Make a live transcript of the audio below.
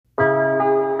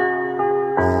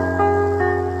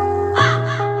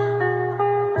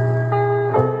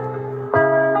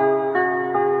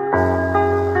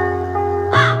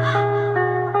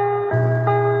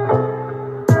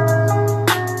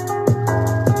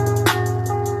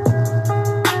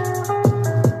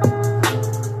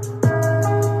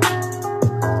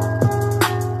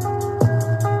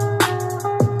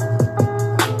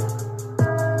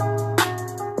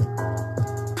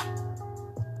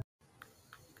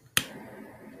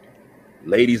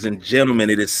Ladies and gentlemen,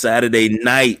 it is Saturday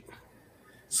night.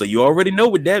 So you already know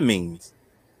what that means.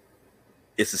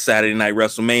 It's the Saturday Night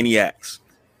WrestleManiacs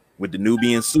with the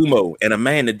Nubian Sumo and a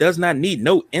man that does not need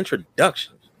no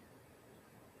introduction.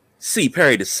 C.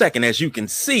 Perry II, as you can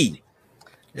see,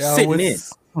 sitting in.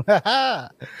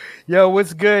 Yo,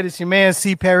 what's good? It's your man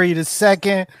C. Perry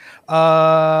II,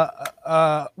 one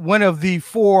of the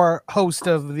 4 hosts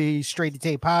of the Straight to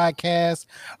Tape podcast.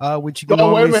 Which you can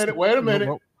wait a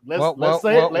minute. Let's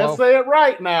say it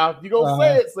right now. You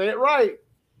gonna say it right.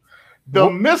 The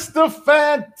Mr.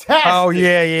 Fantastic. Oh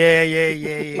yeah.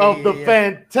 Of the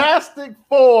Fantastic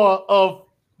Four of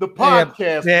the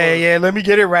podcast. Yeah. Let me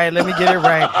get it right.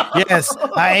 Yes,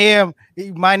 I am.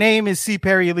 My name is C.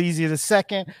 Perry Elysia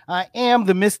II. I am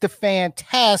the Mr.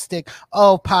 Fantastic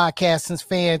of podcasting's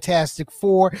Fantastic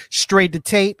Four, Straight to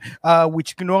Tape,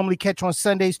 which you can normally catch on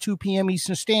Sundays, 2 p.m.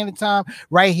 Eastern Standard Time,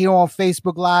 right here on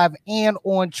Facebook Live and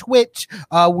on Twitch.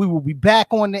 We will be back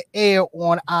on the air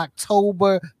on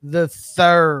October the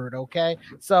 3rd. Okay,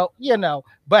 so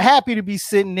but happy to be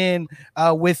sitting in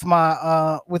with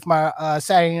my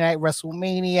Saturday Night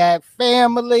WrestleManiac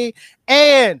family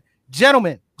and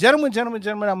gentlemen, I'm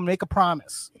gonna make a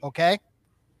promise, okay?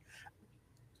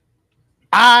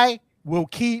 I will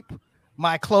keep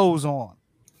my clothes on.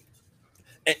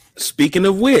 And speaking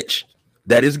of which,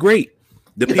 that is great.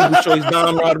 The People's Choice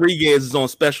Don Rodriguez is on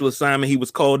special assignment. He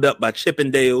was called up by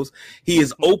Chippendales. He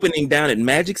is opening down at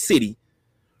Magic City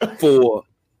for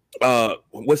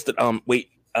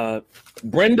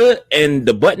Brenda and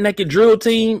the Butt Naked Drill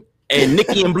Team and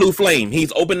Nikki and Blue Flame.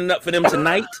 He's opening up for them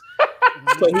tonight.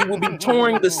 So he will be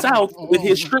touring the South with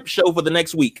his strip show for the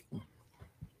next week.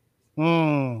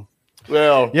 Well,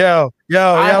 Yo,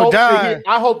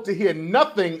 I hope to hear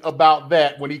nothing about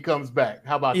that when he comes back.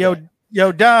 How about that?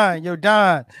 Yo, Don.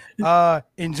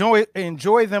 Enjoy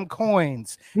them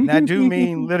coins. And I do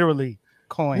mean literally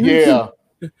coins. Yeah.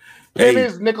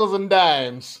 Pennies, nickels, and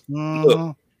dimes.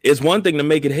 Look, it's one thing to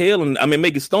make it hell and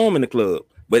make it storm in the club.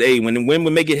 But hey, when we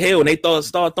make it hell and they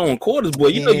start throwing quarters, boy,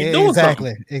 you're doing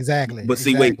something. Exactly. But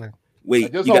see, wait, you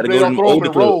gotta go to them older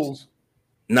clubs.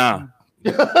 Nah.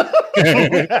 you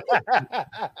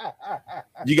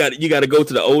gotta go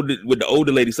to the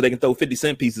older ladies so they can throw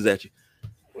 50-cent pieces at you.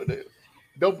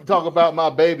 Don't talk about my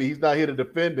baby. He's not here to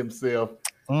defend himself.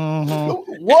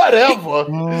 Whatever.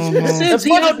 Since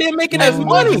he out there making as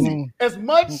money. As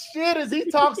much shit as he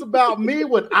talks about me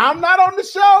when I'm not on the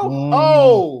show.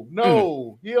 Oh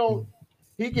no,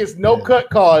 he gets no cut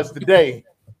cards today.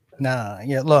 Nah,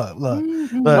 yeah, look.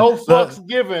 No fucks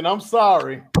given. I'm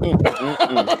sorry.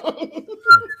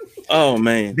 Oh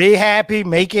man. Be happy,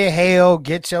 make it hell,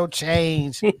 get your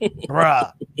change, bruh.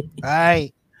 All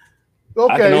right.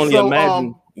 Okay, I can only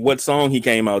imagine what song he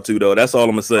came out to, though. That's all I'm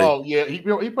gonna say. Oh yeah,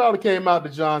 he probably came out to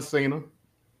John Cena.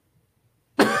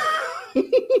 I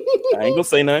ain't gonna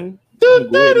say nothing.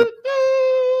 I'm gonna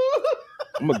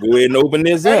go ahead and open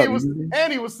this up.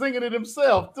 And he was singing it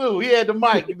himself too. He had the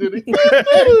mic.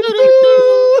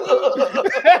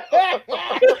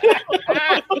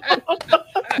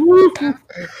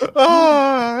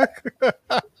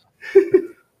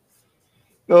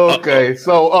 Okay,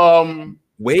 so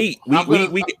wait,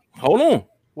 we hold on.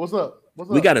 What's up?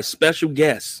 We got a special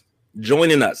guest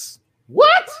joining us.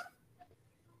 What?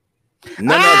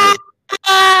 None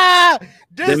other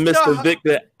than Mr.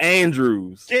 Victor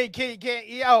Andrews.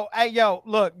 Yo,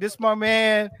 look, this my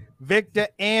man Victor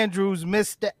Andrews,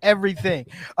 Mr. Everything.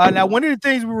 Now, one of the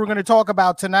things we were going to talk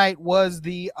about tonight was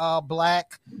the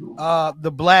Black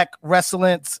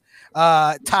Wrestling's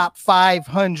top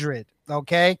 500.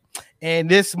 Okay, and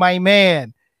this my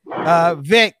man,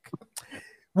 Vic.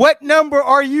 What number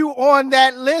are you on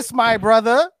that list, my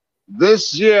brother?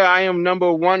 This year, I am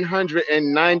number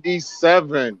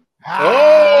 197.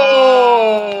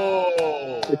 Oh!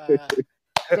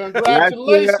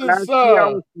 Congratulations, last sir. year I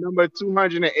was number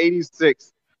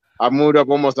 286. I moved up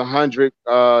almost 100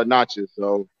 notches.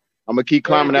 So I'm going to keep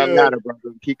climbing that ladder, brother.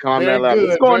 Keep climbing that ladder.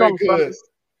 What's going on, fellas?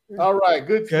 All right,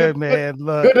 good man.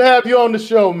 Look. Good to have you on the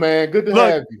show, man. Good to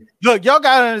have you. Look, y'all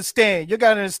gotta understand.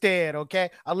 Okay,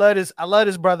 I love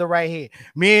this brother right here.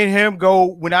 Me and him go.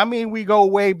 We go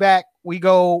way back. We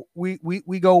go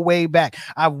way back.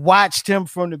 I've watched him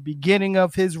from the beginning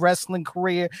of his wrestling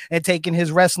career and taking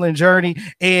his wrestling journey,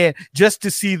 and just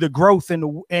to see the growth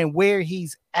and where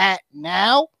he's at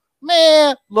now,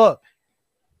 man. Look,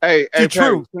 hey,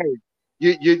 truth.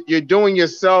 You're doing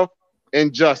yourself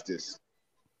injustice.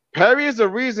 Perry is the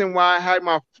reason why I had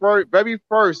my very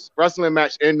first wrestling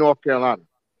match in North Carolina.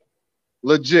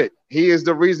 Legit. He is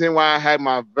the reason why I had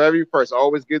my very first. I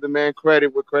always give the man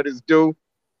credit where credit's due.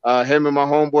 Him and my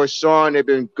homeboy Sean, they've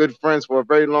been good friends for a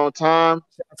very long time.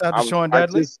 Shout out to Sean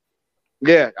Dudley.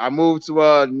 I moved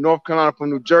to North Carolina from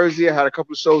New Jersey. I had a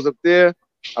couple of shows up there.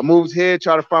 I moved here,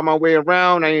 tried to find my way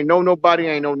around. I ain't know nobody.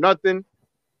 I ain't know nothing.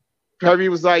 Perry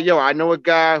was like, yo, I know a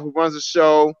guy who runs a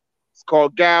show. It's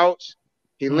called Gouge.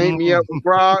 He linked me up with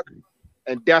Brock,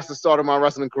 and that's the start of my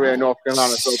wrestling career in North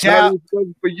Carolina. So Perry,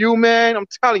 for you, man, I'm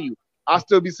telling you, I'll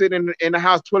still be sitting in the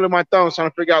house twiddling my thumbs trying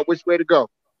to figure out which way to go.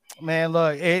 Man,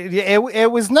 look,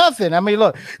 it was nothing. I mean,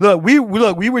 look, we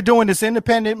were doing this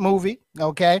independent movie,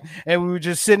 okay, and we were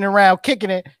just sitting around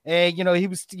kicking it, and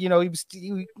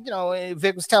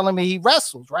Vic was telling me he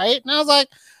wrestles, right, and I was like,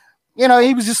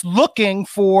 he was just looking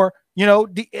for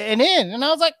an in, and I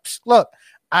was like, look,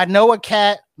 I know a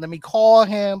cat. Let me call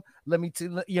him. Let me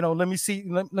see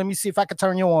if I can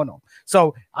turn you on him.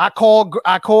 So I call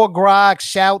Grog.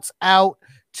 Shouts out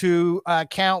to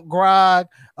Count Grog,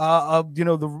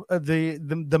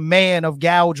 the man of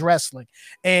Gouge Wrestling,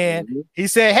 and he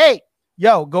said, "Hey,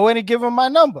 yo, go in and give him my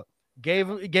number." Gave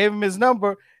him his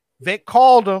number. Vic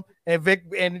called him, and Vic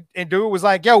and dude was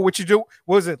like, "Yo, what you do?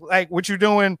 What was it like? What you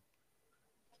doing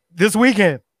this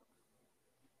weekend?"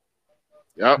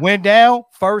 Yep. Went down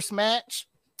first match,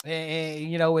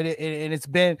 and it's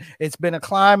been a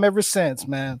climb ever since,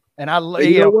 man. And I what?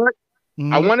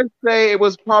 I want to say it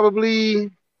was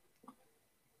probably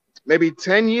maybe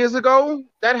 10 years ago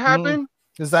that happened.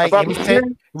 It's like it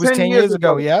was 10 years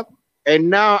ago. Yep. And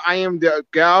now I am the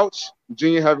Gouge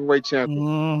Junior Heavyweight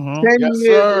Champion. 10 yes, years,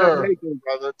 sir. making,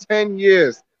 brother. 10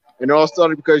 years, and it all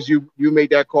started because you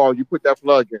made that call. You put that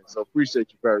plug in. So appreciate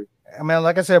you, Perry. I mean,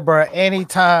 like I said, bro,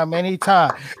 anytime.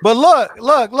 But look.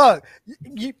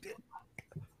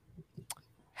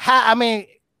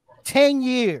 10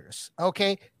 years,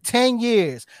 okay? 10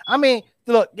 years. I mean,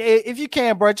 look, if you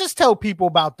can, bro, just tell people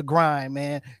about the grind,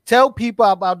 man. Tell people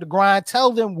about the grind.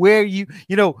 Tell them where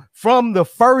from the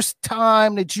first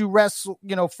time that you wrestled,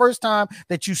 first time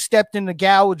that you stepped in the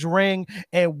Gouge ring,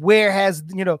 and where has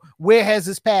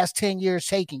this past 10 years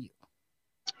taken you?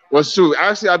 Well, shoot,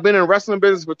 actually, I've been in wrestling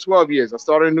business for 12 years. I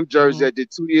started in New Jersey. I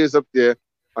did 2 years up there.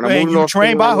 You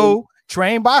trained by who?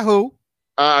 Trained by who?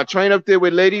 I trained up there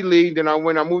with Lady Lee. Then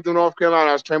when I moved to North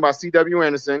Carolina, I was trained by C.W.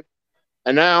 Anderson.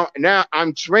 And now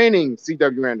I'm training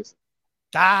C.W. Anderson.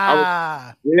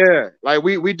 Like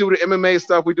we do the MMA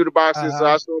stuff. We do the boxing. So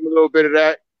I show them a little bit of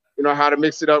that, how to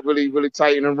mix it up really, really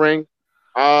tight in the ring.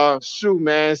 Shoot,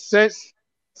 man, since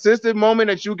the moment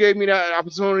that you gave me that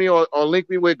opportunity or linked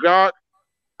me with God,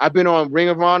 I've been on Ring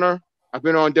of Honor. I've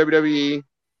been on WWE.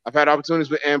 I've had opportunities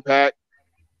with Impact.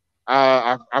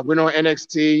 I've been on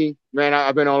NXT. Man,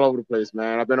 I've been all over the place,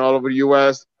 man. I've been all over the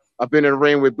U.S. I've been in the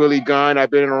ring with Billy Gunn. I've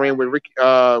been in the ring with Rick,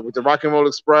 with the Rock and Roll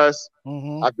Express.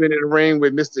 I've been in the ring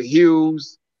with Mr.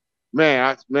 Hughes.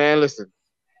 Man, listen,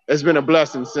 it's been a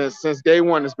blessing since day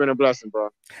one. It's been a blessing, bro.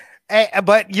 Hey,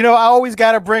 but I always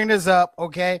got to bring this up.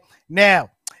 Okay, now.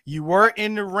 You were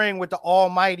in the ring with the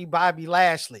almighty Bobby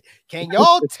Lashley. Can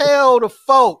y'all tell the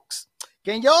folks?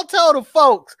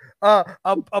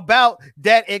 About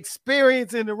that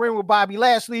experience in the ring with Bobby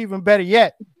Lashley? Even better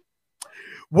yet,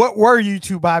 what were you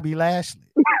to Bobby Lashley?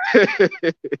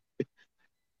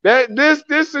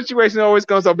 This situation always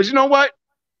comes up, but you know what?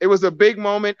 It was a big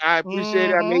moment. I appreciate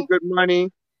it. I made good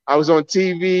money. I was on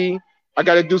TV. I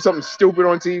got to do something stupid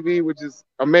on TV, which is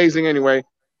amazing anyway.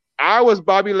 I was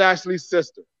Bobby Lashley's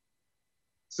sister.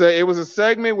 So it was a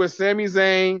segment where Sami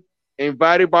Zayn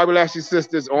invited Bobby Lashley's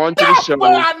sisters onto the show.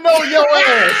 Well, I know your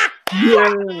ass.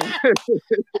 Yeah.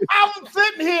 I'm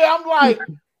sitting here. I'm like,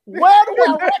 where do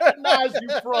I recognize you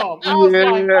from? I was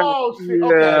like, oh shit.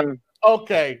 Yeah.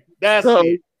 Okay. That's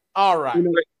it. All right.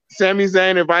 Sami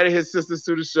Zayn invited his sisters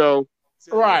to the show.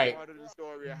 Right. Part of the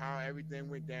story of how everything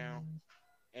went down.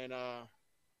 And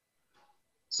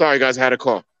sorry guys, I had a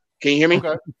call. Can you hear me?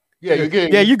 Okay. Yeah, you're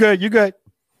good. Yeah, you good. You good.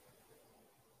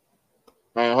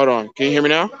 Hold on. Can you hear me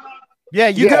now? Yeah,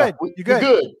 you good. You good. You're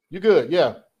good. You're good.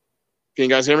 Yeah. Can you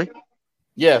guys hear me?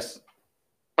 Yes.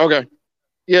 Okay.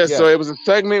 Yeah. So it was a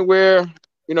segment where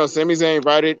Sami Zayn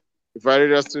invited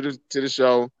us to the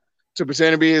show to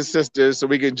pretend to be his sisters so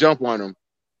we could jump on him,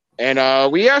 and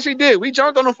we actually did. We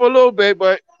jumped on him for a little bit,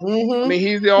 but I mean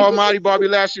he's the almighty Bobby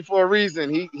Lashley for a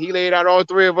reason. He laid out all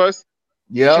three of us.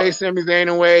 Yeah. Chased Sami Zayn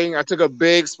away. I took a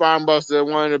big spine buster,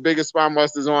 one of the biggest spine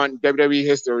busters on WWE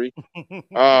history.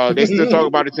 They still talk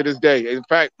about it to this day. In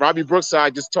fact, Robbie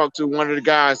Brookside just talked to one of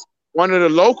the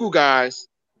local guys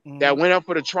that went up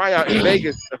for the tryout in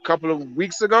Vegas a couple of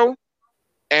weeks ago,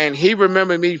 and he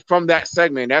remembered me from that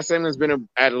segment. That segment's been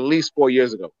at least 4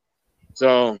 years ago.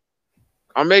 So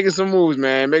I'm making some moves,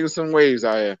 man, making some waves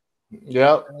out here.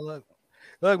 Yep.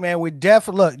 Look, man, we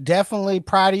definitely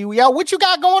proud of you. Yo, what you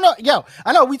got going on? Yo,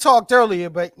 I know we talked earlier,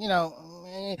 but you know,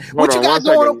 what you got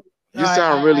going on? You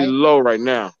sound really low right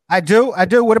now. I do.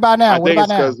 What about now? I think it's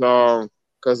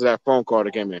because of that phone call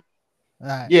that came in. All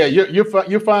right. Yeah, you're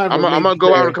fine. I'm gonna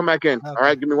go out and come back in. Okay. All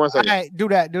right, give me 1 second. All right, do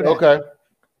that. Okay.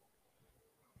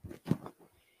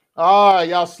 All right,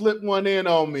 y'all slip one in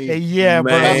on me. Yeah,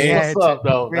 man. That's what's up,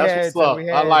 though. That's what's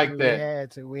up. I like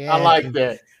that. I like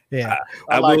that. Yeah.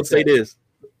 I will say this.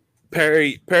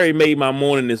 Perry made my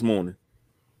morning this morning.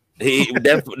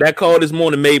 That call this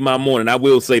morning made my morning. I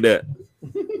will say that.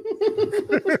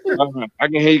 I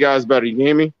can hear you guys better. You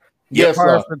hear me? Yes,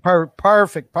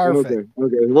 perfect. Okay.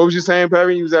 What was you saying,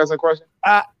 Perry? You was asking a question?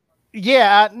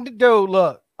 Dude,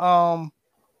 look.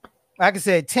 Like I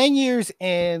said, 10 years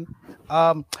in.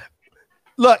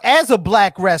 Look, as a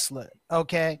black wrestler,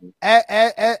 okay,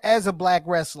 as a black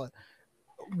wrestler,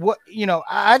 what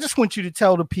I just want you to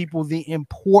tell the people the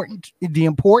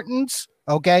importance,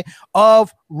 okay,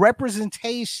 of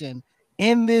representation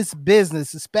in this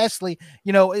business, especially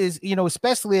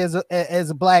especially as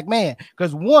a black man,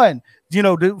 because one,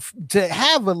 to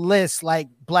have a list like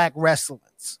Black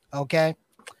Wrestlers, okay,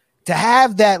 to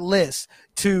have that list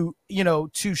to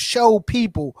show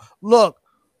people, look,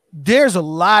 there's a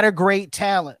lot of great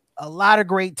talent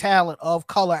of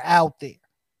color out there.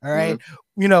 All right.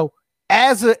 Mm-hmm.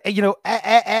 As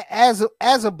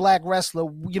a black wrestler,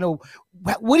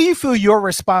 what do you feel your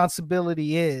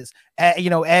responsibility is,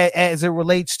 as it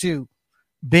relates to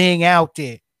being out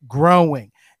there,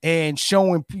 growing and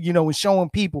showing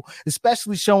people,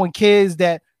 especially showing kids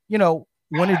that,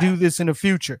 want to do this in the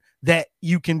future, that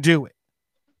you can do it?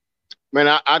 Man,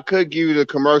 I could give you the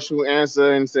commercial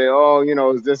answer and say, oh,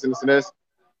 is this and this and this.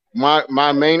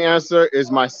 My main answer is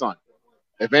my son.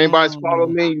 If anybody's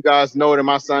following me, you guys know that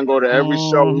my son go to every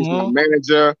show. He's my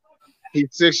manager. He's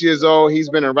 6 years old. He's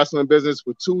been in wrestling business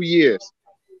for 2 years,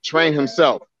 trained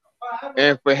himself.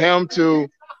 And for him to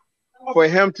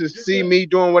see me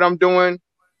doing what I'm doing,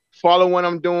 follow what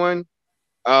I'm doing,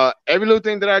 every little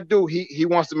thing that I do, he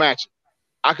wants to match it.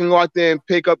 I can go out there and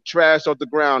pick up trash off the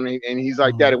ground, and he's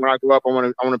like, Daddy, when I grow up, I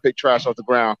want to pick trash off the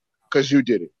ground because you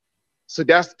did it. So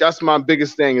that's my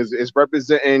biggest thing is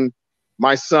representing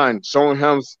my son, showing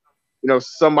him,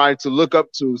 somebody to look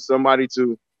up to, somebody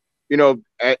to,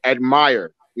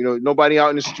 admire. Nobody out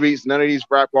in the streets, none of these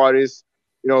rap artists.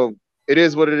 It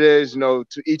is what it is. To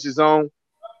each his own.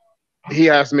 He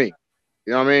has me.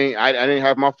 You know what I mean? I didn't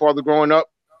have my father growing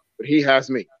up, but he has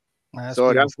me.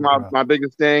 So that's my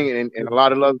biggest thing, and a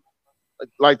lot of love.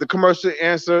 Like the commercial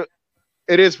answer,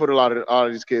 it is for a lot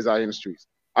of these kids out in the streets.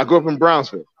 I grew up in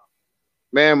Brownsville.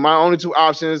 Man, my only two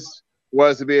options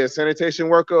was to be a sanitation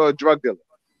worker or a drug dealer.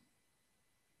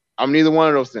 I'm neither one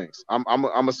of those things. I'm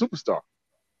a superstar.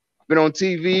 I've been on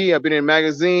TV. I've been in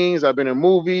magazines. I've been in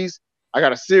movies. I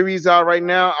got a series out right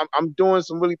now. I'm doing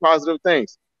some really positive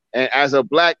things. And as a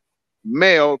black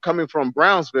male coming from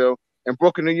Brownsville in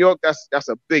Brooklyn, New York, that's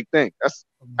a big thing.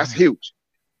 That's huge.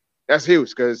 That's huge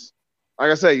because,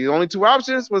 like I said, the only two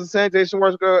options was a sanitation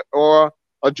worker or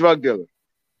a drug dealer.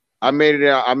 I made it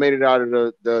out. I made it out of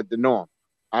the norm.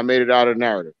 I made it out of the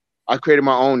narrative. I created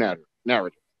my own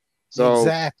narrative. So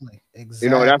exactly.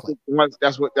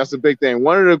 That's a big thing.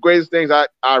 One of the greatest things I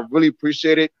really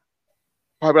appreciated,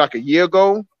 probably like a year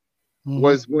ago,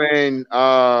 was when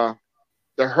the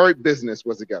Hurt Business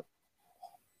was together.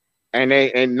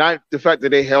 And not the fact that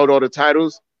they held all the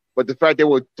titles, but the fact they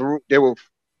were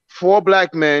 4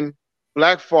 black men,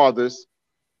 black fathers,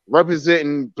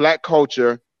 representing black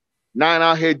culture, not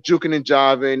out here juking and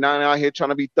jiving, not out here trying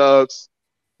to be thugs,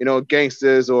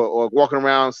 gangsters or walking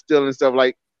around stealing stuff.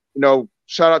 Like,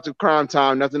 shout out to Crime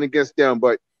Time, nothing against them,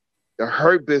 but the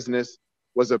Hurt Business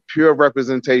was a pure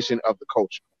representation of the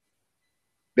culture.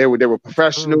 They were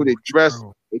professional. They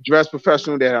dressed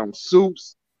professional. They had on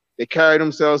suits. They carried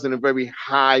themselves in a very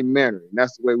high manner, and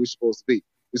that's the way we're supposed to be.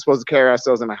 We're supposed to carry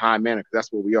ourselves in a high manner because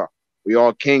that's what we are. We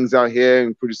are kings out here,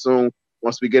 and pretty soon,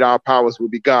 once we get our powers, we'll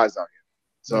be gods out here.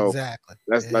 So exactly.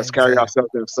 Let's carry ourselves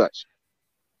in such.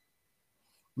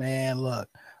 Man, look.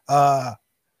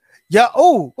 Yeah.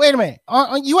 Oh, wait a minute.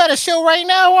 You at a show right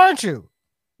now, aren't you?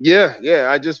 Yeah.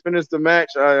 I just finished the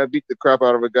match. I beat the crap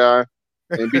out of a guy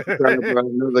and beat the crap out of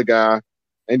another guy,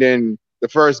 and then the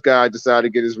first guy decided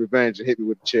to get his revenge and hit me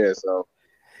with a chair. So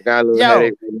I got a little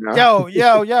headache right now.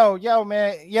 Yo,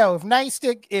 man. Yo, if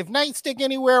Nightstick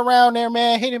anywhere around there,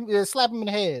 man, hit him, slap him in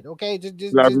the head. Okay,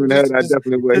 just slap him in the head. I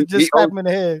definitely will. Just slap him in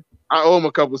the head. I owe him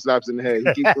a couple slaps in the head.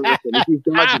 He keeps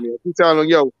dodging me. I keep telling him,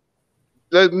 yo,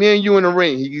 let me and you in the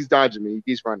ring. He keeps dodging me. He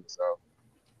keeps running. So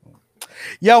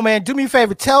Yo, man, do me a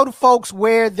favor. Tell the folks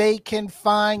where they can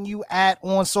find you at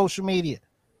on social media.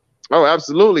 Oh,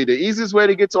 absolutely. The easiest way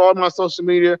to get to all my social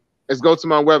media is go to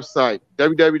my website,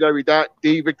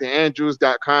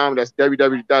 www.thevictorandrews.com. That's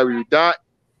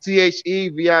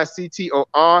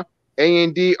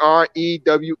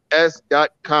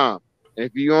www.thevictorandrews.com. And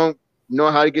if you don't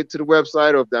know how to get to the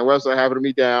website, or if that website happened to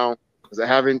be down, because I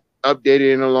haven't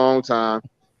updated in a long time,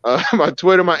 my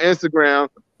Twitter, my Instagram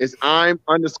is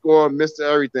I'm_Mr.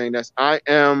 Everything. That's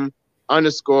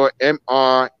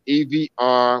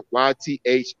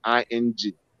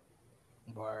IM_MREVRYTHING.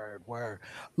 Word.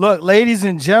 Look, ladies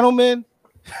and gentlemen,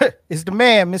 it's the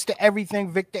man, Mr.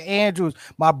 Everything, Victor Andrews.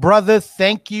 My brother,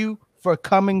 thank you for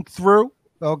coming through.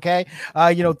 Okay.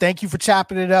 Thank you for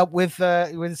chopping it up with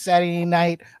Saturday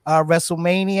Night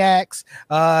WrestleManiacs.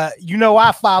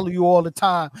 I follow you all the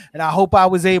time, and I hope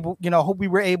we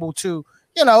were able to,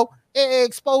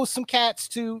 expose some cats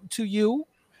to you,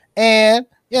 and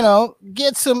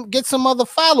get some other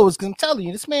followers. Because I'm telling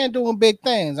you, this man doing big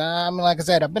things. I mean, like I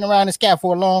said, I've been around this cat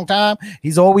for a long time.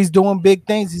 He's always doing big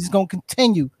things. He's gonna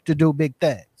continue to do big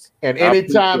things. And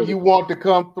anytime you want to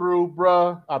come through,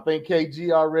 bro, I think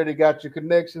KG already got your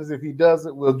connections. If he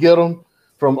doesn't, we'll get them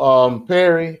from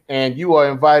Perry. And you are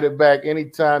invited back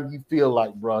anytime you feel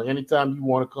like, bro. Anytime you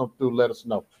want to come through, let us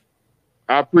know.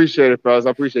 I appreciate it, fellas. I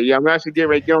appreciate it. Yeah, I'm actually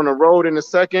getting ready to get on the road in a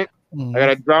second. Mm-hmm. I got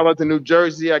to drive out to New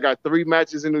Jersey. I got 3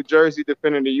 matches in New Jersey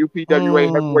defending the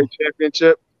UPWA Heavyweight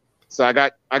Championship. So I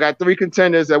got 3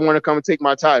 contenders that want to come and take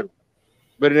my title,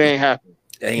 but it ain't happening.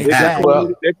 They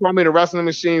call me the wrestling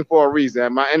machine for a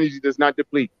reason. My energy does not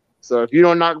deplete. So if you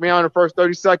don't knock me out in the first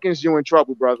 30 seconds, you're in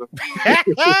trouble, brother.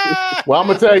 Well, I'm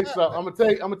gonna tell you something. I'm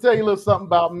gonna tell you a little something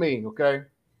about me. Okay,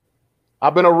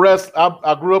 I've been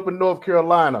I grew up in North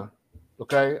Carolina.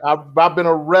 Okay, I've been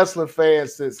a wrestling fan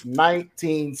since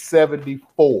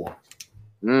 1974.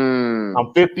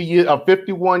 I'm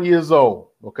 51 years old.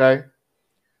 Okay,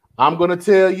 I'm gonna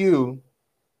tell you,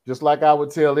 just like I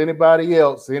would tell anybody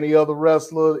else, any other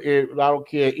wrestler, I don't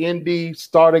care, indie,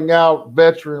 starting out,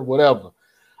 veteran, whatever.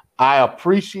 I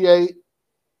appreciate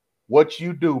what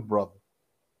you do, brother.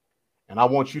 And I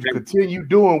want you to continue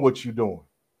doing what you're doing.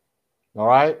 All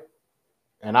right?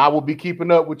 And I will be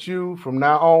keeping up with you from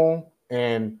now on.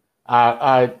 And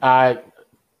I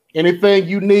anything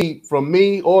you need from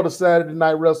me or the Saturday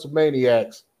Night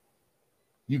WrestleManiacs,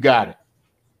 you got it.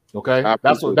 Okay?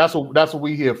 That's what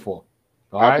we here for.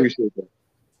 All right?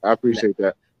 I appreciate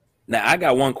that. Now I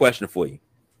got one question for you.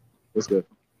 What's good?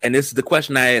 And this is the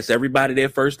question I ask everybody their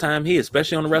first time here,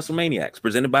 especially on the WrestleManiacs,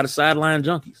 presented by the Sideline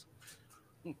Junkies.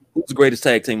 Who's the greatest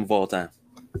tag team of all time?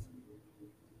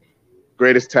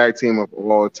 Greatest tag team of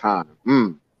all time.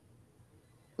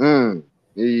 You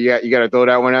got to throw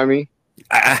that one at me.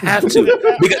 I have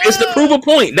to because it's to prove a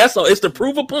point. That's all. It's to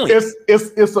prove a point.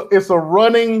 It's a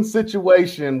running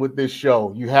situation with this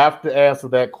show. You have to answer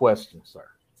that question, sir.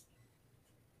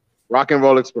 Rock and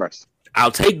Roll Express. I'll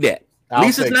take that. At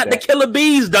least it's not the Killer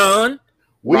Bees, Don.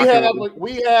 We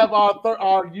have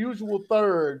our usual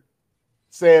third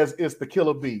says it's the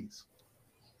Killer Bees.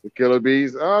 The Killer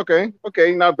Bees. Oh,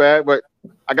 okay, not bad, but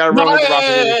I gotta run with Rock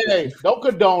and Roll. Hey, don't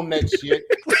condone that shit.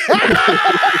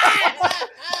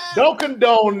 Don't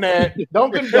condone that.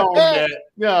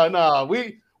 No.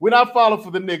 We're not falling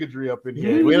for the niggery up in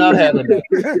here. We're not having that.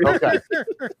 Okay.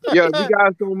 Yo, if you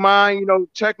guys don't mind,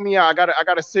 check me out. I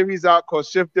got a series out called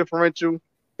Shift Differential.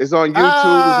 It's on YouTube, it's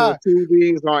on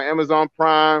TV, it's on Amazon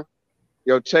Prime.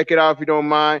 Yo, check it out if you don't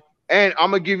mind. And I'm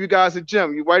gonna give you guys a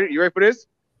gem. You ready for this?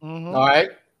 Mm-hmm. All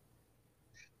right.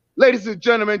 Ladies and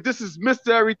gentlemen, this is Mr.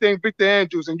 Everything, Victor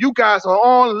Andrews, and you guys are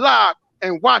on live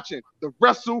and watching the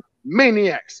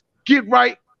WrestleManiacs. Get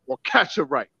right or catch it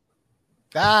right.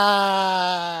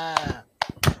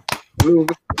 Little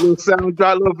sound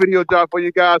drop, little video drop for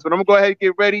you guys. But I'm gonna go ahead and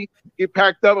get ready, get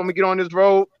packed up. I'm gonna get on this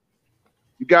road.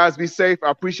 You guys be safe. I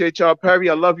appreciate y'all, Perry.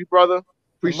 I love you, brother.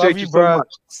 Appreciate you so much.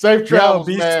 Safe travels,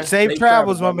 man. Safe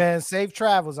travels, my man. Safe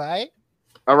travels, all right?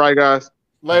 All right, guys.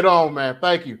 Later on, man.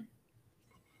 Thank you.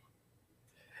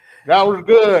 That was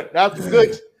good.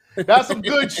 That's some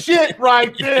good shit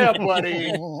right there,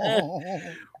 buddy.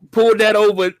 Pull that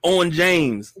over on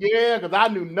James. Yeah, because I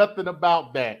knew nothing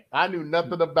about that.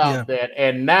 That.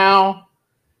 And now,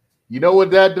 you know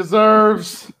what that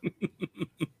deserves?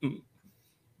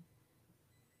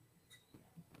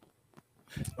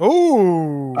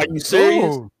 Ooh. Are you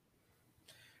serious? Ooh.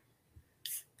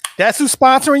 That's who's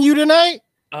sponsoring you tonight?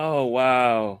 Oh,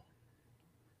 wow.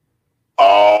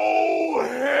 Oh,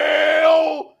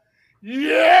 hell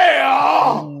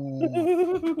yeah.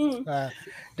 All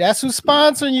That's who's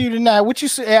sponsoring you tonight. What you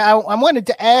say? I wanted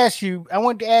to ask you. I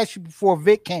wanted to ask you before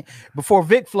Vic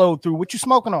flowed through. What you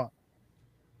smoking on?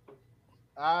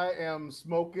 I am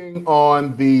smoking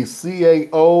on the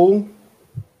CAO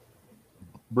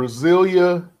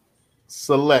Brasilia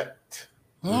Select.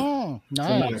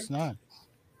 Nice. All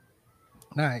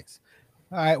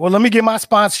right. Well, let me get my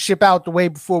sponsorship out the way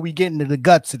before we get into the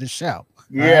guts of the show.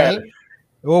 Yeah. Right?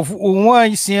 Well,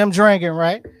 one, you see I'm drinking,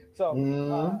 right? So,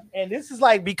 and this has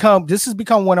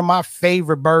become one of my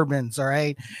favorite bourbons. All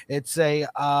right, it's a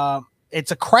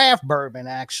craft bourbon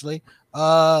actually.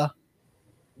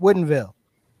 Woodinville.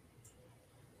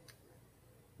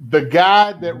 The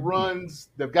guy that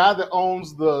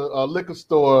owns the liquor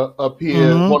store up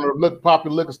here, one of the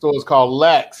popular liquor stores called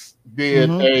Lax, did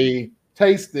a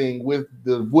tasting with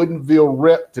the Woodinville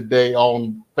rep today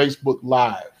on Facebook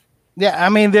Live. Yeah, I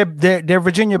mean they're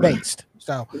Virginia based.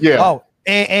 So yeah. Oh,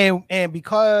 and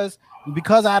because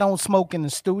I don't smoke in the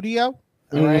studio,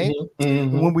 all right.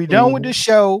 When we're done with the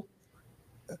show,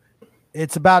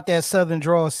 it's about that Southern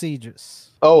Draw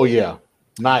Cedars. Oh yeah,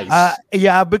 nice.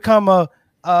 I've become a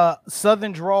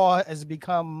Southern Draw has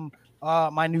become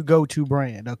my new go-to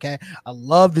brand. Okay, I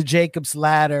love the Jacob's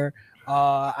Ladder.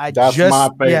 That's my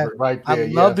favorite right there. I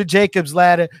love the Jacob's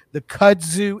Ladder. The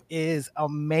kudzu is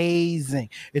amazing.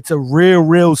 It's a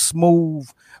real smooth.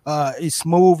 It's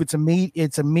smooth. It's a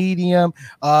medium.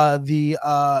 The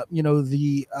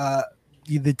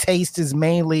taste is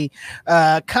mainly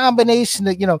combination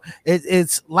of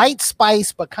it's light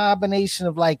spice, but combination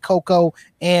of like cocoa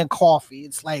and coffee.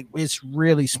 It's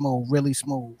really smooth.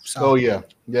 So yeah.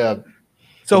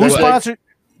 So who sponsored?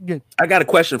 I got a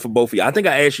question for both of you. I think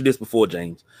I asked you this before,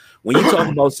 James. When you talk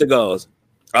about cigars,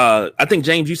 I think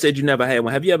James, you said you never had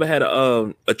one. Have you ever had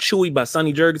a Chewy by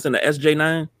Sonny Jurgensen, the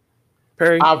SJ9?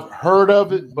 Perry? I've heard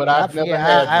of it, but I've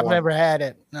never had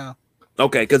it. No.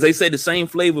 Okay, because they say the same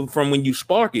flavor from when you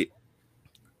spark it,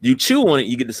 you chew on it,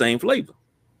 you get the same flavor.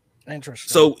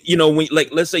 Interesting. So when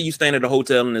let's say you stand at a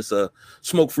hotel and it's a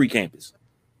smoke-free campus.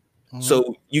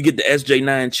 So you get the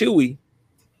SJ9 Chewy.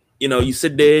 You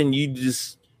sit there and you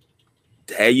just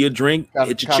have your drink,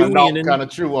 hit your chewy, and kind of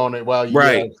chew on it while you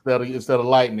instead of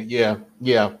lighting it. Yeah,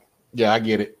 I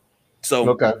get it. So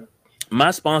okay,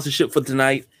 my sponsorship for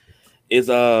tonight is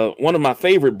one of my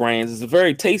favorite brands. It's a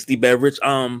very tasty beverage.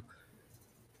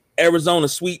 Arizona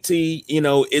sweet tea.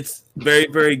 It's very,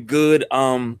 very good.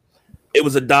 It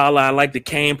was $1. I like the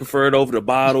can preferred over the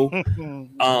bottle. Okay.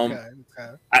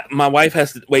 My wife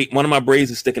has to wait. One of my braids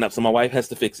is sticking up, so my wife has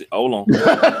to fix it. Hold on.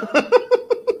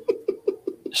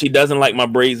 She doesn't like my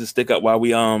braids to stick up while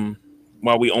we on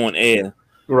air.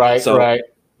 Right. So, right.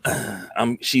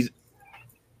 She's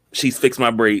fixed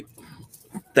my braid.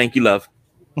 Thank you, love.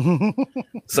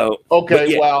 So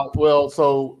okay. Well.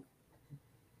 So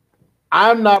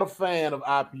I'm not a fan of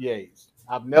IPAs.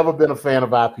 I've never been a fan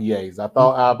of IPAs.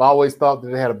 I've always thought that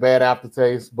they had a bad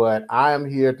aftertaste, but I am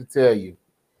here to tell you,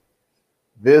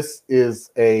 this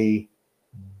is a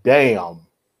damn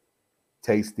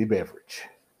tasty beverage.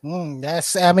 That's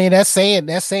saying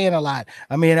a lot.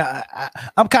 I mean,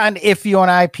 I'm kind of iffy on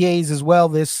IPAs as well.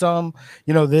 There's some,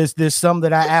 there's some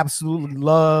that I absolutely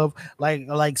love,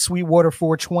 like Sweetwater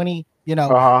 420.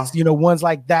 Ones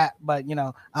like that. But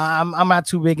I'm not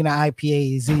too big into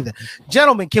IPAs either.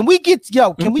 Gentlemen, can we get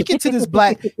to this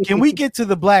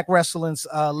the black wrestling's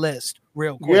list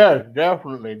real quick? Yeah,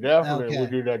 definitely. Okay. We'll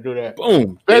do that.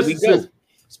 Boom.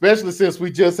 Especially since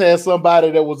we just had somebody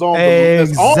that was on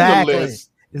the list.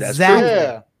 Exactly.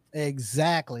 Yeah.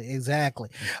 Exactly.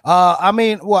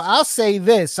 I'll say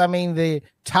this. I mean, the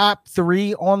top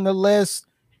 3 on the list.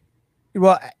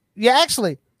 Well, yeah,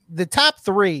 actually, the top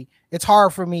 3. It's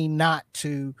hard for me not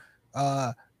to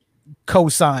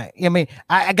co-sign. I mean,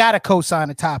 I got to co-sign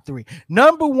the top 3.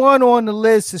 Number 1 on the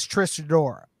list is Trish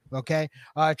Adora. Okay,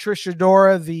 Trish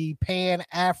Adora, the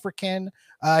Pan-African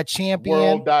champion,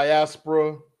 World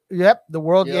Diaspora. Yep, the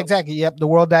world. Yep. Exactly. Yep, the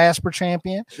World Diaspora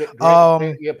champion.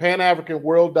 Pan-African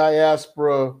World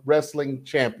Diaspora Wrestling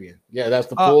Champion. Yeah, that's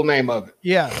the full name of it.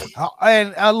 Yeah,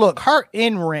 and look, her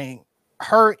in ring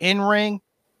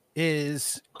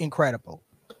is incredible.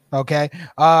 Okay,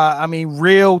 I mean,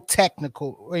 real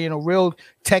technical. Real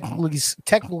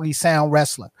technically sound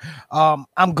wrestler.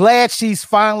 I'm glad she's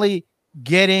finally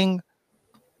getting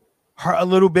her a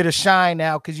little bit of shine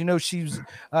now because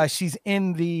she's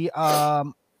in the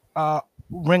Ring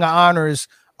of Honor's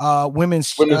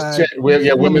women's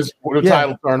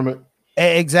title tournament.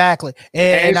 Exactly,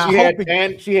 and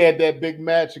she had that big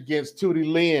match against Tootie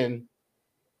Lynn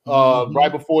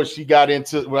right before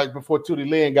Tootie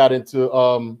Lynn got into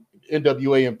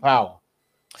NWA Empower.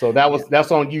 So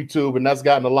that's on YouTube, and that's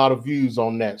gotten a lot of views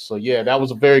on that. So yeah, that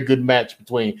was a very good match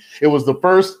it was the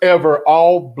first ever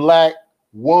all black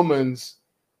women's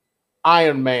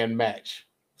Iron Man match.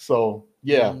 So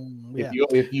yeah,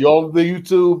 if you on the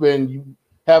YouTube and you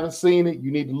haven't seen it,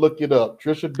 you need to look it up.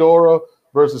 Trish Adora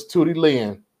versus Tootie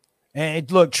Lynn. And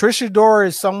look, Trish Adora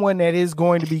is someone that is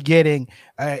going to be getting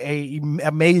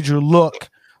a major look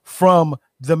from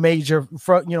the major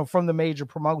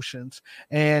promotions,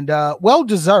 and well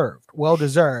deserved.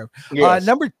 Yes.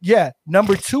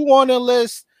 Number 2 on the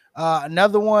list,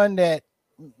 another one that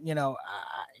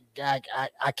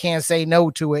I can't say no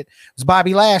to it, is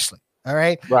Bobby Lashley. All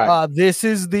right. This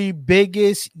is the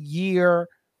biggest year.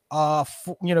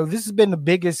 This has been the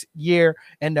biggest year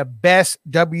and the best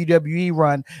WWE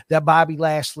run that Bobby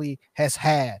Lashley has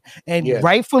had, and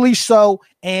rightfully so,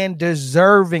 and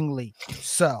deservingly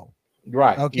so.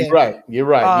 Right. Okay. You're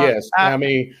right. Yes. I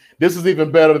mean, this is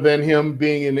even better than him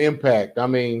being in Impact. I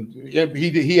mean,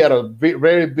 he had a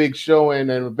very big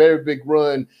showing and a very big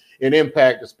run in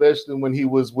Impact, especially when he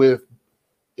was with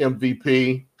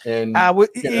MVP. And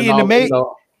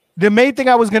the main thing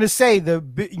I was going to say,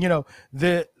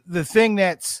 the thing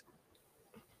that's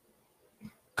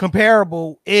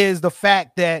comparable is the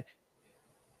fact that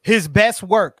his best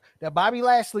work, that Bobby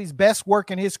Lashley's best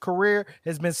work in his career,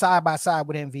 has been side by side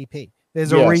with MVP.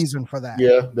 There's a reason for that.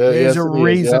 Yeah, there's a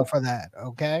reason for that.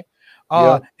 Okay.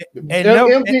 And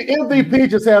MVP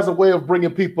just has a way of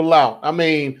bringing people out. I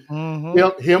mean,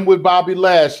 him with Bobby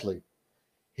Lashley,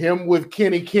 him with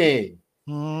Kenny King,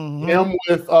 him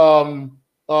with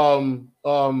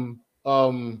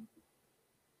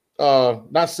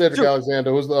not Cedric Alexander.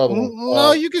 Who's the other one?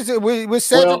 No, you can say with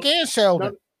Cedric and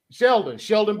Sheldon.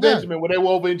 Sheldon Benjamin, when they were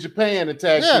over in Japan and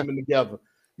tag teaming together.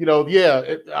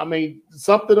 I mean,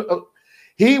 something.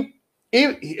 He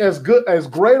as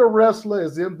great a wrestler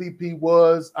as MVP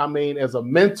was. I mean, as a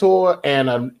mentor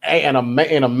and in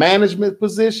a management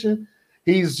position,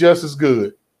 he's just as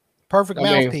good. Perfect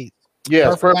mouthpiece.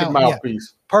 Perfect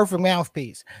mouthpiece. Yeah. Perfect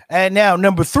mouthpiece. And now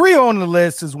number 3 on the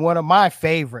list is one of my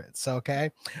favorites.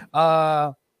 Okay.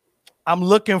 I'm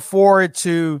looking forward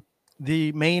to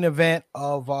the main event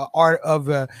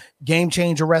of Game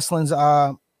Changer Wrestling's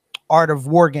Art of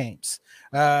War Games.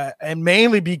 And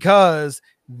mainly because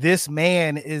this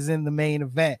man is in the main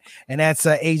event, and that's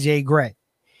AJ Gray.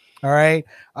 All right.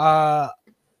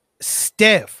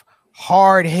 Stiff,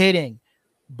 hard hitting,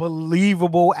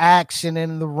 believable action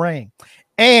in the ring,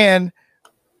 and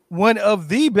one of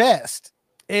the best,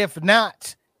 if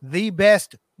not the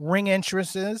best, ring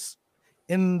entrances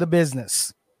in the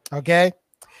business. Okay.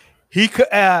 He could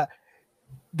there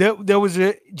was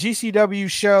a GCW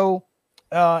show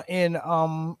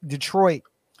in Detroit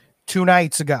 2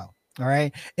 nights ago. All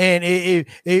right. And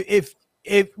if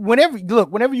whenever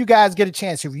you guys get a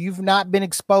chance, if you've not been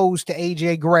exposed to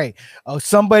AJ Gray,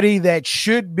 somebody that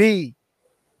should be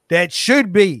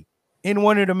in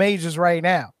one of the majors right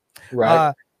now,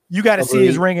 right? You got to see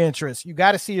his ring entrance. You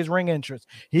got to see his ring entrance.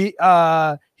 He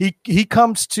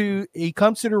comes to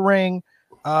the ring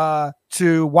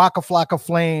to Waka Flocka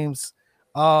Flames.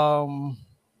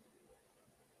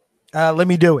 Let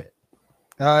me do it.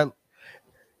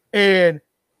 And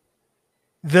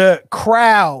the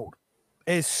crowd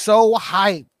is so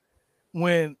hyped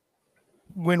when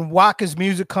Waka's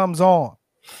music comes on,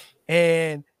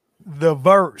 and the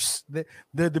verse,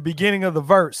 the beginning of the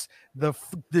verse, the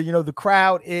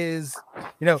crowd is,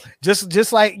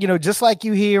 just like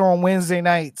you hear on Wednesday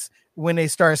nights when they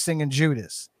start singing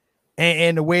Judas,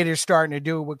 and the way they're starting to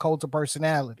do it with Cult of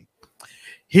Personality,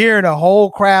 hearing the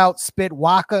whole crowd spit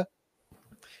Waka,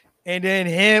 and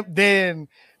then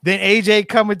AJ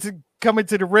coming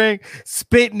to the ring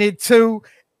spitting it too.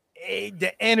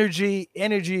 The energy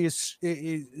is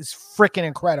freaking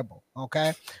incredible.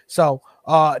 Okay, so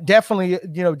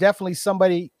definitely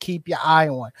somebody keep your eye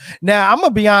on. Now I'm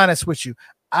gonna be honest with you.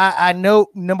 I know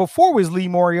number 4 was Lee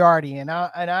Moriarty, and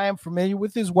I am familiar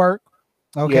with his work.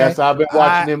 Okay, yes, I've been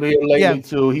watching him here lately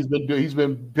too. He's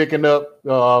been picking up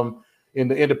in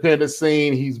the independent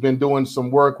scene. He's been doing some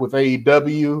work with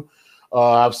AEW.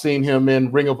 I've seen him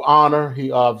in Ring of Honor.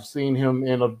 I've seen him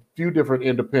in a few different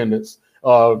independents.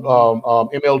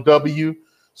 MLW.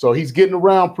 So he's getting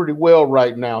around pretty well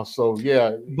right now. So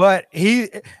yeah. But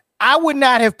I would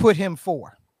not have put him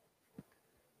 4.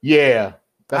 Yeah.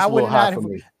 That's a little high for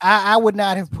me. I would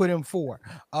not have put him 4.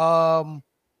 And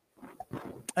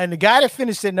the guy that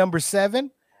finished at number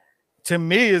 7, to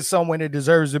me, is someone that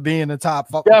deserves to be in the top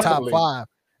 5.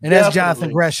 And that's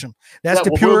Jonathan Gresham. That's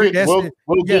the pure.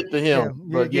 We'll get to him.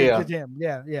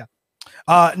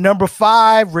 Number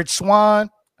 5, Rich Swann,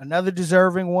 another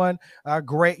deserving one.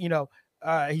 Great,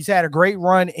 He's had a great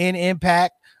run in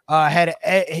Impact.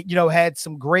 Had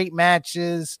some great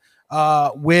matches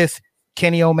with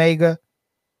Kenny Omega.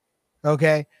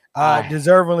 Okay.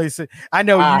 Deservingly. I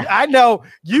know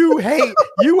you hate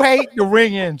the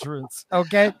ring entrance.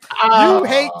 Okay. You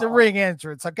hate the ring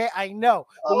entrance. Okay. I know.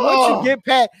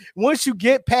 But once you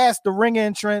get past the ring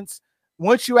entrance,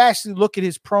 once you actually look at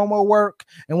his promo work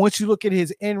and once you look at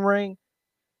his in-ring,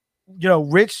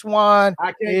 Rich Swann.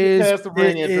 I can't get past the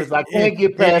ring entrance. I can't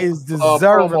get past his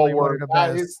promo work.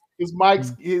 His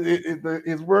mics,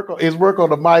 his work on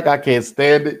the mic. I can't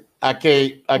stand it. I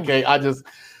can't. I just.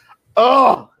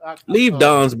 Leave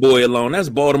Don's boy alone. That's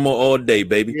Baltimore all day,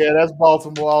 baby. Yeah, that's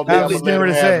Baltimore all day. I'm gonna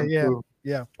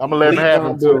let him have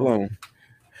him too.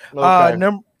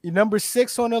 Okay. Number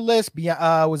 6 on the list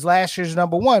was last year's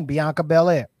number 1, Bianca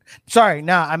Belair. Sorry,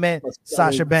 I meant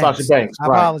Sasha Banks. I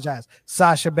apologize,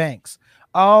 Sasha Banks.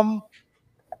 Now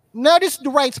this is the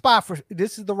right spot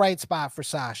for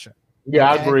Sasha.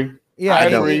 Yeah, okay? I agree. Yeah, I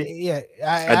agree. Yeah,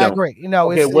 I agree.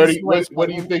 Okay, where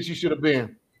do you think she should have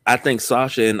been? I think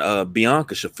Sasha and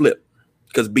Bianca should flip,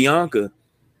 because Bianca,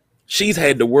 she's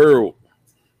had the world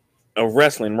of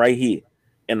wrestling right here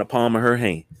in the palm of her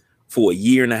hand for a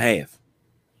year and a half.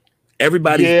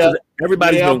 Everybody's been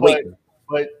waiting.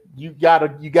 But you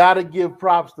gotta give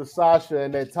props to Sasha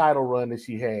and that title run that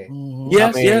she had. Mm-hmm.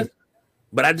 Yes.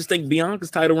 But I just think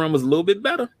Bianca's title run was a little bit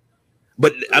better.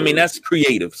 But I mean, that's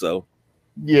creative. So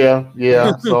yeah.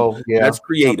 So yeah, that's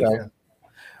creative. Okay.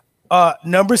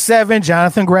 Number 7,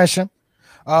 Jonathan Gresham,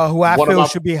 who I feel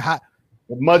should be high,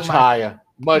 much higher.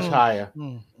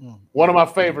 One of my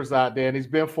favorites out there, and he's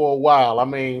been for a while. I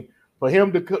mean, for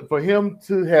him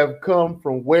to have come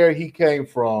from where he came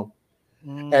from,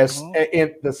 as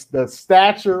in the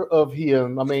stature of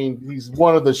him, I mean, he's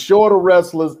one of the shorter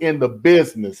wrestlers in the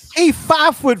business. He's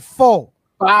 5'4".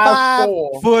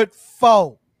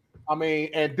 5'4". I mean,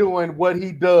 and doing what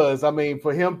he does. I mean,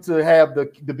 for him to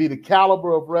be the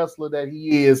caliber of wrestler that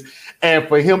he is, and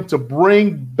for him to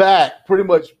bring back, pretty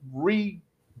much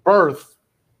revitalize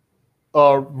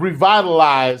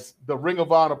the Ring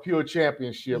of Honor Pure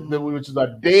Championship, which is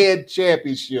a dead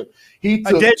championship. He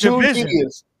took 2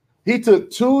 years. He took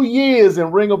 2 years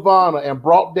in Ring of Honor and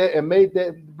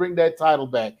bring that title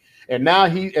back. And now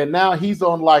he's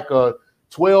on like a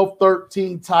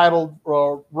 12-13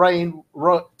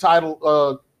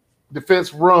 title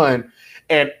defense run,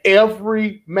 and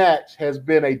every match has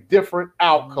been a different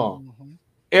outcome.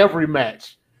 Every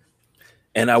match.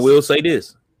 And I will say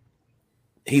this: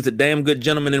 he's a damn good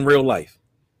gentleman in real life.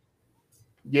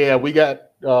 Yeah, we got.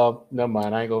 Never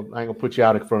mind. I ain't gonna put you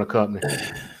out in front of company.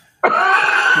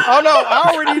 Oh no,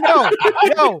 I already know.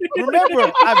 No,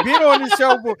 remember, I've been on the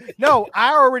show. No,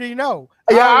 I already know.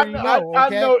 I know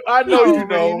you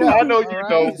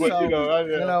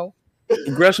know. But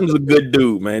Gresham's a good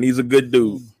dude, man. He's a good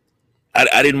dude.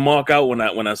 I didn't mark out when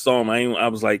I saw him. I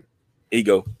was like, here you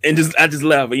go, and I just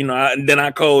left. And then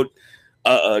I called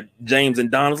James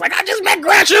and Don. I was like, I just met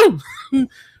Gresham,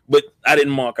 but I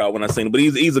didn't mark out when I seen him. But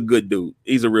he's a good dude.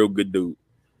 He's a real good dude.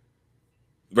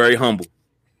 Very humble.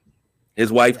 His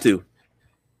wife too.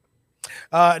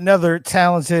 Another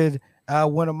talented,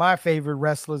 one of my favorite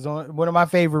wrestlers on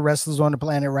the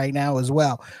planet right now as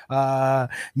well.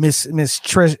 Miss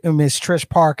Trish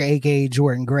Parker, aka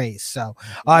Jordynne Grace. So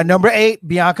number 8,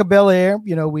 Bianca Belair.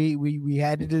 We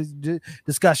had the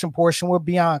discussion portion with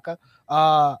Bianca.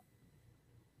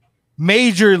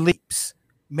 Major leaps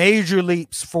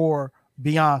for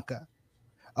Bianca.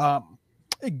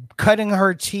 Cutting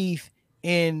her teeth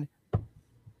in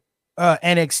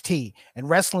NXT and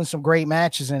wrestling some great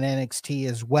matches in NXT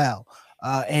as well,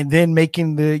 and then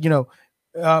making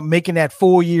that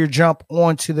full year jump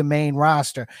onto the main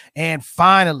roster, and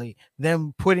finally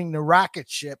them putting the rocket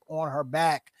ship on her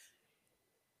back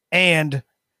and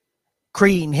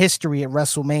creating history at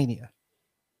WrestleMania.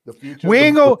 The future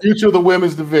of the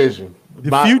women's division.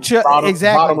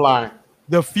 Bottom line.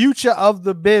 The future of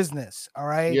the business. All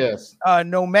right. Yes.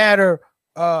 No matter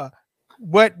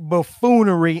what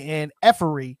buffoonery and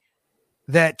effery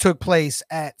that took place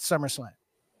at SummerSlam.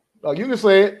 Oh, you can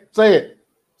say it. Say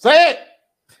it.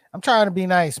 I'm trying to be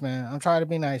nice, man. I'm trying to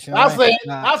be nice. I'll say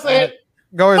it.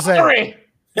 Go and say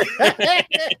it.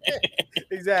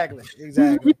 Exactly.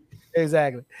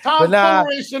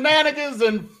 Tomfoolery, shenanigans,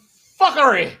 and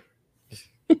fuckery.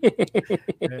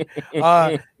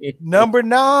 Number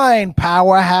 9,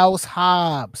 Powerhouse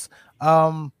Hobbs.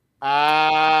 A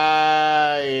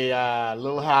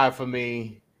little high for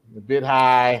me. A bit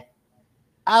high.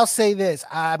 I'll say this.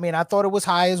 I mean, I thought it was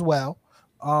high as well.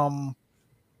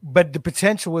 But the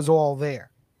potential was all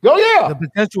there. Oh yeah, the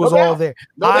potential is all there.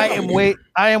 I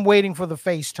am waiting for the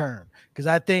face turn because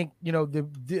I think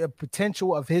the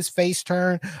potential of his face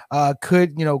turn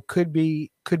could be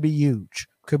huge.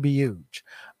 Could be huge.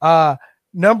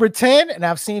 Number 10, and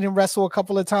I've seen him wrestle a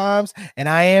couple of times, and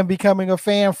I am becoming a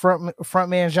fan.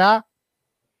 Frontman Ja.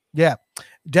 Yeah,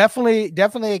 definitely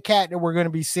a cat that we're going to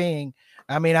be seeing.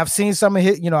 I mean, I've seen some of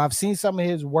his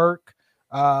work.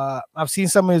 I've seen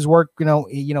some of his work, in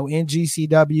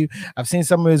GCW. I've seen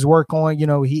some of his work on,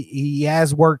 he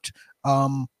has worked.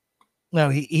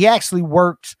 He actually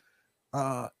worked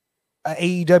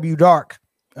AEW Dark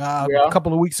a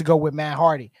couple of weeks ago with Matt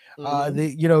Hardy.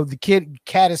 The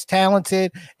cat is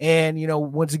talented, and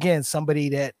once again, somebody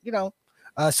that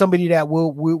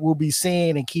we'll be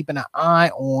seeing and keeping an eye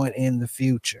on in the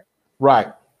future. Right.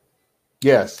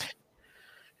 Yes.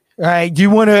 All right. Do you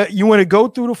want to go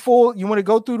through the full? You want to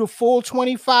go through the full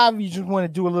 25? Or you just want to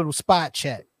do a little spot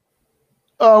check?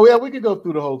 Oh yeah, we could go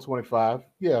through the whole 25.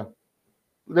 Yeah.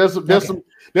 There's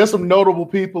some notable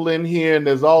people in here, and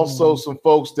there's also some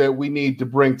folks that we need to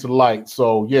bring to light.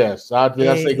 So yes, I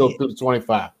say go through the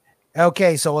 25.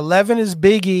 Okay, so 11 is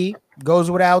Big E. Goes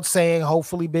without saying.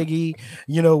 Hopefully, Big E,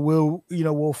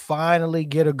 will finally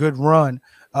get a good run,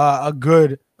 a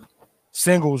good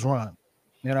singles run.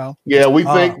 Yeah, we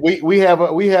think we have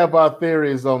our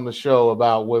theories on the show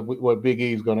about what Big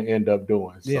E is going to end up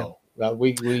doing. So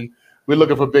we're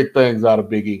looking for big things out of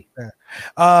Big E.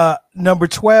 Number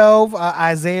 12,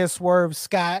 Isaiah Swerve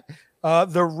Scott.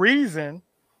 The reason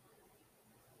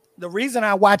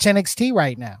I watch NXT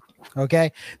right now,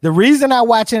 okay? The reason I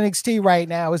watch NXT right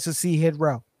now is to see Hit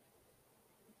Row.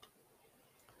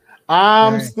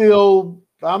 I'm still,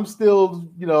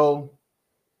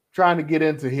 trying to get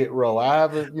into Hit Row. I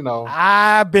haven't,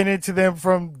 I've been into them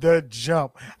from the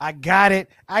jump. I got it.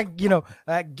 I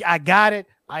got it.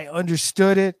 I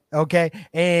understood it. Okay.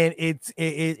 And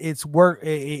it's work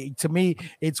to me.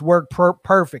 It's worked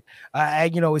perfect.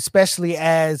 Especially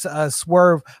as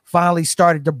Swerve finally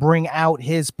started to bring out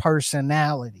his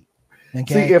personality.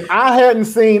 Okay. See, if I hadn't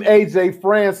seen AJ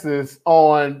Francis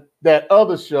on that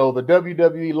other show, the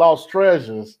WWE Lost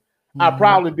Treasures, I'd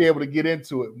probably be able to get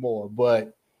into it more.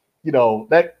 But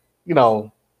that kind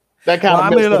of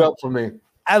messed it up for me.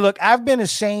 I've been a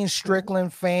Shane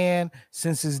Strickland fan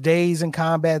since his days in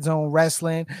Combat Zone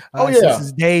Wrestling. Since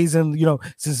his days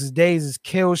as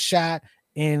Kill Shot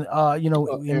in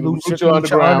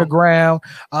Lucha Underground.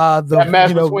 That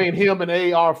match between him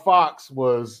and AR Fox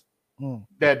was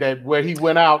that where he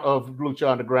went out of Lucha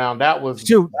Underground. That was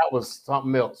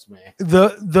something else, man.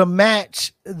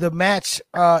 The match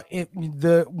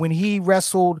when he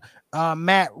wrestled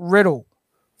Matt Riddle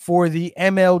for the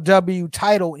MLW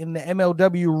title in the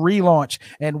MLW relaunch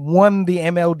and won the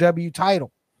MLW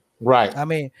title. Right. I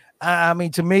mean,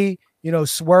 to me,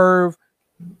 Swerve,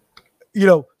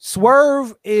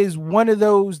 Swerve is one of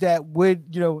those that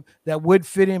would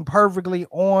fit in perfectly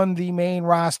on the main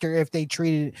roster if they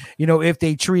treated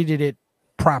it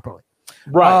properly.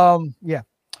 Right.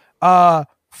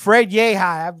 Fred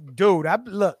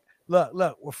Yehi,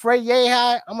 Look, with Fred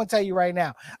Yehi, I'm gonna tell you right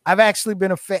now, I've actually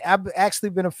been a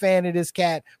fan of this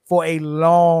cat for a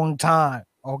long time.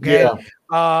 Okay.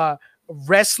 Yeah.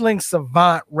 Wrestling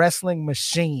savant, wrestling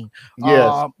machine.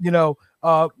 Yes.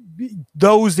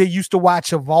 Those that used to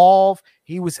watch Evolve,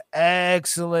 he was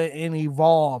excellent in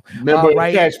Evolve. Remember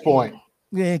Catch Point.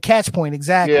 Yeah, Catch Point,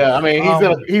 exactly. Yeah, I mean,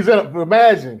 he's in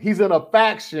a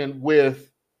faction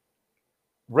with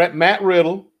Matt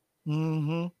Riddle.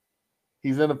 Mm-hmm.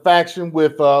 He's in a faction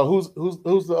with who's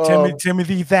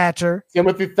Timothy Thatcher.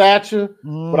 Timothy Thatcher.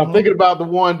 Mm-hmm. But I'm thinking about the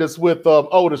one that's with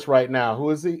Otis right now. Who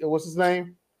is he? What's his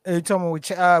name? Are you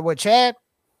talking about with Chad?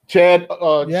 Chad.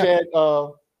 Chad.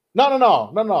 No.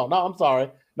 I'm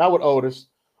sorry. Not with Otis.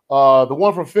 The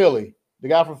one from Philly. The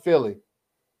guy from Philly.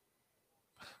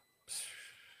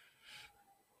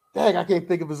 Dang, I can't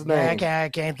think of his name. I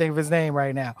can't think of his name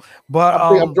right now. But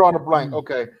I'm drawing a blank.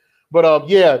 Okay. But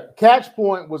Catch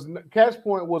Point was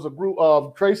a group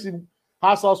of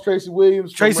Hot Sauce Tracy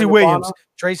Williams. Tracy Williams.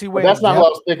 But that's not what I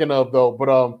was thinking of though.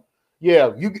 But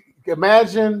you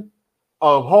imagine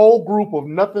a whole group of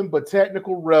nothing but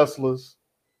technical wrestlers.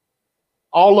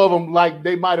 All of them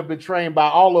might have been trained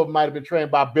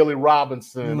by Billy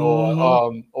Robinson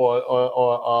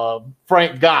or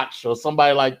Frank Gotch or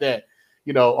somebody like that.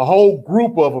 A whole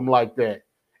group of them like that.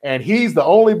 And he's the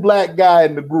only black guy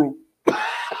in the group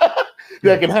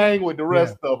that can hang with the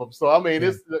rest of them. So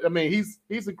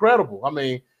he's incredible. I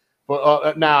mean,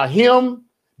 but now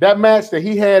that match that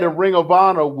he had in Ring of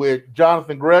Honor with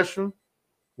Jonathan Gresham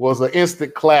was an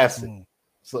instant classic.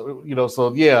 So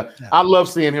I love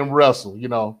seeing him wrestle.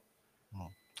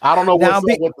 I don't know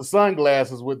what the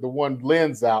sunglasses with the one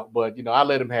lens out, but I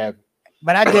let him have it.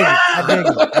 But I dig it. I dig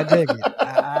it. I dig it.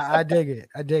 I dig it.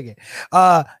 I dig it.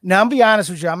 Now I'm be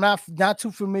honest with you. I'm not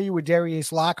too familiar with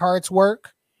Darius Lockhart's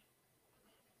work.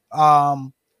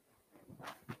 I'm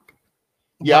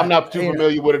not too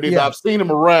familiar with it either. Yeah. I've seen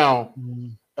him around. Mm-hmm.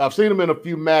 I've seen him in a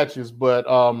few matches, but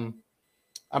I'm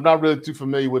not really too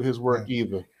familiar with his work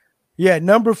either. Yeah,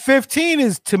 number 15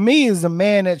 is a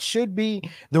man that should be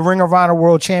the Ring of Honor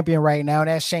World Champion right now. And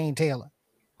that's Shane Taylor.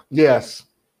 Yes.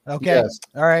 Okay. Yes.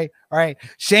 All right.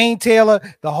 Shane Taylor,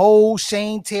 the whole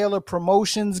Shane Taylor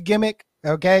Promotions gimmick.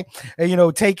 Okay.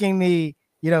 Taking the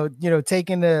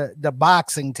taking the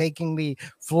boxing, taking the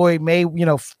Floyd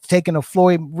Mayweather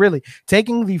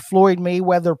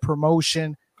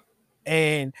promotion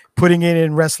and putting it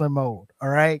in wrestling mode. All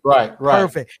right. Right.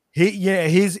 Perfect.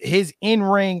 His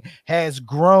in-ring has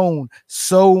grown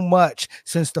so much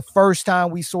since the first time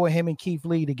we saw him and Keith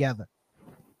Lee together.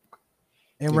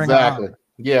 In Ring of Honor.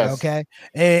 Yes. Okay.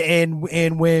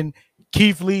 And when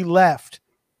Keith Lee left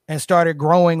and started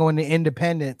growing on the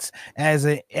independents as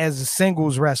a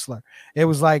singles wrestler, it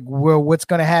was like, well, what's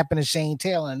going to happen to Shane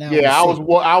Taylor now? Yeah, I was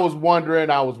wondering,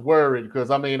 I was worried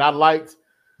because I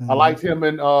liked him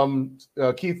and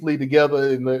Keith Lee together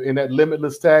in that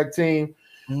Limitless tag team.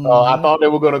 I thought they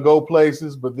were going to go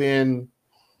places, but then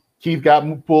Keith got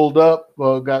pulled up,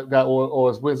 went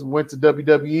to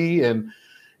WWE, and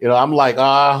I'm like,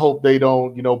 I hope they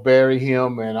don't, bury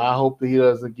him, and I hope that he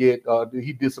doesn't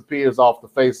he disappears off the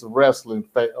face of wrestling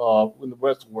in the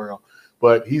wrestling world.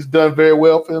 But he's done very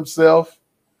well for himself.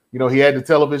 He had the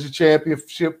television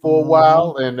championship for a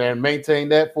while and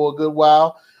maintained that for a good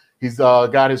while. He's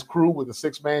got his crew with the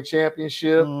 6-man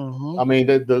championship. I mean,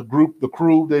 the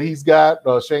crew that he's got,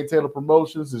 Shane Taylor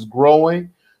Promotions, is growing.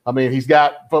 I mean,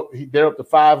 they're up to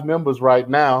 5 members right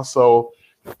now, so.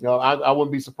 I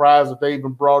wouldn't be surprised if they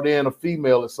even brought in a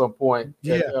female at some point.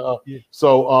 I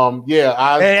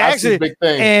see big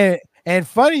things. And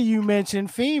funny you mentioned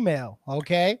female.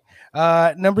 Okay,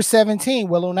 number 17,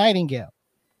 Willow Nightingale.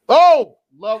 Oh,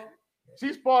 love.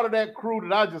 She's part of that crew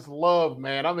that I just love,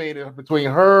 man. I mean, between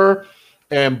her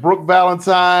and Brooke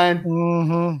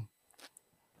Valentine.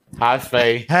 Hi,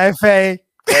 Faye. Hi, Faye.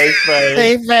 Hey, Faye.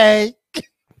 Hey, Faye.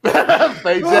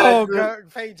 Faye Jackson.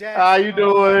 Faye Jackson. How you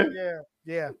doing?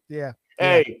 Yeah.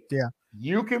 Hey,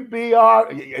 you can be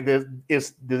the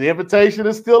invitation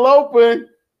is still open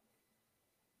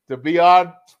to be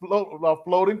our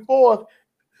floating fourth.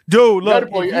 Dude, look.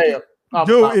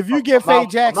 If you get Faye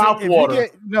Jackson,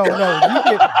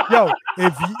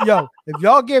 if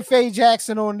y'all get Faye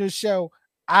Jackson on this show,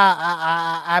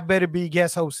 I better be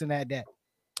guest hosting that day.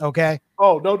 Okay.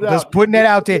 Oh, no doubt. Just putting that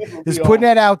out there. Just putting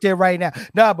that out there right now.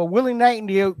 No, but Willow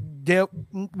Nightingale,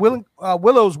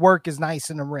 Willow's work is nice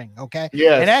in the ring. Okay.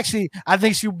 Yeah. And actually, I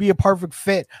think she would be a perfect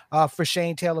fit for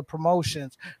Shane Taylor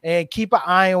Promotions. And keep an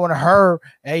eye on her,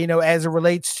 as it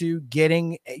relates to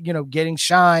getting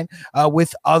shine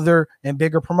with other and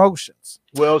bigger promotions.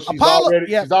 Well, she's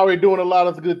already doing a lot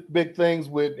of good big things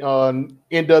with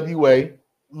NWA.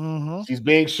 She's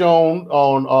being shown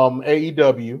on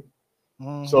AEW.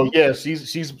 So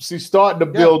she's starting to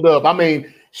build up. I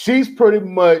mean, she's pretty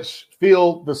much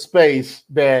filled the space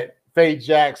that Faye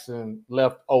Jackson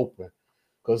left open,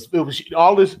 because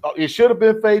it should have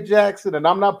been Faye Jackson, and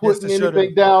I'm not putting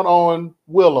anything down on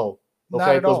Willow.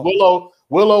 Okay, because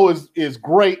Willow is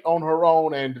great on her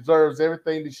own and deserves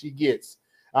everything that she gets.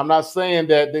 I'm not saying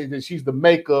that she's the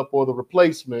makeup or the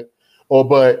replacement,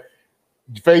 but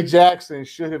Faye Jackson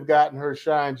should have gotten her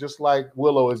shine just like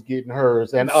Willow is getting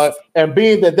hers. And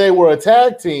being that they were a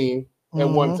tag team at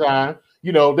one time,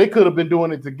 they could have been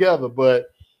doing it together.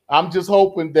 But I'm just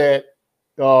hoping that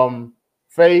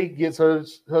Faye gets her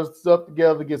stuff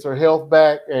together, gets her health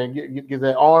back, and get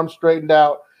that arm straightened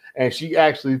out, and she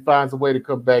actually finds a way to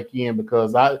come back in,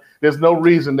 because there's no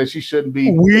reason that she shouldn't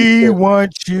be. We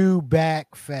want you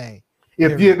back, Faye.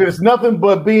 If there's nothing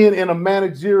but being in a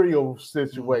managerial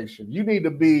situation, you need to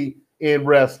be in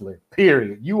wrestling.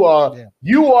 Period. You are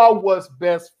what's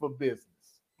best for business.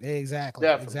 Exactly.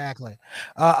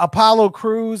 Apollo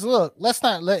Crews. Look,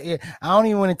 I don't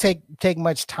even want to take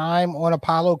much time on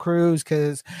Apollo Crews,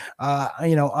 because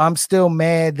I'm still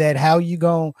mad that how you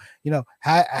going,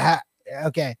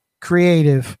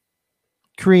 creative.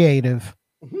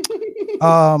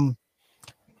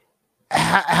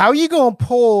 How you gonna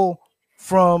pull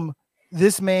from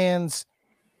this man's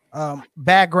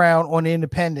background on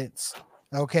independence,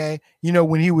 okay?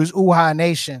 When he was Uhaa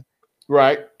Nation,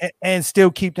 right, and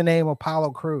still keep the name Apollo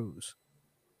Crews,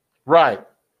 right?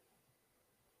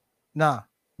 Nah.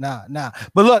 Nah.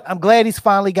 But look, I'm glad he's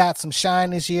finally got some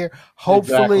shine this year.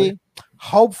 Hopefully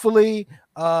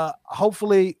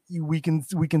we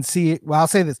can see it. Well, I'll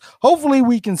say this. Hopefully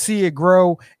we can see it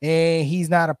grow, and he's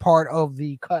not a part of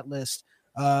the cut list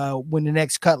when the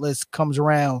next cut list comes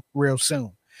around real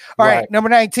soon. All right, number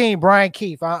 19, Brian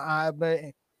Keith.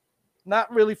 I'm not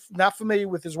familiar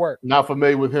with his work. Not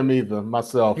familiar with him either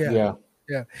myself. Yeah.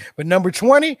 But number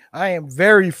 20, I am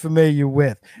very familiar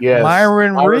with. Yes.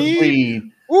 Myron Reed.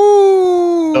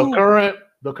 Ooh.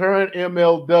 The current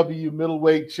MLW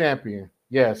middleweight champion.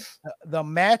 Yes. The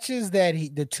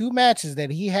two matches that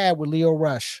he had with Leo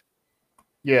Rush.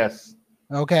 Yes.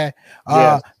 Okay.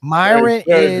 Yes. Myron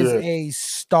very is good. a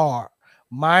star.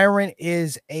 Myron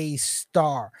is a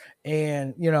star.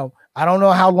 And, I don't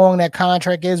know how long that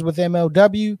contract is with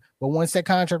MLW, but once that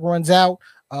contract runs out,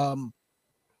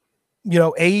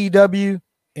 AEW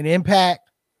and Impact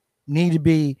need to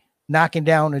be knocking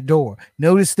down the door.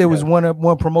 Notice there was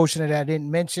one promotion that I didn't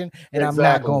mention, and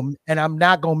exactly. I'm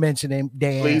not gonna mention them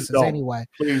their asses anyway.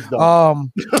 Please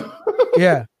don't.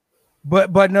 Yeah.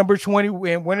 But number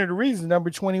 20, and one of the reasons,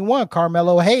 number 21,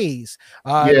 Carmelo Hayes,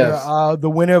 the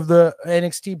winner of the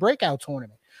NXT Breakout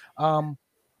Tournament.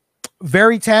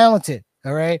 Very talented.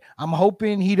 All right. I'm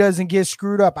hoping he doesn't get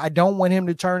screwed up. I don't want him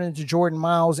to turn into Jordan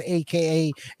Miles,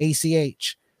 aka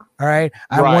ACH. All right.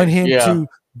 I want him to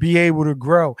be able to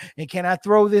grow. And can I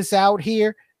throw this out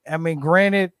here? I mean,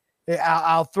 granted,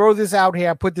 I'll throw this out here.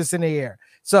 I put this in the air.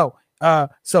 So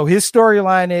his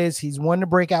storyline is he's won the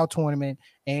Breakout Tournament,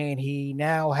 and he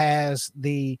now has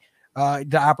the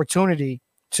opportunity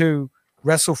to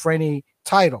wrestle for any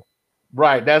title.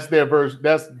 Right, that's their version.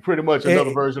 That's pretty much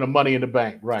another version of Money in the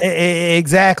Bank. Right,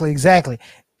 exactly.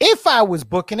 If I was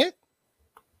booking it,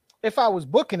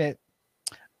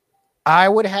 I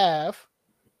would have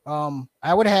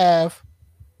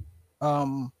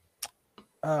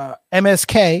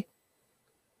MSK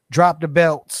drop the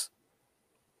belts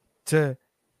to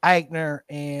Eichner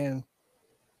and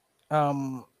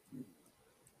the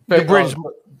British.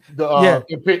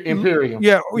 Imperium.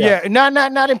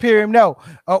 Not Imperium. No,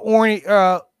 Orny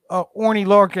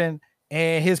Lorcan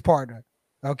and his partner.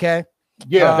 Okay.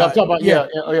 Yeah, I'm talking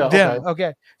about them.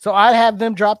 Okay. So I'd have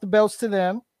them drop the belts to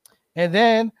them, and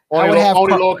then I would have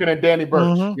Orny Lorcan and Danny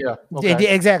Burch. Mm-hmm. Yeah,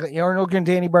 okay. Exactly. Orny Lorcan and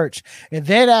Danny Burch, and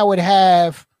then I would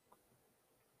have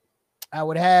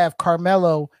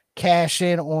Carmelo cash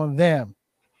in on them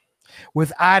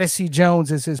with Odyssey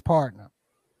Jones as his partner.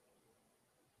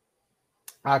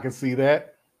 I can see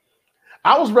that.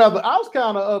 I was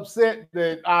kind of upset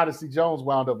that Odyssey Jones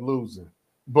wound up losing,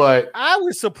 but I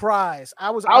was surprised.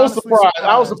 I was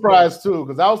surprised too,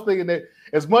 because I was thinking that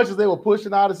as much as they were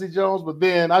pushing Odyssey Jones, but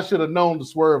then I should have known the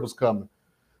swerve was coming.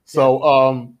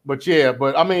 So, but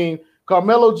I mean,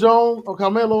 Carmelo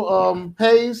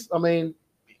Hayes. I mean,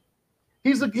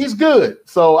 he's good.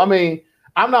 So, I mean,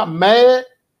 I'm not mad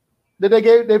that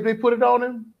they put it on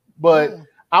him, but.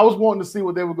 I was wanting to see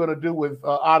what they were going to do with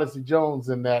Odyssey Jones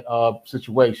in that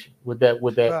situation with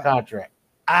that contract.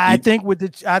 I think with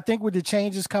the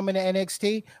changes coming to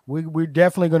NXT, we're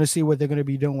definitely going to see what they're going to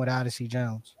be doing with Odyssey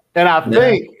Jones. And I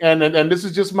think, and this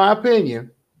is just my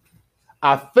opinion,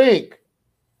 I think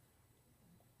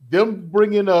them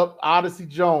bringing up Odyssey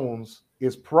Jones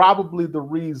is probably the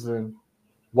reason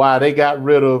why they got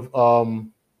rid of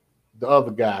the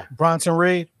other guy, Bronson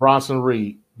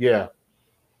Reed. Yeah.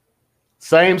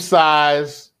 Same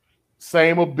size,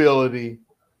 same ability,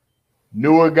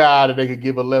 newer guy that they could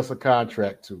give a lesser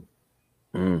contract to.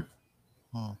 Mm.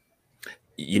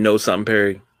 You know something,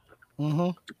 Perry?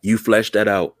 Mm-hmm. You fleshed that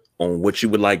out on what you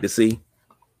would like to see.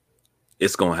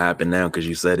 It's going to happen now because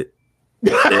you said it.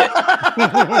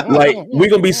 Like, we're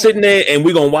going to be sitting there and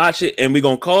we're going to watch it and we're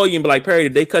going to call you and be like, Perry,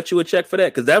 did they cut you a check for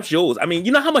that? Because that's yours. I mean,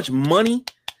 you know how much money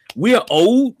we are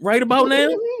owed right about now?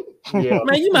 Yeah.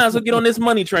 Man, you might as well get on this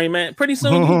money train, man. Pretty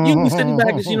soon you be sitting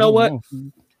back and you know what?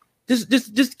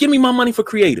 Just give me my money for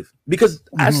creative because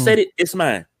I said it. It's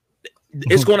mine.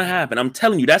 It's going to happen. I'm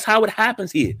telling you, that's how it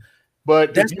happens here. But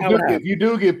if you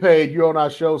do get paid, you're on our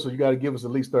show, so you got to give us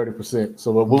at least 30%.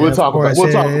 So we'll talk about that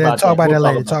later. Talk about that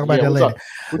later. We'll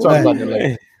talk about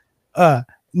that later.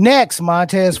 Next,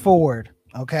 Montez Ford.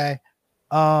 Okay.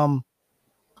 I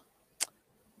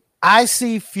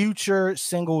see future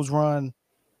singles run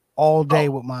all day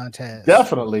with Montez.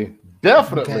 Definitely.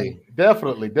 But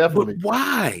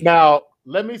why? Now,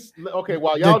 let me. Okay,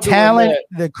 while y'all the talent,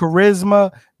 the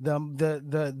charisma,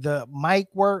 the mic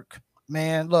work,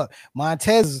 man. Look,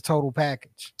 Montez is a total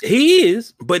package. He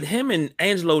is, but him and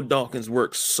Angelo Dawkins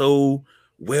work so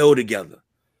well together.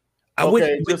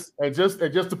 Just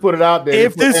to put it out there,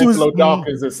 if this was Angelo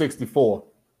Dawkins at 64.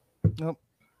 Nope.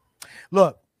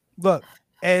 look.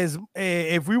 As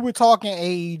if we were talking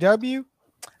AEW,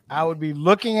 I would be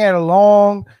looking at a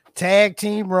long tag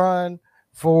team run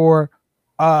for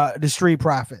the Street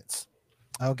Profits.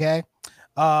 Okay.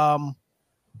 But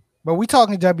we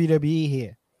talking WWE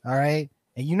here. All right.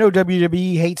 And you know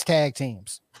WWE hates tag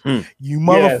teams. You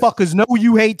motherfuckers know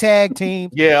you hate tag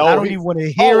teams. Yeah. I don't even want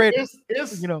to hear it.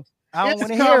 It's you know, I don't want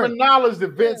to hear hear it. It's common knowledge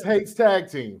that Vince hates tag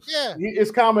teams. Yeah.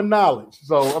 It's common knowledge.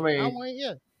 So, I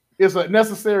mean, it's a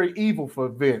necessary evil for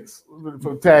Vince,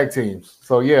 for tag teams.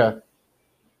 So, yeah.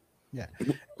 Yeah.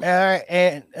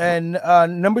 And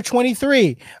number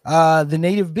 23, the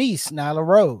Native Beast, Nyla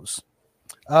Rose.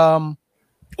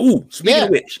 Speaking of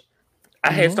which,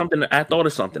 I had something. I thought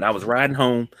of something. I was riding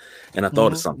home, and I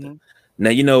thought of something. Now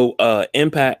you know,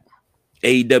 Impact,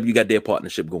 AEW got their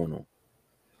partnership going on.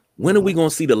 When are we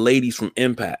gonna see the ladies from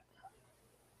Impact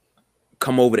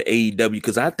come over to AEW?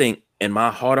 Because I think, in my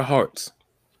heart of hearts,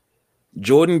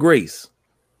 Jordynne Grace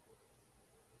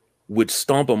would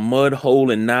stomp a mud hole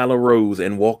in Nyla Rose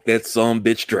and walk that son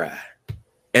bitch dry,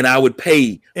 and I would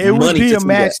pay money to see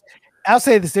match. that. I'll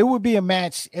say this: it would be a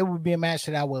match. It would be a match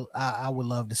that I would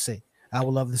love to see. I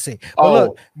would love to see.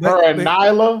 But her and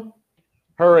Nyla,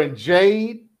 her and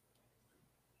Jade,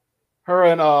 her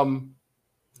and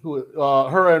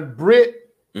her and Britt.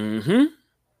 Mm-hmm.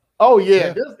 Oh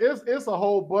yeah, it's a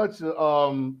whole bunch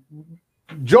of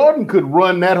Jordynne could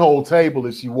run that whole table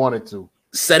if she wanted to.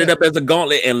 Set it up as a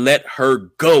gauntlet and let her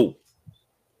go.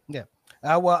 Yeah.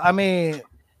 Well, I mean,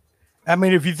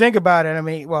 if you think about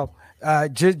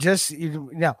it, just you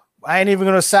know, I ain't even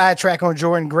gonna sidetrack on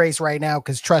Jordynne Grace right now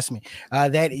because trust me,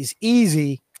 that is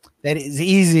easy. That is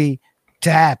easy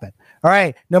to happen. All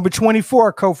right, number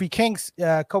 24, Kofi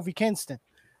Kingston.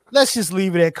 Let's just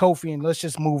leave it at Kofi and let's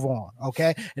just move on.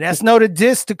 Okay, and that's no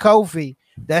diss to Kofi.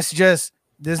 That's just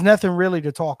there's nothing really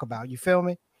to talk about. You feel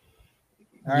me?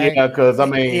 All right? Yeah, because I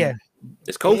mean,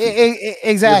 it's Kofi.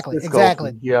 Exactly.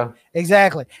 Kofi. Yeah,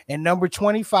 exactly. And number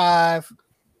 25.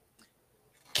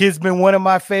 Kid's been one of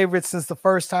my favorites since the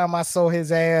first time I saw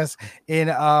his ass in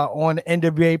on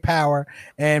NWA Power,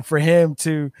 and for him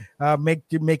to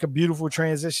make a beautiful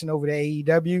transition over to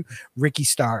AEW, Ricky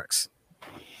Starks.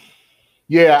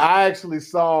 Yeah, I actually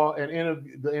saw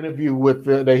the interview with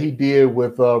that he did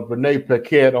with Renee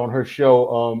Paquette on her show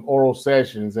Oral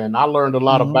Sessions, and I learned a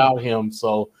lot about him.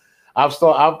 So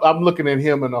I'm looking at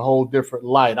him in a whole different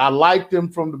light. I liked him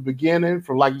from the beginning,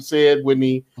 from like you said, when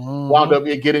he wound up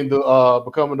getting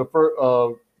becoming the first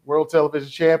world television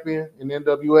champion in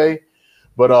NWA.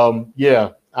 But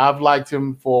I've liked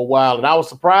him for a while, and I was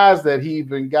surprised that he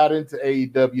even got into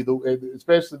AEW,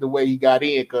 especially the way he got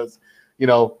in, because you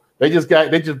know they just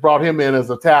brought him in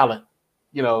as a talent,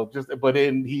 you know. But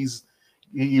then he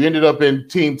ended up in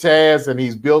Team Taz, and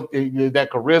he's built that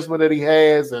charisma that he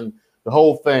has, and the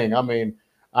whole thing. I mean,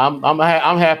 I'm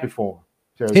happy for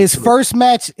him. His first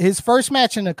match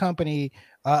in the company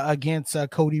against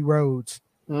Cody Rhodes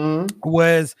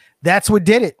that's what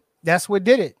did it. That's what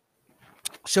did it.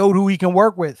 Showed who he can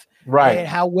work with, right, and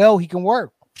how well he can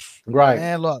work, right.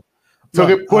 And look, put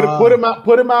him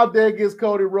out there against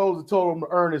Cody Rhodes and told him to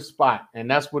earn his spot, and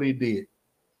that's what he did.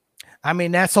 I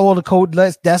mean, that's all the code.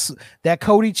 That's that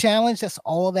Cody challenge. That's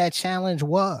all that challenge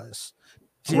was.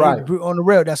 Right, on the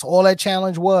real, that's all that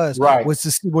challenge was. Right,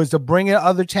 was to bring in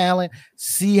other talent,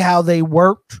 see how they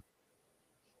worked,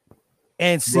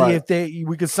 and see if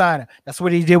we could sign it. That's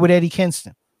what he did with Eddie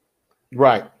Kingston.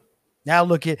 Right. Now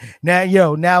look at now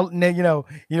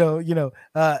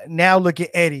look at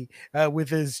Eddie with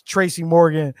his Tracy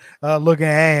Morgan looking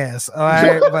ass. All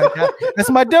right, but that's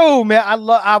my dude, man.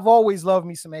 I've always loved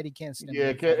me some Eddie Kingston.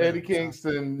 Yeah, Eddie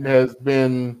Kingston has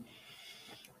been.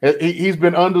 He's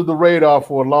been under the radar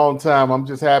for a long time. I'm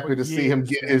just happy to see him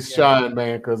get his shine,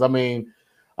 man. Because I mean,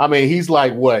 he's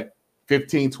like what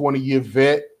 15, 20 year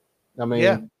vet. I mean,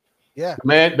 yeah.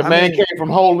 The man came from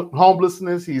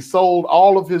homelessness. He sold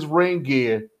all of his ring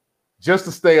gear just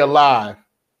to stay alive.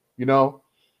 You know,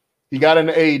 he got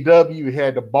into AEW. He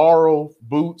had to borrow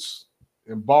boots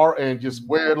and just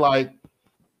wear like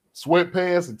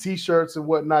sweatpants and t-shirts and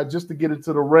whatnot just to get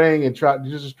into the ring and try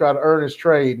to earn his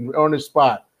trade and earn his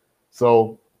spot.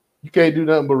 So you can't do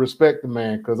nothing but respect the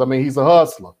man, because I mean he's a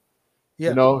hustler. Yeah.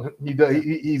 You know,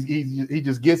 he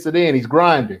just gets it in. He's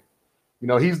grinding. You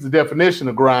know, he's the definition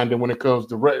of grinding when it comes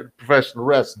to professional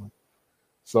wrestling.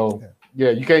 So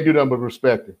yeah, you can't do nothing but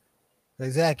respect it.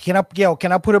 Exactly.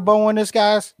 Can I put a bow on this,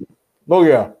 guys? Oh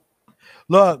yeah.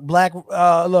 Look, Black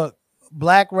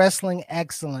Wrestling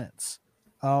Excellence.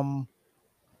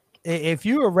 If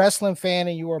you're a wrestling fan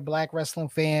and you are a Black wrestling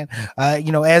fan,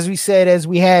 as we said, as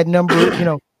we had number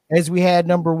as we had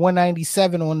number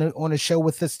 197 on the show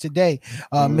with us today,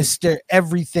 Mr.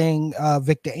 Everything,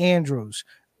 Victor Andrews.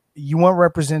 You want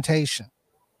representation,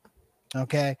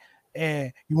 okay?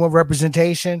 And you want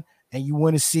representation, and you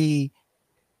want to see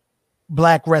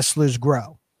black wrestlers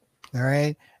grow. All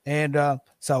right. And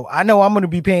so I know I'm going to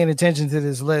be paying attention to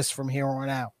this list from here on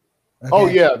out. Okay? Oh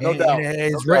yeah, no doubt.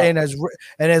 And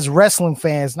as wrestling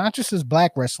fans, not just as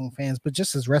black wrestling fans, but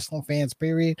just as wrestling fans,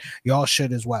 period, y'all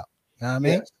should as well. You know what I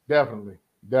mean? Yes, definitely.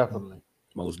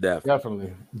 Most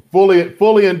definitely.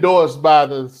 Fully endorsed by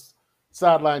the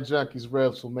Sideline Junkies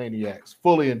WrestleManiacs.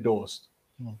 Fully endorsed.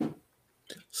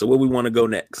 So where we want to go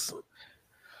next?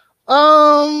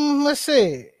 Let's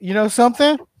see. You know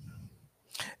something?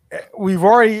 We've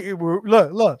already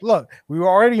look. We were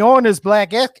already on this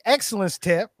black excellence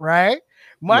tip, right?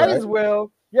 Might as well,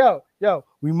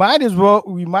 we might as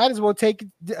well take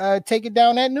it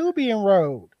down that Nubian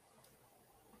road.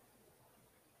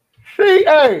 See,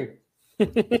 hey, we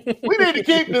need to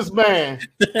keep this man.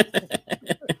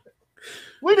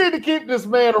 We need to keep this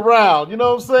man around. You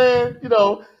know what I'm saying? You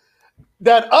know,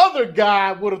 that other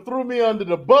guy would have threw me under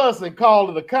the bus and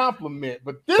called it a compliment,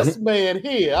 but this man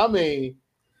here, I mean.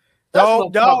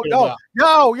 Keep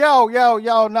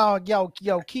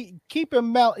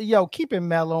him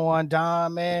mellow on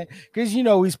Dom, man, because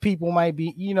his people might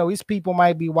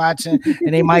be watching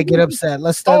and they might get upset.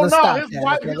 Let's stop.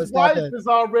 His wife has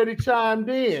already chimed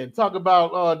in. Talk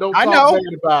about don't talk bad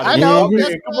about it. I know.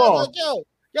 Come on.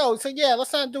 So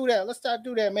let's not do that. Let's not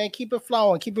do that, man. Keep it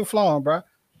flowing, bro.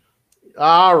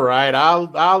 All right,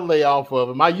 I'll lay off of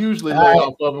him. I usually lay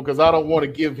off of him because I don't want to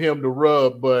give him the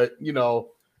rub, but you know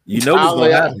what's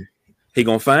gonna happen. He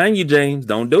gonna find you, James.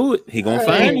 Don't do it. He gonna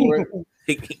find you.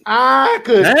 I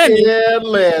could care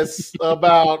less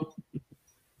about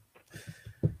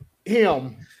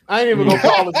him. I ain't even gonna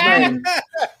call his name.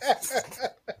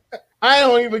 I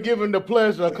don't even give him the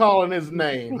pleasure of calling his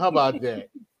name. How about that?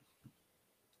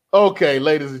 Okay,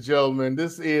 ladies and gentlemen,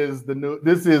 this is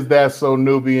That's So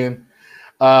Nubian.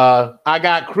 I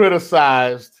got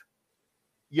criticized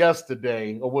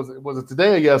yesterday, or was it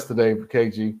today or yesterday,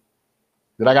 KG,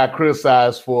 that I got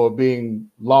criticized for being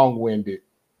long-winded?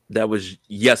 That was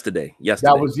yesterday.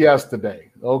 That was yesterday.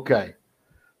 Okay.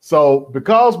 So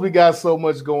because we got so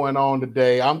much going on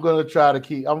today, I'm going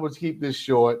to keep this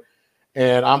short,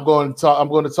 and I'm going to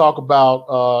talk about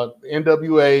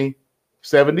NWA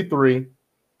 73.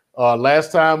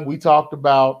 Last time we talked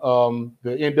about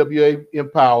the NWA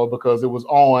Empower because it was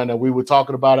on and we were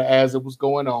talking about it as it was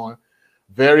going on.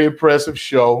 Very impressive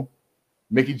show.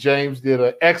 Mickie James did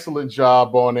an excellent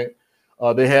job on it.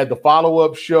 They had the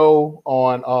follow-up show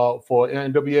on for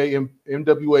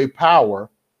NWA Power,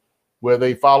 where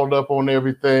they followed up on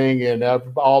everything, and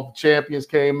all the champions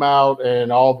came out,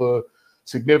 and all the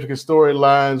significant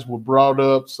storylines were brought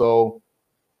up. So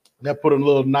that put a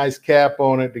little nice cap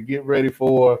on it to get ready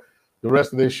for the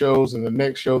rest of their shows and the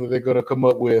next show that they're going to come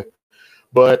up with.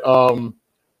 But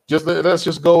let's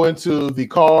just go into the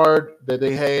card that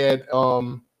they had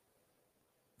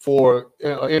for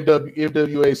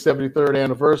NWA 73rd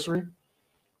anniversary.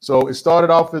 So it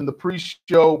started off in the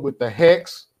pre-show with the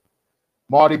Hex,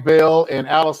 Marty Bell, and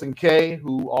Allison Kay,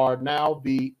 who are now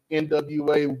the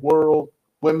NWA World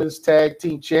Women's Tag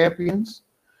Team Champions.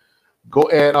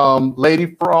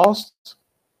 Lady Frost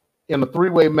in a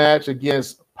three-way match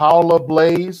against Paula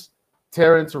Blaze,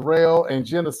 Taryn Terrell, and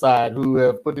Genocide, who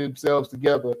have put themselves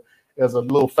together as a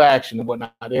little faction and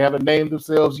whatnot. They haven't named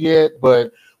themselves yet,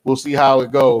 but we'll see how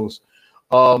it goes.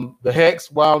 The Hex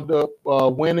wound up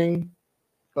winning.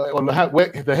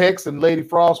 The Hex and Lady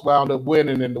Frost wound up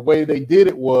winning, and the way they did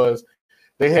it was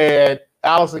they had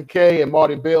Allison Kay and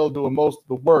Marty Bell doing most of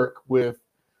the work, with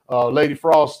Lady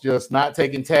Frost just not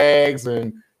taking tags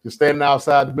and just standing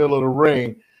outside the middle of the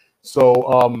ring.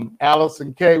 So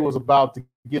Allison Kay was about to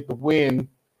get the win.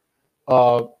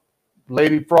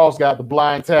 Lady Frost got the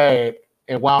blind tag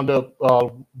and wound up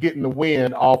getting the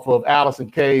win off of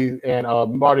Allison Kay and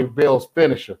Marty Bell's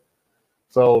finisher.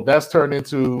 So that's turned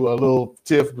into a little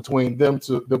tiff between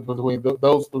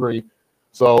those three.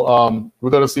 So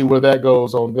we're going to see where that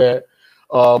goes on that.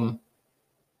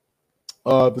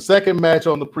 The second match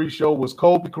on the pre-show was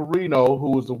Colby Corino,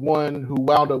 who was the one who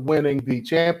wound up winning the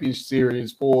Champions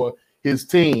Series for his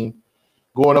team,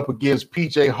 going up against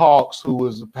PJ Hawks, who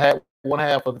was one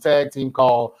half of the tag team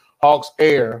called Hawks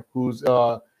Air, who's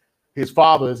his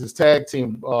father is his tag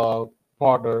team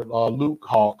partner, Luke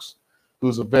Hawks,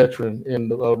 who's a veteran in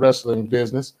the wrestling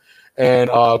business. And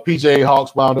PJ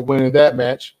Hawks wound up winning that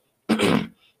match.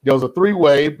 There was a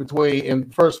three-way in the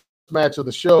first match of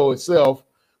the show itself,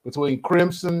 between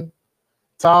Crimson,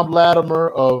 Tom Latimer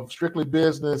of Strictly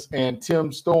Business and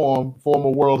Tim Storm,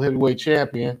 former world heavyweight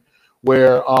champion,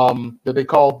 where that they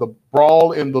called the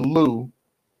Brawl in the Lou,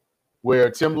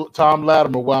 where Tom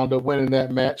Latimer wound up winning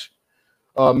that match.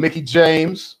 Mickie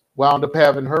James wound up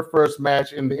having her first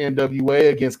match in the NWA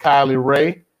against Kylie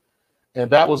Rae, and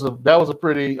that was a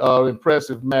pretty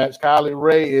impressive match. Kylie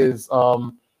Rae is a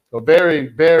very,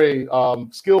 very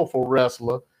skillful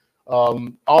wrestler.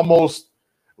 Almost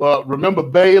remember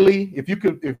Bayley? If you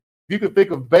could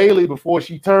think of Bayley before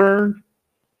she turned,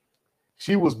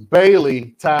 she was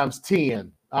Bayley times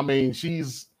 10. I mean,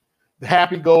 she's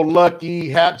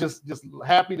happy-go-lucky, just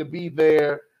happy to be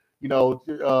there. You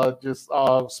know, just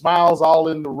smiles all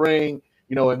in the ring.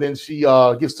 You know, and then she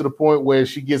gets to the point where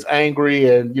she gets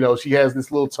angry, and you know she has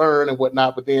this little turn and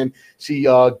whatnot. But then she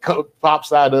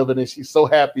pops out of it, and she's so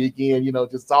happy again. You know,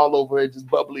 just all over it, just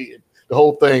bubbly, and the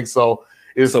whole thing. So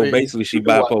basically, she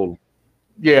bipolar.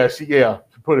 Yeah,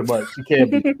 pretty much. She can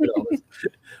be.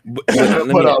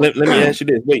 Let me ask you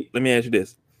this. Wait, let me ask you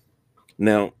this.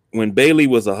 Now, when Bayley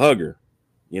was a hugger,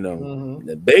 you know,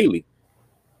 Bayley,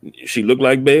 she looked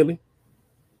like Bayley.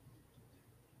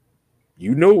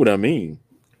 You know what I mean.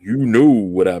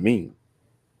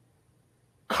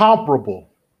 Comparable.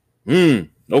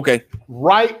 Okay.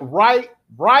 Right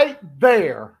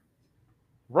there.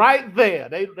 Right there.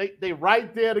 They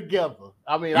right there together.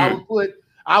 I mean, I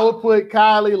would put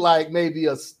Kylie like maybe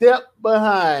a step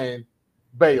behind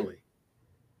Bayley.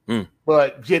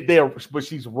 But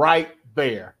she's right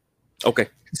there. Okay.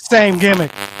 Same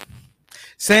gimmick.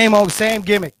 Same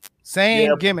gimmick.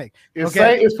 Gimmick.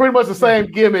 It's pretty much the same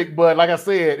gimmick, but like I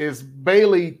said, it's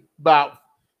Bayley about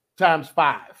times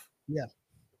 5. Yeah.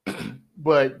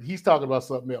 But he's talking about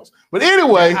something else. But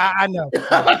anyway, I know.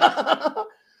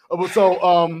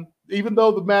 So even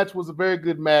though the match was a very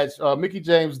good match, Mickie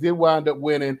James did wind up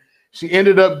winning. She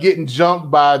ended up getting jumped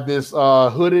by this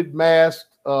hooded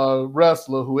masked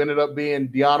wrestler who ended up being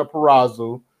Deonna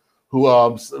Purrazzo,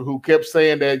 who kept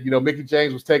saying that, you know, Mickie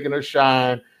James was taking her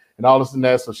shine and all this and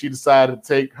that. So she decided to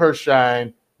take her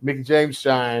shine, Mickie James'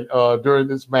 shine, during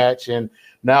this match. And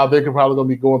now they're probably going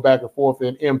to be going back and forth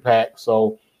in Impact.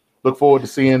 So look forward to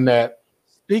seeing that.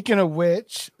 Speaking of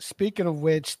which,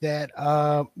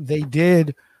 that they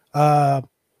did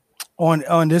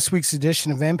on this week's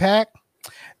edition of Impact,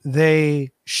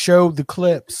 they showed the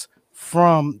clips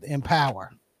from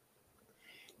Empower.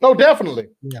 No, definitely.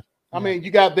 Yeah. I mean,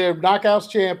 you got their Knockouts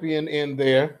champion in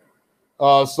there.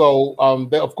 Of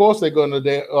course they're going to,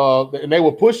 and they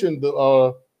were pushing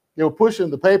the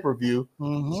pay-per-view.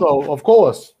 So of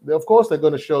course they're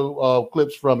going to show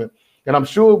clips from it, and I'm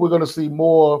sure we're going to see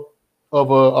more of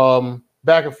a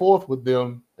back and forth with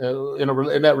them in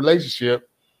that relationship.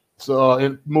 So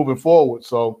in moving forward,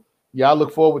 so yeah, I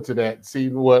look forward to that.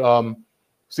 Seeing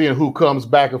who comes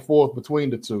back and forth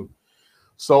between the two.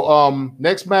 So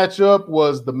next matchup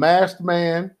was the Masked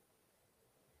Man,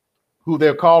 who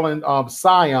they're calling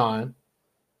Scion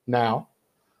now.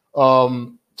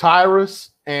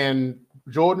 Tyrus and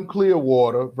Jordan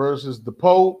Clearwater versus the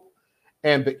Pope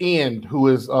and the End, who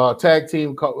is tag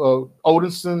team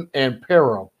Odinson and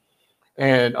Pero.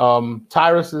 And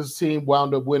Tyrus's team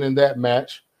wound up winning that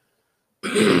match.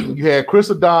 You had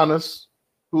Chris Adonis,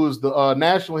 who is the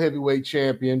national heavyweight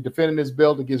champion, defending his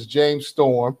belt against James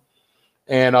Storm.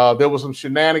 And there was some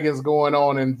shenanigans going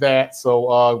on in that.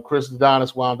 So Chris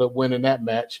Adonis wound up winning that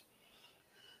match.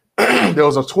 There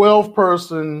was a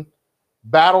 12-person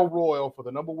battle royal for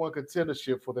the number 1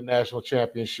 contendership for the national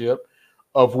championship,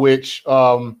 of which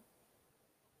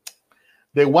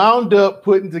they wound up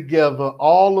putting together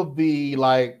all of the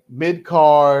like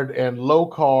mid-card and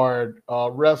low-card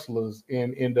wrestlers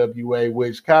in NWA,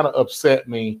 which kind of upset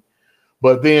me.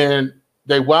 But then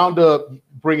they wound up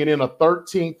bringing in a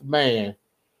 13th man,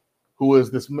 who is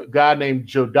this guy named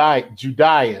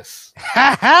Judas.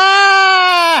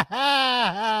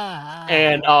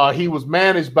 And he was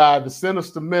managed by the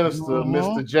Sinister Minister,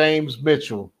 Mr. James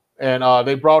Mitchell. And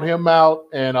they brought him out,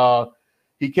 and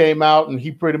he came out, and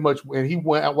he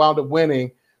wound up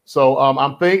winning. So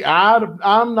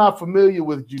I'm not familiar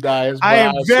with Judas. I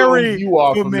am very you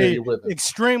are familiar with him.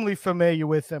 Extremely familiar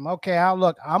with him. Okay, I'm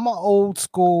an old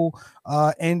school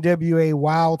NWA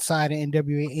Wild Side and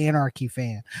NWA Anarchy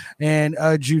fan, and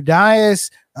Judas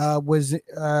was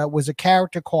a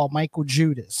character called Michael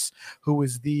Judas, who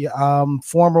was the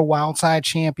former Wild Side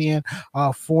champion,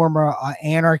 former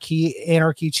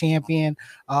Anarchy champion.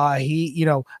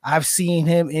 I've seen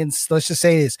him in, let's just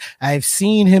say this, I've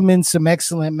seen him in some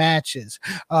excellent matches.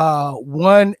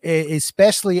 One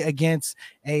especially against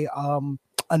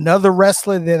a Another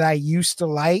wrestler that I used to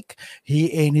like,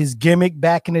 his gimmick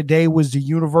back in the day was the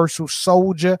Universal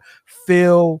Soldier,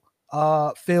 Phil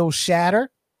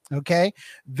Shatter. Okay,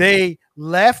 they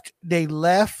left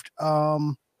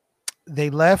on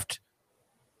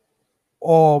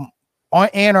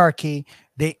Anarchy.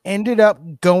 They ended up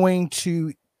going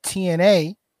to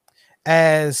TNA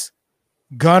as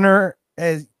Gunner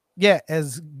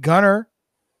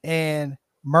and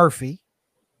Murphy.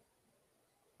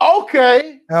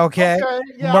 Okay.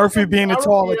 Yeah, Murphy being the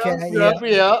taller cat.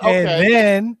 Yeah. Okay. And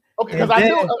then because I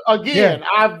knew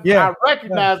I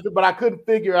recognized it, but I couldn't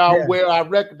figure out where I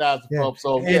recognized it from.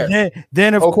 So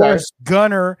then of course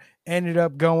Gunner ended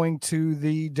up going to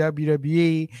the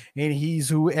WWE, and he's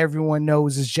who everyone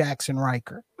knows as Jackson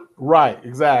Riker. Right,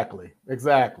 exactly.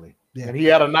 Yeah. And he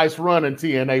had a nice run in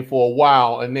TNA for a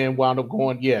while, and then wound up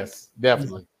going. Yes,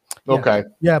 definitely. Yeah. Okay.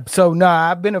 Yeah. So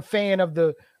I've been a fan of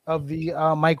the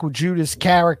Michael Judas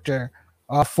character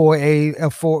for a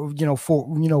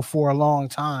long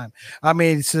time. I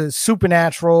mean, it's a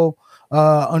supernatural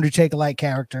Undertaker like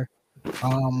character.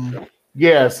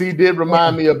 Yes, he did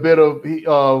remind me a bit of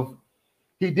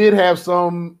he did have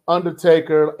some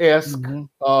Undertaker-esque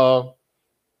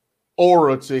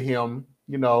aura to him,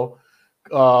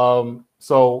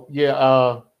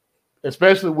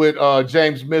 especially with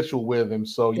James Mitchell with him.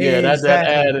 So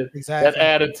that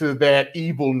added to that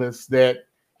evilness that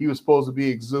he was supposed to be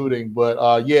exuding. But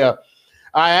I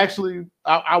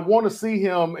want to see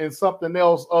him in something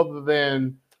else other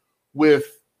than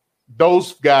with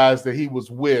those guys that he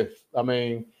was with. I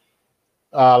mean,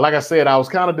 like I said, I was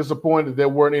kind of disappointed there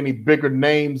weren't any bigger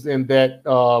names in that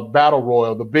battle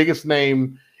royal. The biggest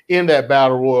name in that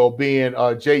battle royal being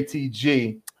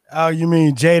JTG. Oh, you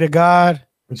mean Jay the God?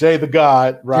 Jay the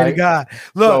God, right? Jay the God.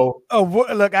 Look,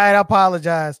 look, I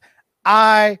apologize.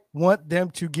 I want them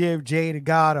to give Jay the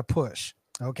God a push,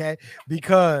 okay?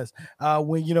 Because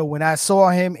when I saw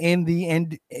him in the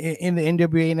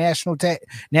NWA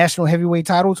National Heavyweight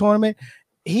Title Tournament,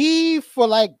 he, for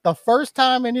like the first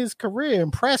time in his career,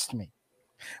 impressed me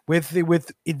with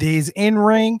his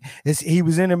in-ring. He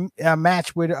was in a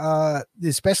match with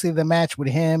especially the match with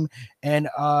him and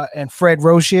Fred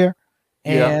Rozier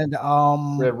and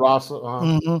Fred Rosser,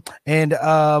 and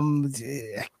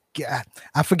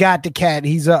I forgot the cat.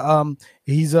 He's a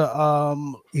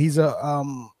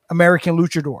American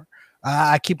luchador.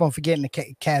 I keep on forgetting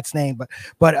the cat's name,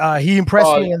 but he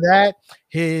impressed me in that.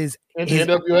 His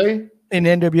NWA. In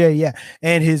NWA, yeah,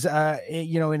 and his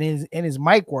in his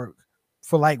mic work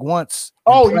for like once.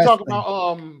 Oh, you're talking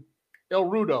about El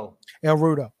Rudo. El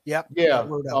Rudo, yep. Yeah, El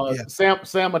Rudo,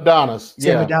 Sam Adonis.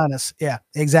 Sam Adonis, yeah,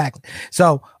 exactly.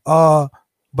 So, but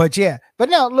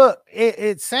now look,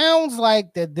 it sounds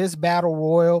like that this battle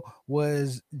royal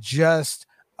was just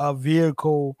a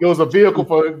vehicle. It was a vehicle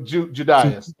for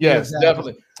Judas. Yes,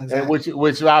 definitely. And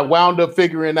which I wound up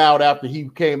figuring out after he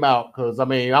came out, because I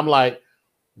mean, I'm like,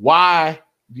 why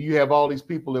do you have all these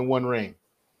people in one ring?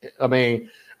 I mean,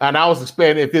 and I was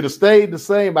expecting, if it had stayed the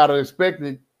same, I'd have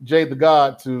expected Jay the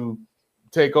God to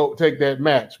take that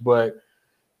match. But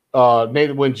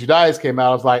when Judas came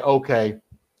out, I was like, okay,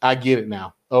 I get it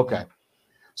now. Okay.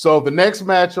 So the next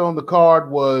match on the card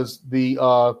was the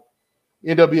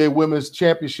NWA Women's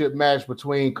Championship match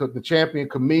between the champion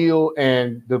Camille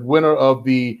and the winner of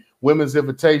the Women's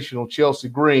Invitational, Chelsea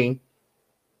Green.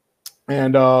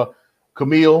 And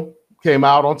Camille came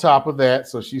out on top of that,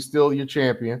 so she's still your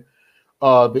champion.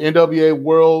 The NWA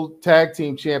World Tag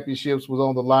Team Championships was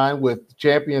on the line with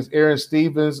champions Aaron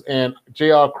Stevens and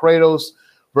JR Kratos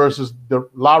versus the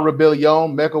La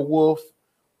Rebellion, Mecha Wolf,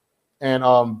 and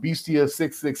Bestia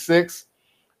 666.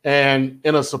 And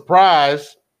in a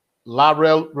surprise, La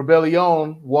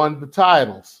Rebellion won the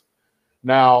titles.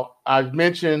 Now, I've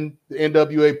mentioned the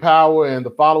NWA Power and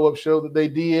the follow-up show that they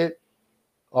did.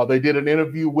 They did an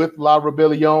interview with La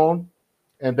Rebellion,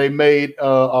 and they made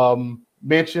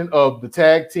mention of the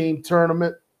tag team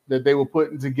tournament that they were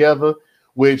putting together,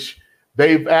 which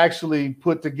they've actually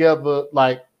put together.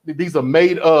 Like, these are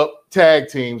made up tag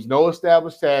teams, no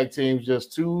established tag teams,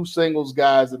 just two singles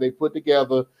guys that they put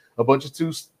together, a bunch of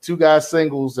two guys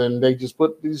singles, and they just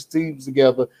put these teams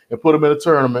together and put them in a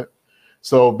tournament.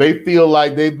 So they feel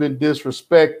like they've been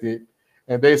disrespected,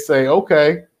 and they say,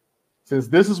 okay, since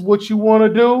this is what you want to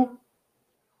do,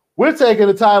 we're taking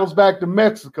the titles back to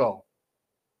Mexico.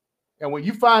 And when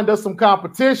you find us some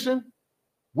competition,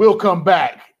 we'll come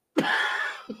back.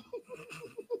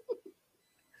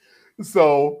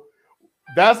 So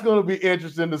that's going to be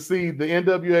interesting to see the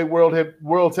NWA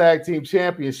World Tag Team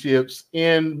Championships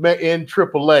in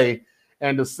AAA,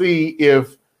 and to see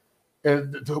if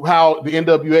and how the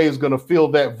NWA is going to fill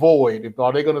that void.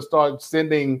 Are they going to start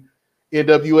sending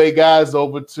NWA guys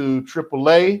over to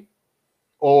AAA,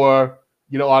 or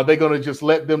are they going to just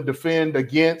let them defend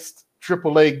against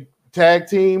AAA tag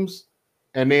teams,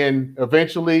 and then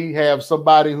eventually have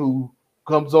somebody who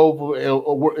comes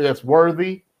over that's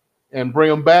worthy and bring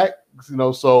them back?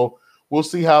 So we'll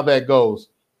see how that goes.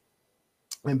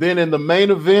 And then in the main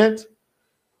event,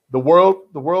 the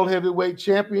World Heavyweight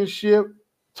Championship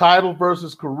title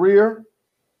versus career,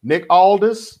 Nick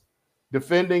Aldis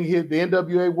defending the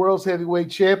NWA World Heavyweight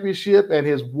Championship and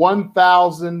his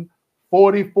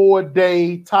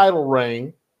 1,044-day title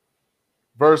reign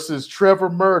versus Trevor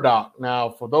Murdoch. Now,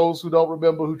 for those who don't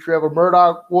remember who Trevor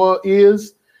Murdoch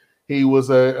is, he was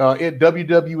a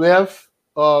WWF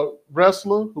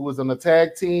wrestler who was in a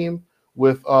tag team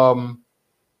with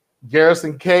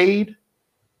Garrison Cade,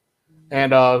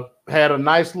 and had a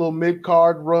nice little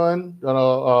mid-card run,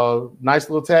 a nice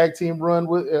little tag team run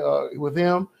with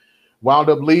him. Wound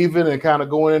up leaving and kind of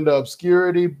going into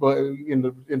obscurity, but in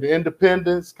the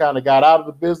independents, kind of got out of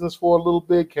the business for a little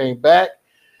bit, came back.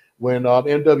 When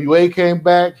NWA came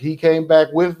back, he came back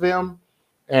with them,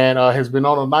 and has been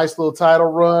on a nice little title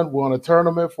run, won a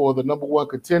tournament for the #1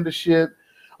 contendership.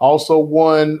 Also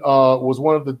was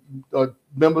one of the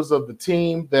members of the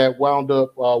team that wound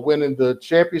up winning the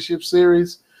championship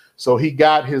series. So he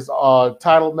got his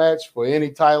title match for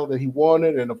any title that he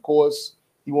wanted. And of course,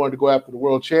 he wanted to go after the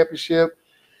world championship.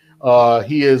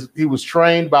 He was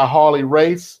trained by Harley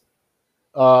Race,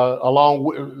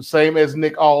 same as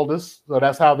Nick Aldis. So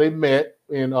that's how they met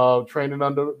in training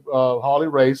under Harley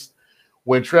Race.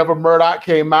 When Trevor Murdoch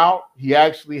came out, he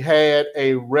actually had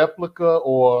a replica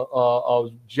or a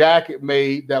jacket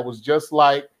made that was just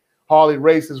like Harley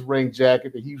Race's ring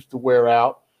jacket that he used to wear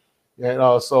out.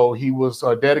 And so he was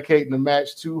dedicating the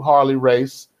match to Harley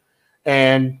Race.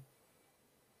 And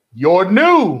your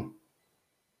new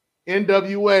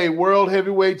NWA World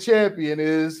Heavyweight Champion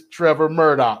is Trevor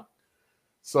Murdoch.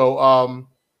 So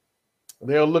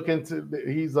they're looking to,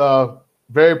 he's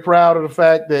very proud of the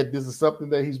fact that this is something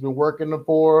that he's been working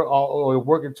for or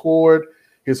working toward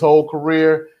his whole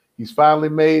career. He's finally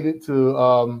made it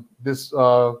to this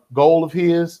goal of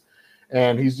his,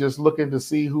 and he's just looking to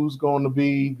see who's going to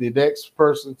be the next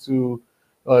person to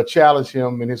challenge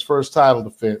him in his first title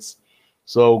defense.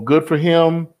 So good for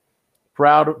him.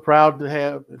 Proud to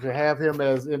have him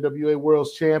as NWA World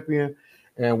Champion,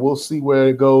 and we'll see where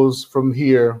it goes from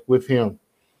here with him.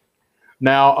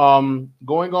 Now,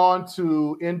 going on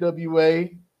to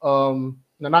NWA,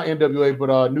 not NWA,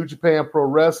 but New Japan Pro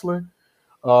Wrestling.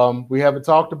 We haven't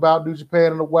talked about New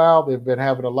Japan in a while. They've been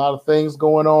having a lot of things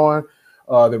going on.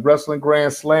 The Wrestling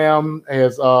Grand Slam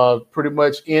has pretty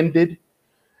much ended,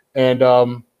 and they're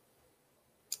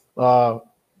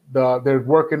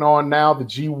working on now the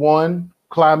G1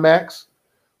 Climax.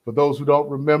 For those who don't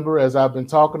remember, as I've been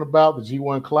talking about, the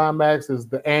G1 Climax is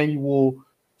the annual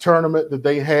tournament that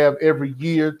they have every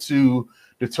year to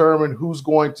determine who's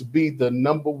going to be the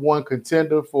 #1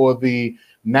 contender for the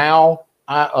now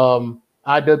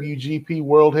IWGP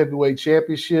World Heavyweight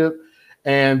Championship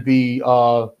and the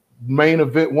main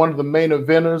event, one of the main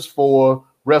eventers for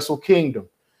Wrestle Kingdom.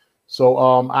 So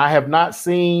I have not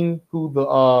seen who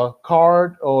the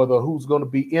card or who's going to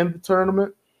be in the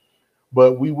tournament,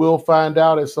 but we will find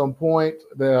out at some point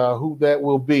who that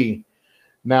will be.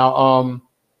 Now,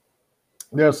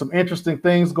 there are some interesting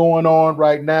things going on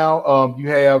right now. You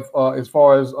have, as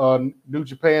far as New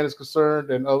Japan is concerned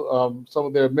and some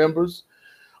of their members,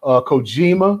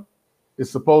 Kojima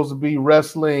is supposed to be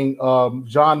wrestling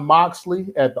Jon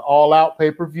Moxley at the All Out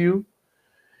pay-per-view.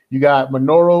 You got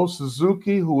Minoru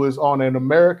Suzuki, who is on an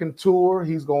American tour.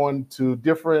 He's going to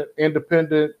different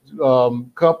independent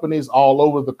companies all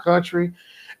over the country.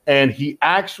 And he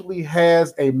actually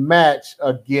has a match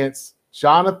against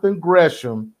Jonathan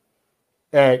Gresham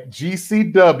at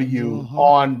GCW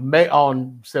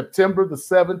on September the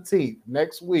 17th,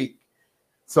 next week.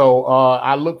 So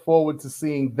I look forward to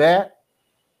seeing that.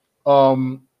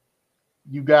 You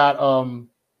got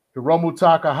Hiromu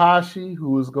Takahashi,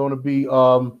 who is going to be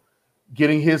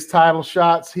getting his title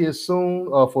shots here soon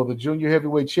for the Junior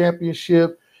Heavyweight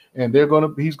Championship, and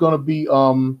he's going to be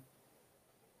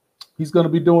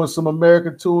doing some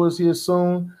American tours here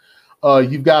soon.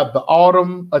 You've got the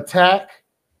Autumn Attack.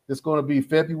 It's going to be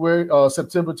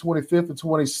September 25th and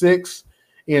 26th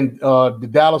in the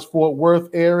Dallas-Fort Worth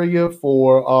area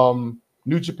for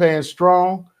New Japan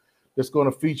Strong. It's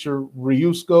going to feature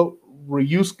Ryusuke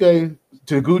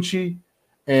Taguchi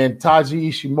and Taiji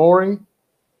Ishimori.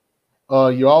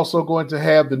 You're also going to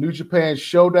have the New Japan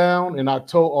Showdown in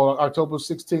October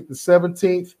 16th and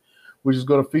 17th which is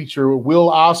going to feature Will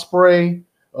Ospreay,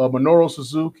 Minoru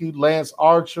Suzuki, Lance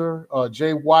Archer,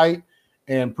 Jay White,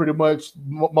 and pretty much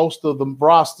most of the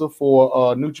roster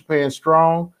for New Japan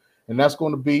Strong. And that's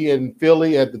going to be in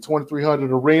Philly at the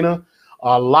 2300 Arena.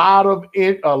 A lot of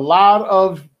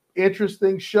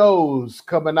interesting shows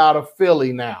coming out of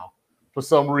Philly now for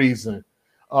some reason.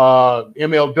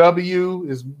 MLW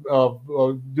is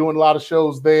doing a lot of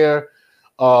shows there.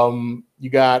 You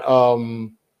got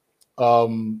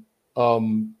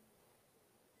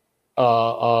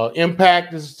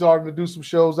Impact is starting to do some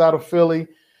shows out of Philly.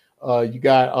 You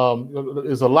got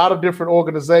there's a lot of different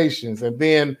organizations, and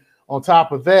then on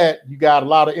top of that, you got a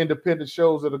lot of independent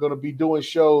shows that are going to be doing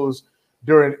shows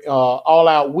during All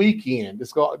Out Weekend.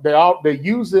 They're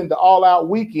using the All Out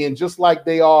Weekend just like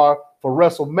they are for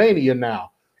WrestleMania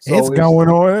now. So it's going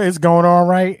on. It's going on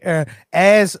right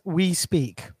as we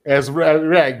speak.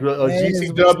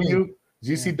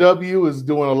 GCW is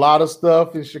doing a lot of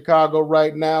stuff in Chicago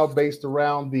right now, based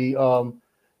around the All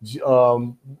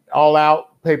Out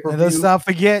pay-per-view. And let's not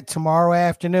forget, tomorrow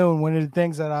afternoon, one of the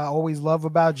things that I always love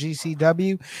about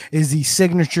GCW is the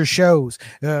signature shows.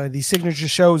 The signature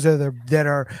shows that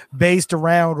are based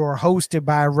around or hosted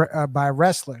by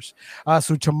wrestlers.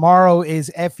 So tomorrow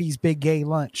is Effie's Big Gay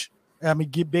Lunch.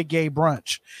 Big Gay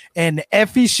Brunch, and the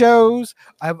Effie shows.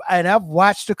 I've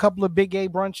watched a couple of Big Gay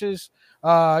Brunches.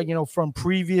 From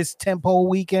previous Tempo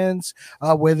weekends,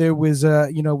 whether it was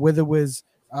All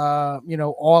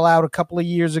Out a couple of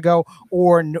years ago,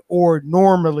 or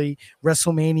normally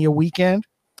WrestleMania weekend.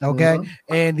 Okay,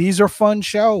 and these are fun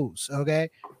shows.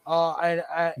 Okay,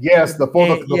 I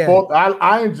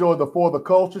enjoy the For the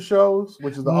Culture shows,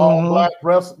 which is the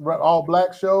all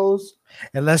black shows.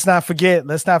 And let's not forget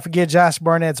Josh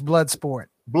Barnett's Bloodsport.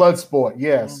 Bloodsport,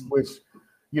 yes, which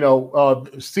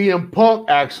CM Punk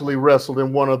actually wrestled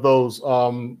in one of those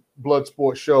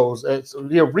Bloodsport shows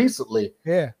recently.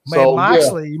 Yeah. So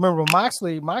Moxley, you remember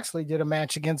Moxley did a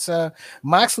match against Josh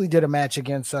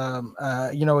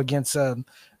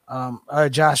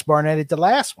Barnett at the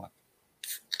last one.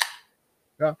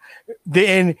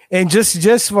 And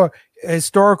just for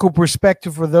historical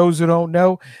perspective, for those who don't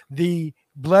know, the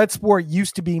Bloodsport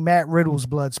used to be Matt Riddle's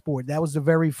Bloodsport. That was the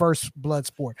very first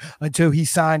Bloodsport until he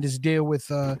signed his deal with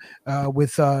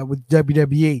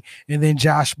WWE, and then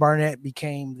Josh Barnett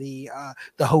became the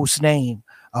host name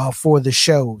for the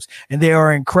shows. And they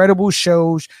are incredible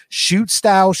shows, shoot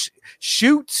style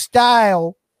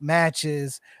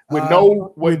matches with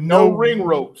no ring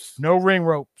ropes, no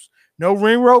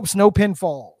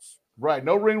pinfalls. Right,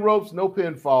 no ring ropes, no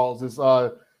pinfalls. It's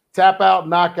tap out,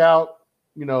 knockout,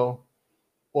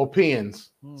 or pins.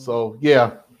 So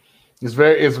yeah, it's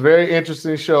very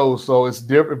interesting show. So it's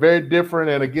very different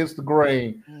and against the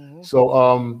grain.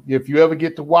 So if you ever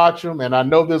get to watch them, and I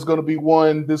know there's going to be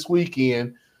one this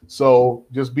weekend, so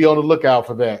just be on the lookout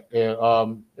for that.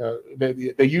 And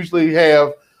they usually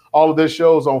have all of their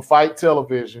shows on Fight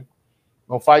Television,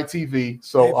 on Fight TV.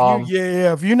 So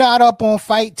if you're not up on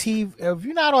Fight TV, if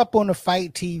you're not up on the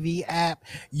Fight TV app,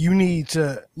 you need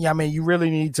to. You really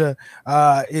need to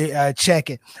check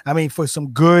it. For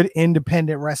some good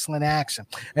independent wrestling action.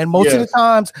 And most of the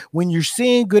times, when you're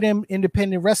seeing good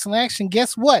independent wrestling action,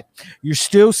 guess what? You're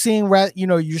still seeing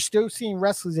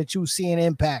wrestlers that you would see in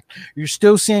Impact. You're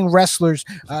still seeing wrestlers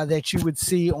that you would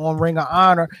see on Ring of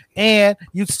Honor, and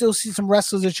you'd still see some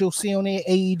wrestlers that you'll see on the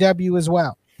AEW as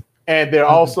well. And they're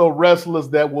also wrestlers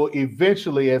that will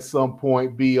eventually, at some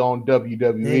point, be on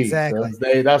WWE. Exactly.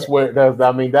 That's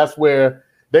where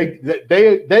they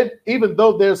even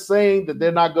though they're saying that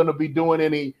they're not going to be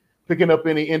picking up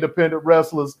any independent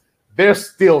wrestlers, they're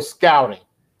still scouting.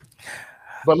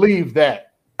 Believe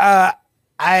that. I'm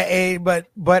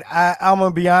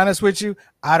gonna be honest with you.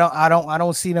 I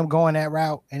don't see them going that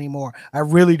route anymore. I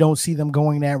really don't see them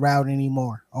going that route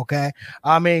anymore. Okay.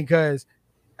 Because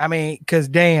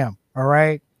damn, all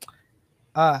right.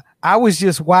 I was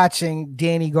just watching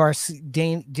Daniel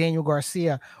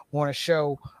Garcia on a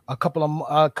show a couple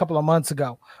of months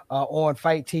ago on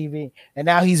Fight TV, and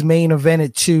now he's main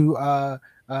evented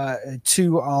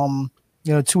two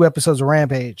episodes of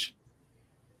Rampage.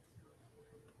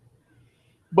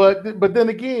 But then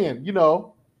again,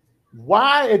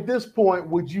 why at this point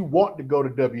would you want to go to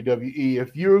WWE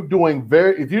if you're doing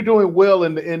well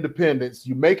in the independents,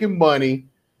 you're making money,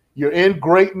 you're in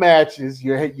great matches,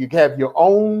 you have your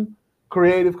own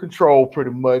creative control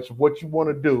pretty much of what you want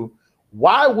to do.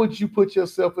 Why would you put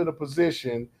yourself in a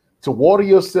position to water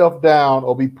yourself down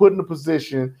or be put in a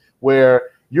position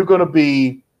where you're going to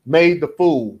be made the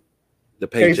fool? The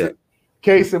paycheck.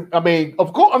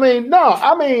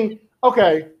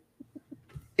 Okay.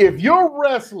 If you're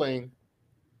wrestling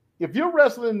if you're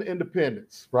wrestling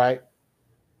independents, right?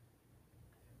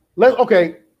 I'll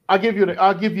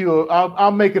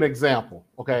make an example.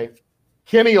 Okay,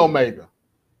 Kenny Omega.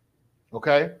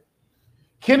 Okay,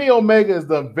 Kenny Omega has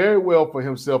done very well for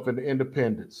himself in the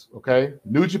independents. Okay,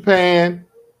 New Japan,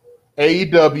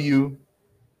 AEW,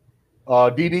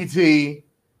 DDT.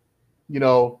 You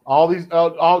know, all these,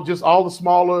 all the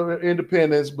smaller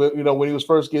independents. But you know, when he was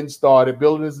first getting started,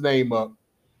 building his name up,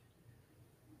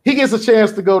 he gets a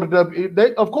chance to go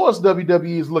to of course,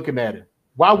 WWE is looking at him.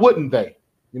 Why wouldn't they?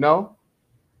 You know,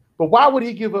 but why would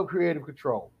he give up creative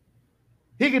control?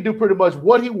 He can do pretty much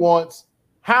what he wants,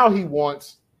 how he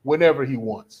wants, whenever he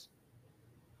wants.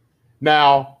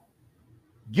 Now,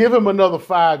 give him another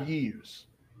 5 years.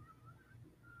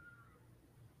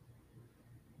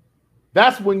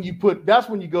 That's when you go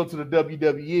to the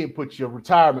WWE and put your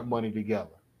retirement money together.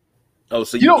 Oh,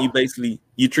 so you basically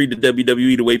treat the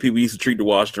WWE the way people used to treat the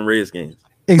Washington Redskins.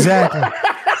 Exactly.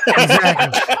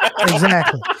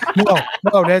 Exactly. No,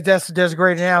 that's a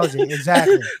great analogy.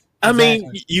 Exactly. I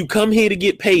mean, you come here to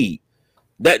get paid.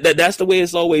 That's the way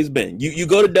it's always been. You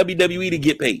go to WWE to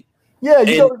get paid. Yeah,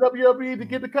 you go to WWE to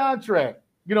get the contract.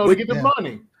 You know, to get the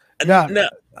money. Now,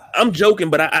 I'm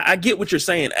joking, but I get what you're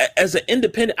saying. As an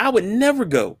independent, I would never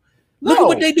go. Look at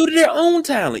what they do to their own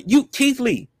talent. You, Keith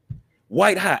Lee,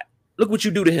 white hot. Look what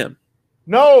you do to him.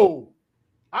 No,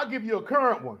 I'll give you a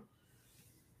current one.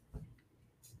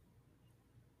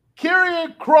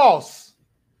 Karrion Kross.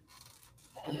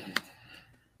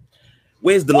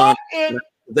 Where's the line?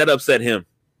 That upset him.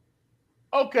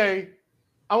 Okay,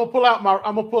 I'm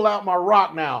gonna pull out my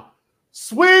rock now.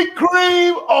 Sweet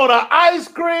cream on an ice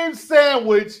cream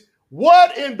sandwich.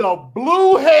 What in the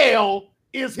blue hell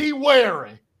is he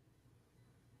wearing?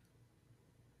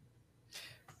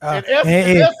 An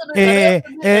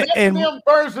S&M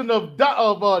version of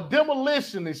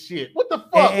Demolition and shit. What the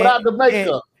fuck without the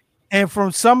makeup? And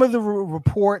from some of the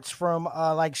reports from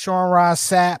like Sean Ross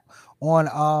Sapp on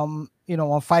on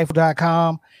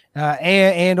Fightful.com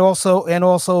and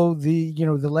also the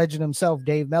the legend himself,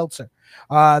 Dave Meltzer,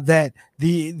 that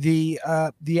the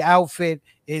outfit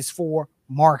is for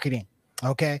marketing.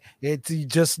 Okay,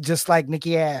 it's just like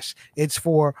Nikki Ash. It's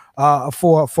for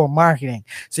marketing.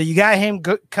 So you got him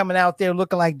coming out there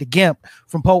looking like the Gimp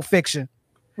from Pulp Fiction,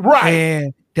 right?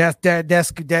 And that's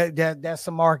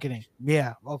some marketing.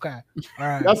 Yeah. Okay. All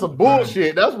right. That's some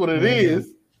bullshit. That's what it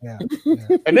is. Yeah.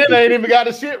 And then they ain't even got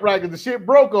the shit right because the shit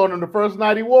broke on him the first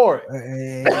night he wore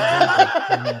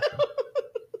it.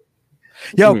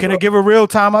 Yo, can I give a real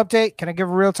time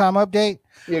update?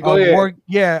 Yeah, go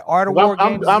ahead. Art of War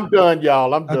Games. I'm done,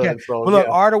 y'all. I'm done. So, well, look,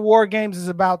 Art of War Games is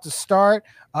about to start.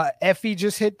 Effie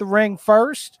just hit the ring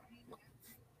first.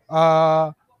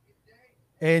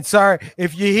 And sorry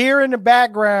if you hear in the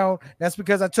background, that's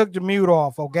because I took the mute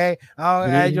off. Okay,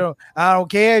 I don't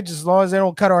care, just as long as they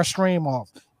don't cut our stream off.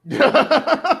 All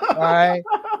right,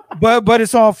 but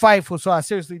it's on Fightful, so I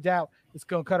seriously doubt it's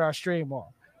gonna cut our stream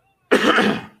off.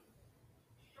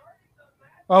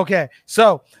 Okay,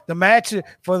 so the match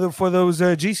for those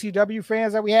GCW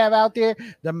fans that we have out there,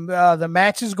 the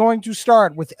match is going to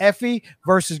start with Effie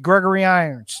versus Gregory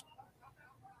Irons.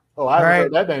 Oh, I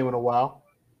haven't heard that name in a while.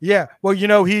 Yeah, well,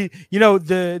 the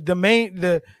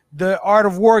Art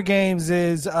of War Games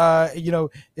is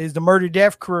is the Murder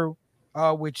Death Crew,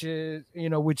 which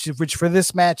for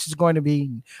this match is going to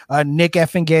be Nick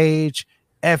Effing Gage,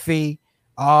 Effie,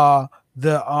 the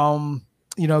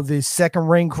second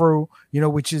ring crew,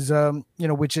 which is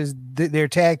their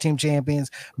tag team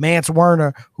champions, Mance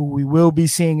Werner, who we will be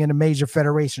seeing in the Major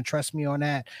Federation. Trust me on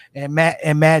that. And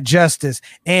Matt Justice,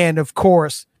 and of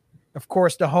course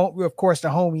the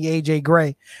homie AJ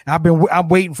Gray. I'm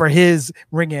waiting for his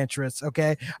ring entrance.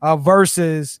 Okay,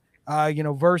 versus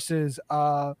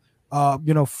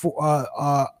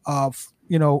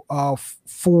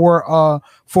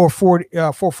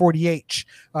 440H.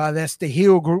 That's the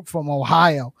heel group from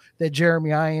Ohio that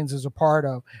Jeremy Irons is a part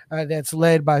of. That's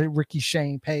led by Ricky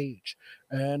Shane Page.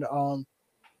 And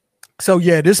so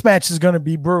yeah, this match is gonna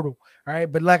be brutal. All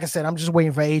right, but like I said, I'm just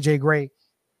waiting for AJ Gray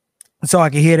so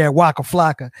I can hear that Waka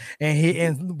Flocka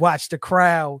and watch the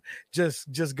crowd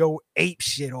just go ape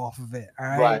shit off of it. All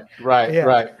right,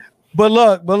 right. But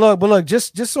look,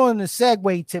 just on the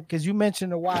segue tip, because you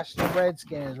mentioned the Washington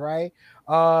Redskins, right?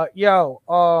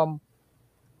 Yo,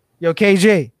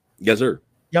 KJ. Yes, sir.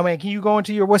 Yo, man, can you go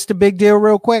into your what's the big deal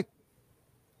real quick?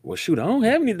 Well, shoot, I don't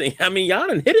have anything. I mean, y'all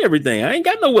done hit everything. I ain't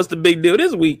got no what's the big deal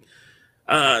this week.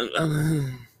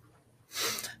 I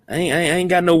ain't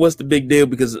got no what's the big deal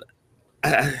because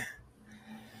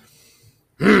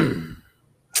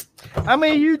I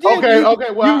mean, you did.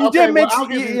 Okay. Well, you did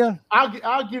mention.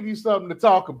 I'll give you something to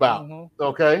talk about. Mm-hmm.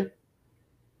 Okay.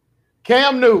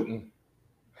 Cam Newton.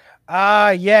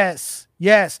 Yes.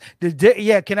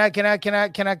 Can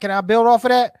I build off of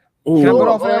that? Can I build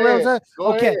off of that?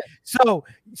 Okay.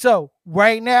 So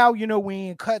right now, we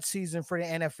in cut season for the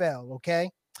NFL. Okay,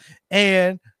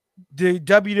 and the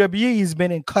WWE has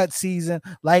been in cut season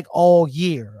like all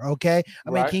year. Okay, I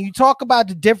mean, can you talk about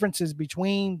the differences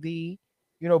between the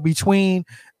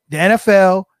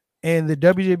NFL and the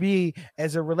WWE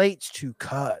as it relates to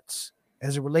cuts,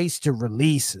 as it relates to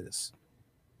releases?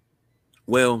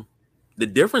 Well, the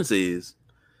difference is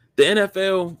the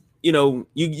NFL,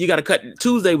 you got to cut.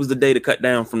 Tuesday was the day to cut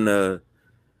down from the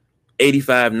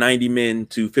 85, 90 men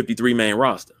to 53 man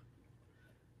roster.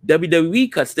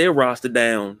 WWE cuts their roster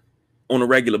down on a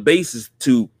regular basis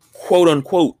to quote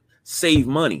unquote save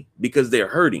money because they're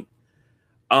hurting.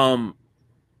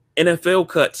 NFL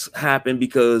cuts happen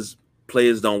because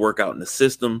players don't work out in the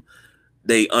system.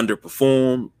 They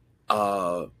underperform.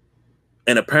 And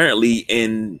apparently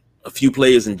in a few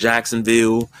players in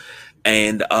Jacksonville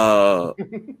and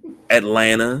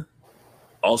Atlanta,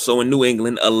 also in New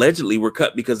England, allegedly were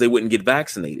cut because they wouldn't get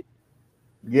vaccinated.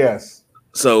 Yes.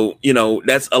 So,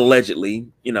 that's allegedly,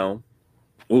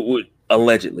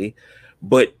 allegedly.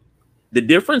 But the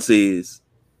difference is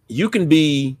you can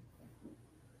be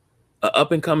an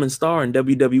up-and-coming star in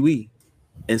WWE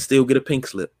and still get a pink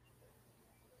slip.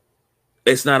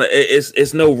 It's not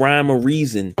it's no rhyme or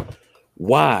reason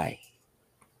why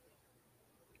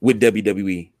with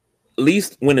WWE. At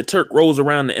least when the Turk rolls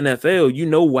around the NFL, you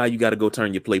know why you got to go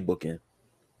turn your playbook in.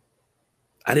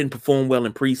 I didn't perform well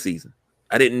in preseason.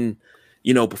 I didn't,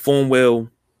 perform well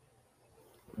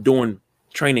during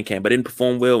training camp. I didn't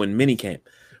perform well in mini camp.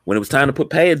 When it was time to put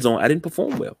pads on, I didn't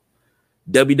perform well.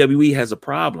 WWE has a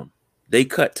problem. They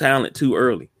cut talent too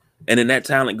early. And then that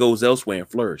talent goes elsewhere and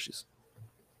flourishes.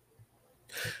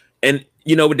 And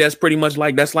but that's pretty much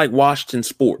that's like Washington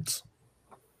sports.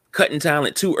 Cutting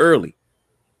talent too early.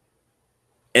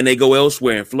 And they go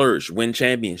elsewhere and flourish, win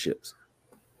championships.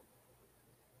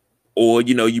 Or,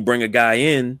 you bring a guy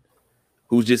in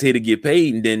who's just here to get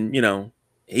paid, and then,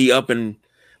 he up and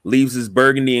leaves his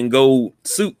burgundy and gold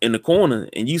suit in the corner,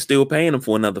 and you still paying him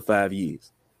for another 5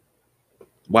 years.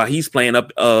 While he's playing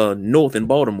up north in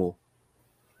Baltimore.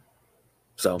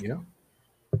 So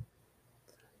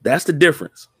that's the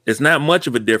difference. It's not much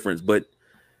of a difference, but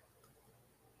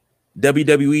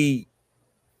WWE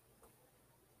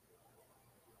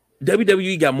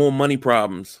got more money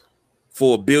problems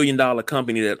for $1 billion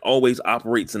company that always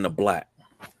operates in the black.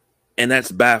 And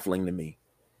that's baffling to me.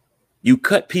 You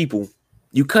cut people,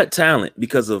 you cut talent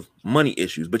because of money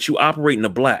issues, but you operate in the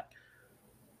black.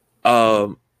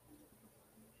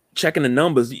 Checking the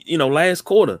numbers, last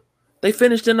quarter, they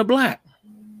finished in the black.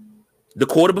 The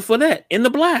quarter before that, in the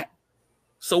black.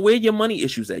 So where are your money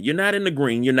issues at? You're not in the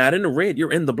green, you're not in the red,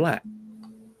 you're in the black.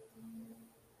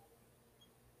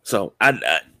 So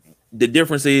the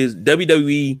difference is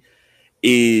WWE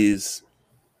is,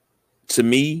 to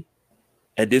me,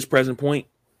 at this present point,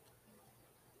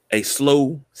 a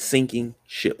slow sinking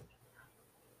ship.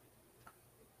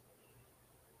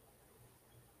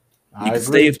 You can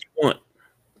stay if you want,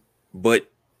 but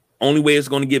only way it's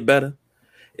going to get better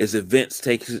is if Vince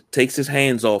takes his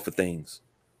hands off of things.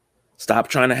 Stop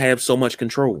trying to have so much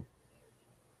control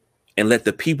and let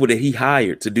the people that he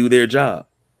hired to do their job.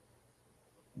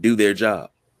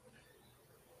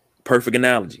 Perfect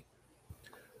analogy.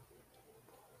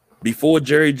 Before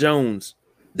Jerry Jones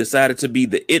decided to be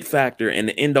the it factor and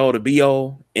the end all to be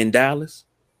all in Dallas,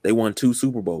 they won 2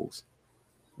 Super Bowls.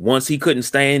 Once he couldn't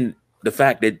stand the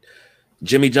fact that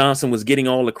Jimmy Johnson was getting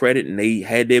all the credit and they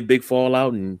had their big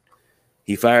fallout and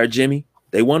he fired Jimmy,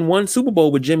 they won 1 Super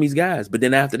Bowl with Jimmy's guys. But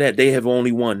then after that, they have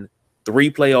only won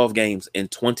 3 playoff games in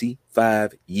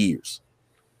 25 years.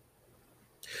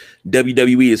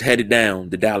 WWE is headed down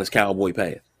the Dallas Cowboy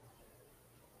path.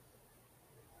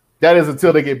 That is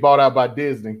until they get bought out by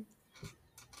Disney.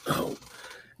 Oh.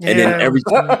 And then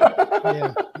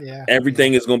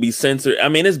everything is going to be censored. I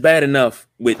mean, it's bad enough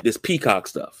with this Peacock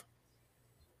stuff.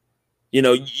 You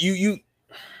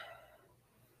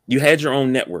had your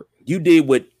own network. You did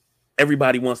what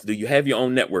everybody wants to do. You have your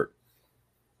own network.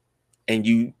 And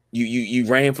you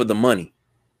ran for the money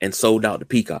and sold out the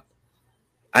Peacock.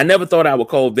 I never thought I would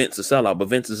call Vince a sellout, but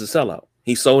Vince is a sellout.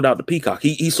 He sold out the Peacock.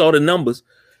 He saw the numbers.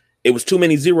 It was too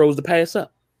many zeros to pass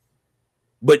up.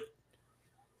 But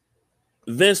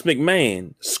Vince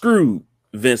McMahon screwed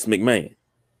Vince McMahon.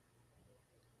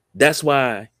 That's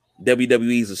why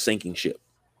WWE is a sinking ship.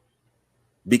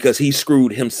 Because he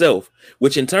screwed himself,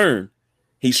 which in turn,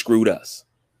 he screwed us.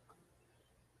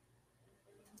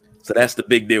 So that's the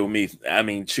big deal with me. I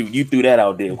mean, shoot, you threw that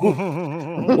out there.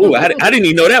 Ooh, I didn't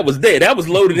even know that was there. That was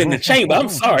loaded in the chamber. I'm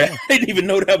sorry, I didn't even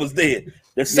know that was there.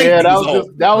 The safety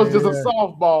that was just a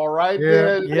softball right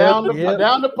there down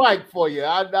the pike for you.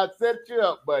 I set you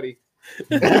up, buddy.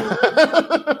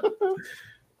 I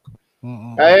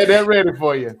had that ready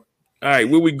for you. All right,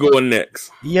 where we going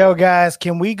next? Yo, guys,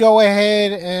 can we go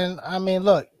ahead and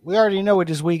look, we already know what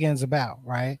this weekend's about,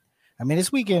 right? I mean,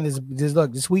 this weekend is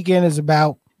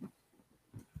about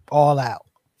All Out.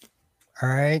 All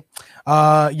right.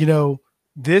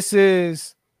 This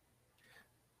is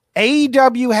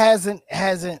AEW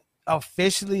hasn't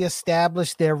officially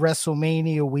established their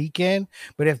WrestleMania weekend,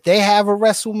 but if they have a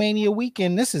WrestleMania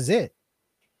weekend, this is it.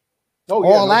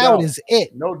 All Out is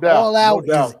it. No doubt. All Out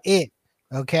is it.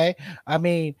 Okay. I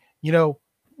mean,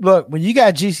 look, when you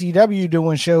got GCW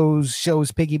doing shows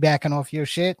piggybacking off your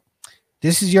shit,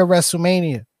 this is your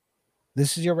WrestleMania.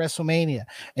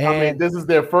 And I mean, this is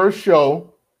their first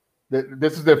show.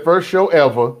 This is their first show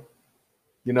ever.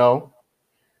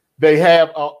 They have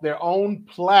their own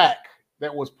plaque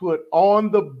that was put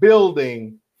on the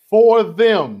building for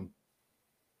them.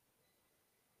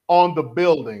 On the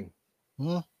building.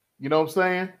 Hmm. You know what I'm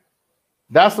saying?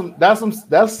 That's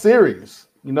serious,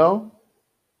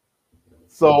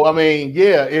 So I mean,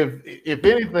 yeah, if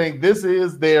anything, this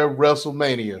is their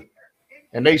WrestleMania.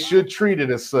 And they should treat it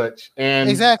as such. And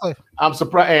exactly. I'm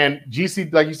surprised. And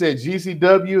like you said,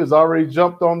 GCW has already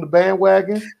jumped on the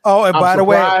bandwagon. Oh, and by the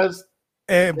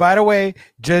way,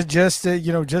 just as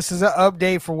an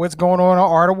update for what's going on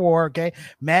Art of War, okay?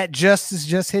 Matt Justice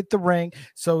just hit the ring.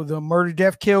 So the Murder,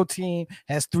 Death, Kill team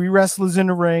has 3 wrestlers in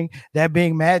the ring, that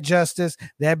being Matt Justice,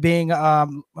 that being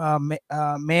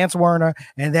Mance Werner,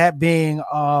 and that being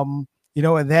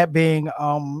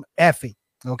Effie.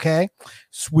 Okay,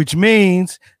 which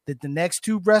means that the next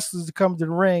 2 wrestlers to come to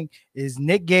the ring is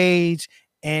Nick Gage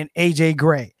and AJ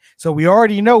Gray. So we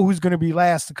already know who's going to be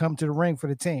last to come to the ring for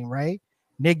the team, right?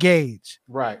 Nick Gage.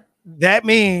 Right. That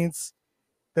means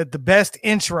that the best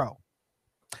intro,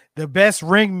 the best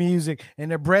ring music,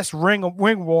 and the best ring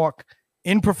walk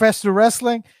in professional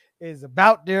wrestling is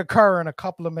about to occur in a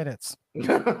couple of minutes.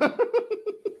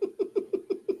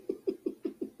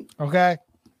 Okay.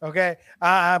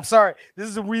 I'm sorry. This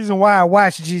is the reason why I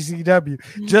watch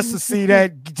GCW, just to see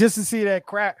that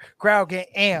crowd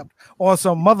get amped on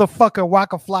some motherfucker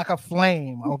Waka Flocka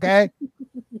Flame. Okay.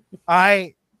 All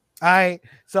right.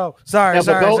 So sorry.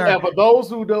 For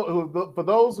those who've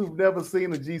never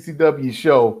seen a GCW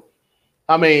show,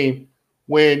 I mean,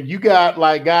 when you got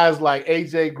like guys like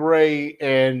AJ Gray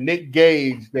and Nick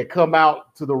Gage that come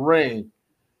out to the ring,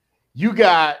 you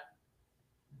got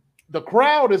the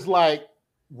crowd is like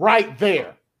right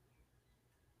there.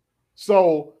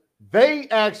 So they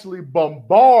actually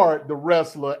bombard the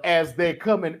wrestler as they're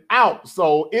coming out.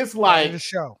 So it's like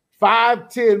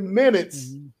 5-10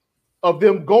 minutes of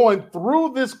them going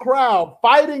through this crowd,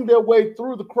 fighting their way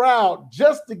through the crowd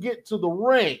just to get to the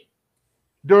ring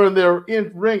during their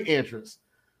ring entrance.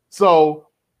 So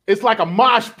it's like a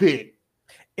mosh pit.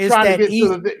 It's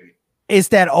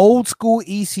that old school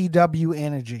ECW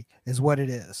energy is what it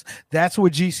is. That's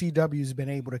what GCW has been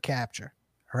able to capture.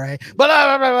 All right.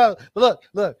 But look,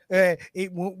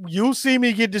 you'll see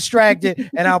me get distracted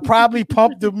and I'll probably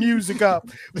pump the music up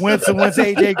once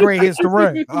AJ Gray hits the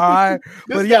ring. All right.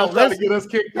 But yeah, let's get us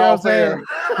kicked off there.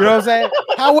 You know what I'm saying?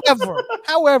 However,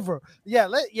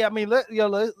 let's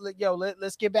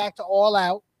get back to All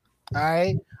Out. All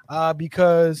right.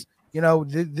 Because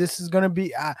this is going to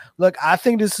be, I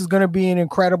think this is going to be an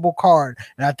incredible card.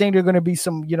 And I think there's going to be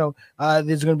some, there's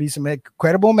going to be some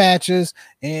incredible matches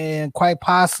and quite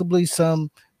possibly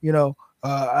some,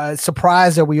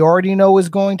 surprise that we already know is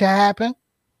going to happen.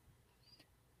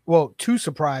 Well, 2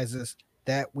 surprises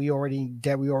that we already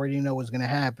know is going to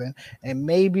happen. And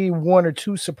maybe 1 or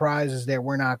 2 surprises that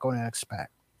we're not going to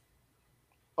expect.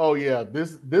 Oh yeah,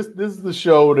 this is the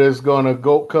show that's gonna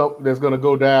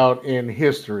go down in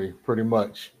history, pretty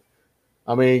much.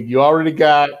 I mean, you already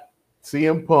got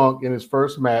CM Punk in his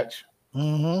first match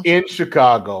in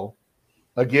Chicago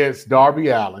against Darby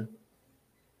Allin.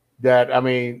 That, I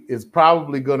mean, is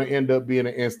probably going to end up being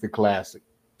an instant classic.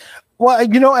 Well,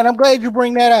 and I'm glad you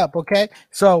bring that up. Okay,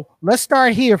 so let's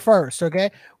start here first. Okay,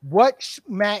 what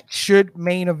match should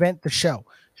main event the show?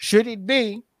 Should it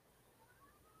be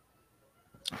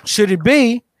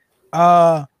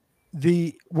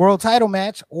the world title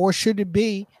match, or should it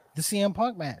be the CM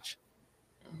Punk match?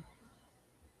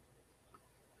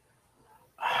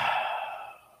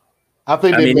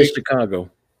 It's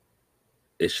Chicago.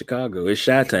 It's Chicago. It's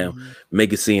Chi-Town.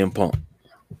 Make it CM Punk.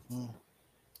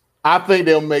 I think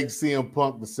they'll make CM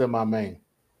Punk the semi-main.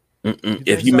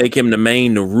 If you make him the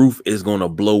main, the roof is gonna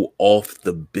blow off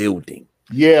the building.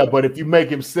 Yeah, but if you make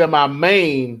him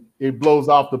semi-main, it blows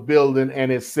off the building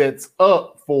and it sets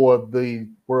up for the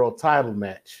world title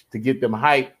match to get them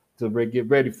hyped to get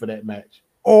ready for that match.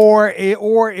 Or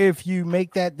if you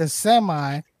make that the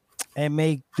semi and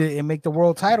make the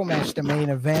world title match the main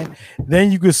event,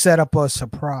 then you could set up a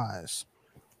surprise.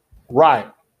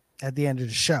 Right. At the end of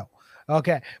the show.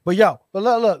 Okay. But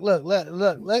look,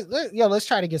 let's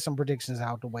try to get some predictions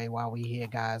out the way while we here,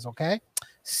 guys. Okay.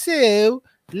 So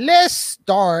let's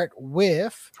start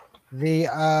with the you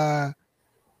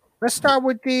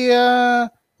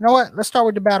know what? Let's start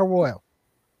with the Battle Royal.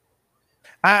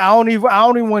 I don't even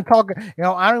want to talk,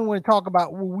 I don't want to talk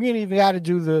about, we ain't even got to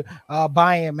do the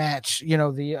buy-in match,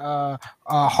 the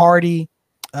Hardy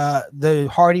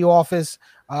office,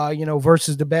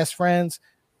 versus the Best Friends,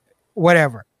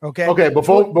 whatever. Okay.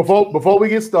 Before we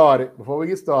get started,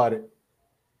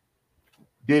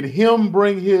 did him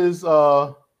bring his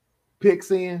picks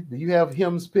in? Do you have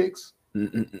him's picks?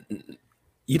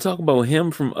 You talking about him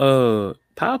from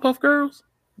Powerpuff Girls?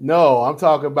 No, I'm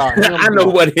talking about him. I know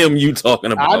what him you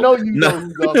talking about. I know you know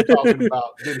who I'm talking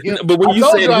about. But when you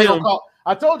said him,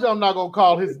 I told you I'm not gonna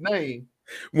call his name.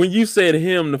 When you said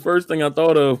him, the first thing I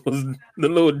thought of was the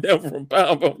little devil from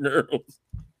Powerpuff Girls.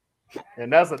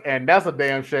 And that's a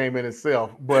damn shame in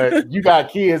itself. But you got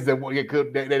kids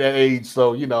that age,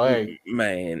 so hey,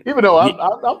 man. Even though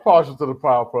I'm partial to the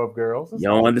Powerpuff Girls, you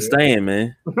don't understand,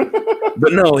 man.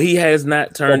 But no, he has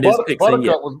not turned his picks in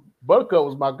yet. Buttercup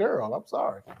was my girl. I'm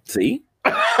sorry. See,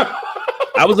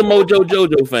 I was a Mojo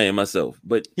Jojo fan myself,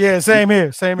 but yeah, same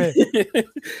here.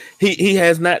 he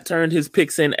has not turned his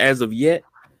picks in as of yet.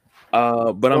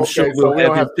 But I'm sure we'll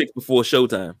have his picks before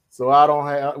showtime. So we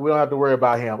don't have to worry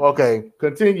about him. Okay,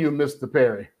 continue, Mr.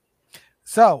 Perry.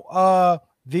 So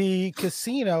the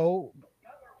casino,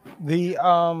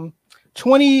 the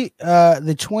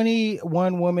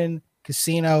 21 woman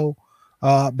casino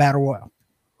battle royal.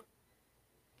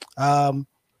 Of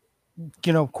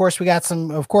course we got some,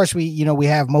 of course we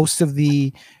have most of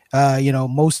the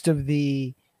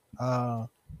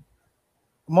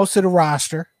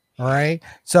roster. All right.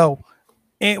 So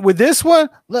with this one,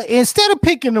 look, instead of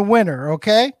picking the winner,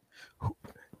 okay,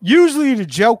 usually the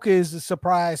Joker is the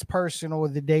surprise person or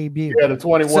the debut. Yeah, the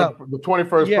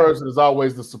 21st person is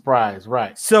always the surprise,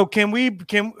 right? So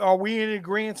are we in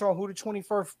agreement on who the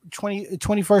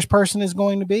 21st person is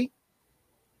going to be?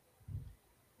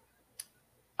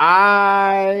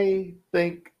 I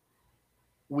think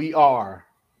we are.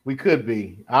 We could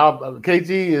be. KG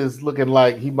is looking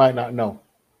like he might not know.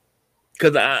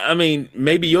 Because I mean,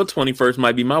 maybe your 21st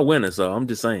might be my winner. So I'm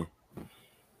just saying.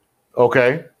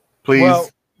 Okay,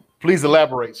 please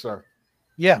elaborate, sir.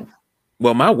 Yeah.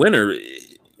 Well, my winner,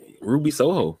 Ruby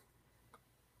Soho.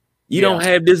 You don't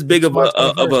have this big of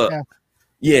a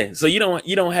yeah. So you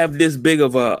don't have this big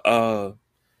of a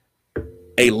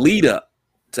lead up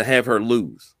to have her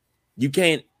lose. You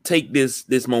can't take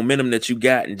this momentum that you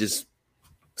got and just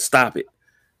stop it.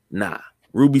 Nah,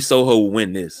 Ruby Soho will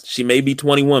win this. She may be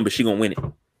 21, but she gonna win it.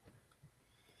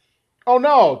 Oh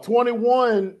no,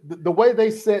 21. The way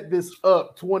they set this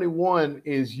up, 21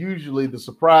 is usually the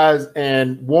surprise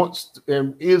and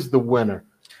is the winner.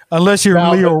 Unless you're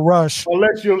Leo Rush.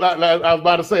 Unless you're, I was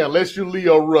about to say, unless you're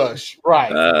Leo Rush,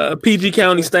 right? PG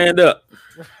County, stand up.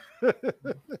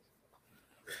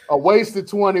 A wasted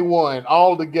 21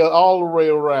 all together, all the way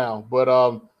around. But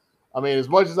I mean, as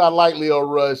much as I like Leo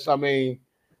Rush, I mean,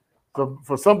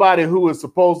 for somebody who is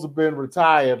supposed to have been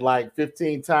retired like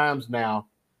 15 times now,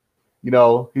 he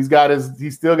still got his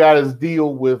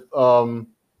deal with GCW.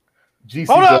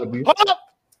 Hold up.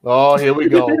 Oh, here we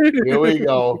go. Here we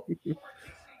go.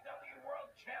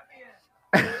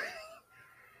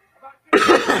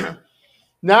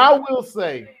 Now I will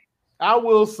say,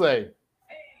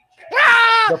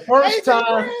 the first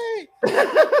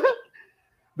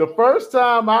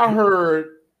time I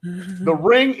heard the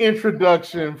ring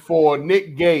introduction for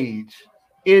Nick Gage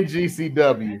in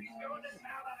GCW,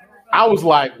 I was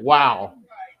like, wow.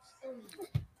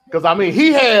 Because I mean,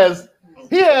 he has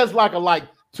like a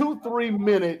 2-3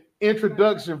 minute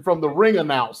introduction from the ring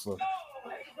announcer,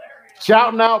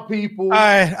 shouting out people.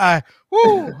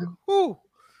 Woo.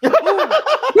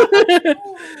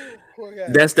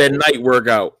 That's that night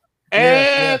workout.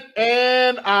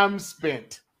 And I'm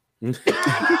spent. That's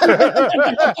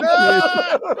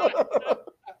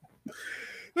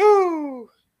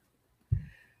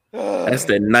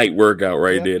that night workout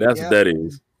right there. That's what that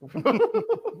is.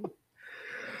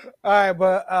 All right,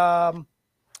 but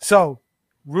so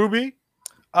Ruby,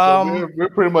 So we're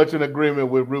pretty much in agreement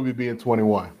with Ruby being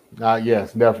 21.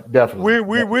 Yes, definitely.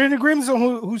 We're in agreement on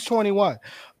who's 21.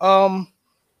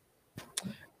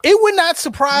 It would not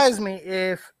surprise me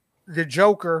if the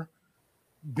Joker,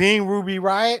 being Ruby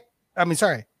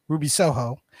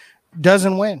Soho,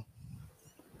 doesn't win.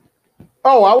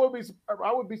 Oh, I would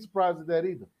be surprised at that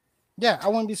either. Yeah, I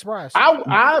wouldn't be surprised.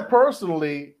 I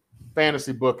personally,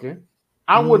 fantasy booking,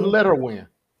 I wouldn't let her win.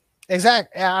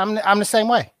 Exactly. I'm the same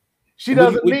way. She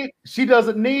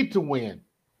doesn't need to win.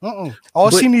 All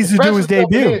she needs to do is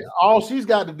debut. All she's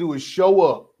got to do is show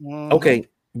up. Okay,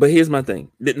 but here's my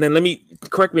thing. Now let me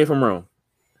correct me if I'm wrong.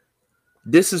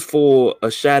 This is for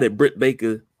a shot at Britt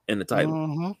Baker in the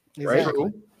title, right?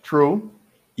 True.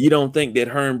 You don't think that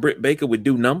her and Britt Baker would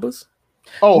do numbers?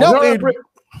 Oh, no,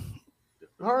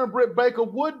 her and Britt Baker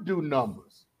would do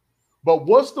numbers. But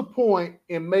what's the point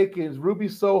in making Ruby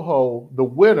Soho the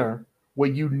winner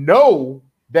when you know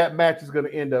that match is going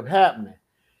to end up happening?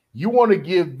 You want to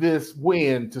give this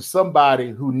win to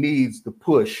somebody who needs the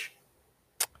push.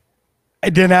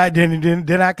 And then I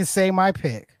can say my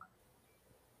pick.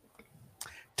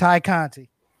 Ty Conti.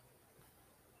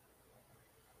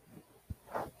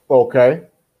 Okay.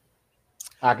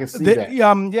 I can see that.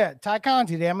 Yeah, Ty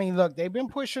Conti. I mean, look, they've been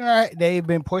pushing her. They've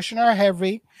been pushing her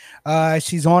heavy.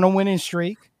 She's on a winning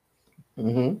streak.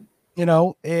 Mm-hmm.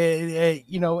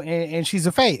 And she's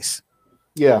a face.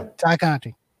 Yeah, Ty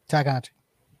Conti.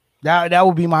 That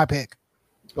would be my pick.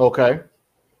 Okay.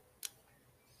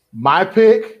 My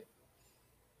pick.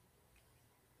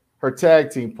 Her tag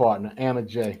team partner, Anna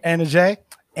Jay. Anna Jay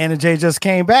just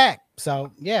came back.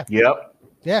 So yeah. Yep.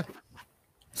 Yeah.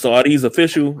 So are these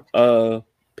official? Mine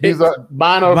is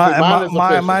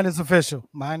official.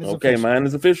 Mine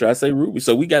is official. I say Ruby.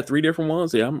 So we got 3 different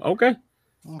ones here. I'm okay.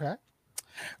 Okay.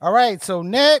 All right. So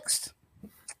next,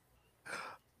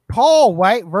 Paul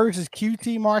White versus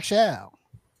QT Marshall.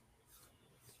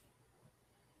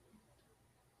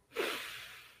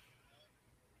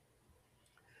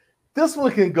 This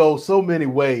one can go so many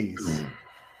ways.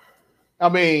 I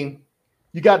mean,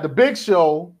 you got the Big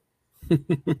Show.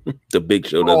 The Big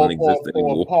Show doesn't exist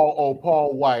anymore.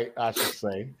 Paul White, I should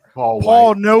say.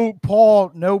 Paul, no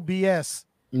BS.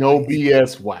 No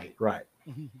BS White, right.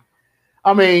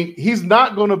 I mean, he's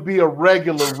not going to be a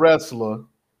regular wrestler,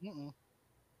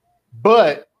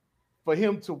 but for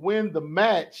him to win the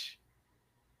match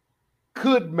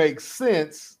could make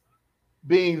sense,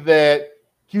 being that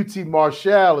QT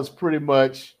Marshall is pretty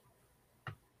much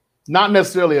not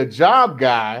necessarily a job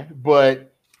guy,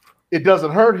 but it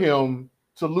doesn't hurt him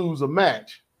to lose a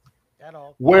match. At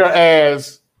all.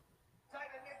 Whereas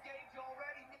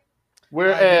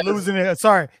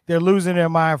they're losing their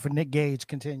mind for Nick Gage.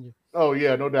 Continue. Oh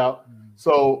yeah, no doubt.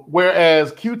 So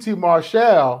whereas QT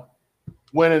Marshall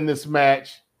winning this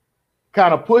match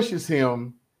kind of pushes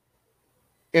him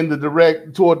in the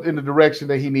direction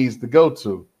that he needs to go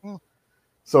to.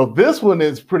 So this one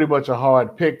is pretty much a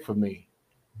hard pick for me,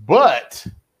 but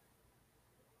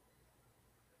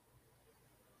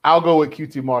I'll go with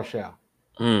QT Marshall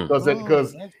because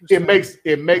it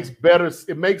makes better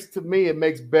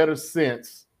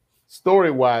sense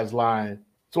storyline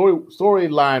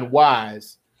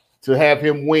wise to have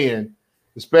him win,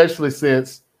 especially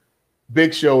since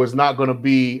Big Show is not going to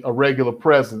be a regular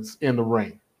presence in the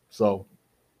ring. So,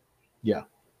 yeah.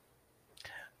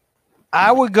 I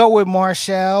would go with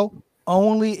Marshall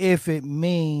only if it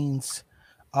means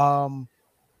a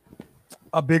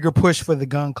bigger push for the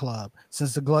Gun Club,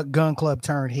 since the Gun Club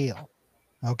turned heel.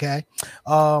 Okay.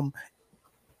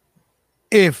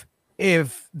 If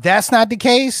that's not the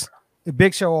case, the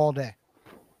Big Show all day.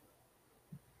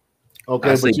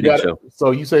 Okay, but you got it.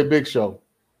 So you say Big Show.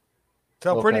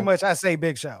 So pretty much I say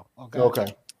Big Show.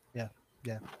 Okay. Yeah.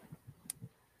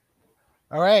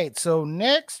 All right. So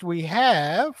next we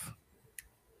have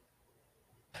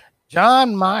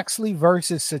Jon Moxley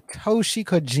versus Satoshi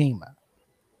Kojima.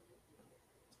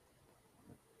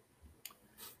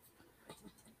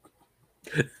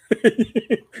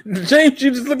 James,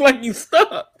 you just look like you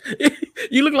stuck.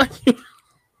 You look like you.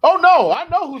 Oh no, I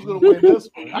know who's going to win this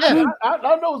one.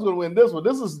 I know who's going to win this one.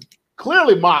 This is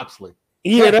clearly Moxley.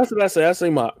 Yeah, that's what I say. I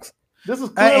say Mox. This is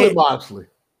clearly Moxley.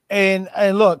 And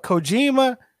look,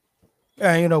 Kojima,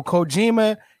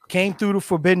 Kojima came through the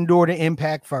Forbidden Door to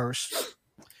Impact first,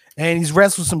 and he's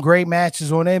wrestled some great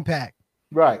matches on Impact.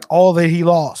 Right. All that he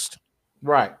lost.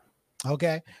 Right.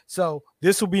 Okay. So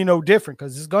this will be no different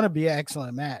because it's going to be an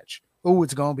excellent match. Oh,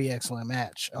 it's going to be an excellent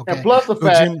match. Okay. And plus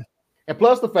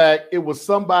the fact it was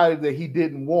somebody that he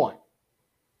didn't want.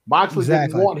 Moxley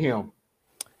didn't want him.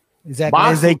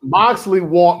 Exactly. Moxley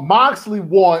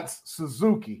wants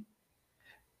Suzuki.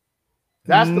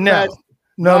 That's the match.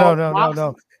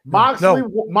 No.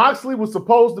 Moxley was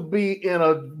supposed to be in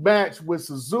a match with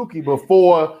Suzuki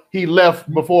before he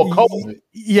left before COVID.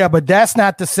 Yeah, but that's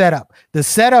not the setup. The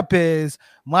setup is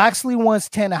Moxley wants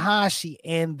Tanahashi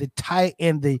and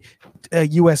the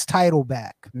US title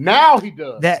back. Now he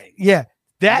does. That's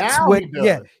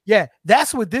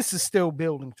that's what this is still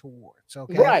building towards.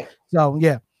 Okay. Right. So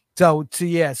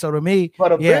to me,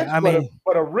 but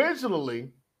originally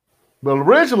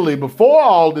before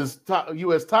all this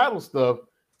US title stuff,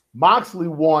 Moxley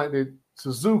wanted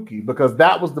Suzuki because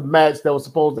that was the match that was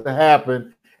supposed to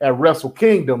happen at Wrestle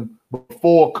Kingdom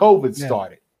before COVID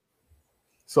started.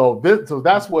 So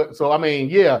that's what. So I mean,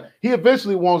 he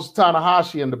eventually wants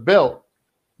Tanahashi and the belt.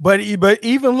 But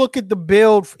even look at the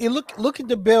build. Look at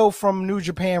the build from New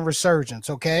Japan Resurgence.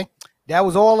 Okay, that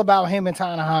was all about him and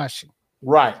Tanahashi.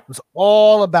 Right, it was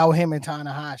all about him and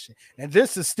Tanahashi, and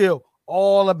this is still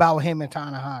all about him and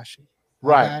Tanahashi.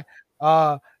 Right.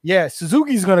 Okay?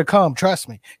 Suzuki's gonna come. Trust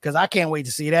me, because I can't wait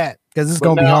to see that because it's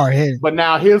gonna be hard hitting. But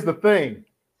now here's the thing.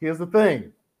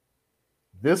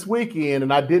 This weekend,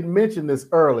 and I didn't mention this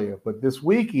earlier, but this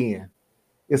weekend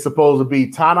is supposed to be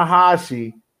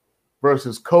Tanahashi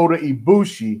versus Kota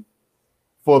Ibushi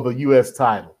for the U.S.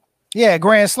 title. Yeah,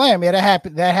 Grand Slam. Yeah,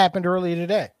 that happened earlier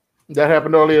today.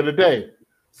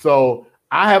 So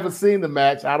I haven't seen the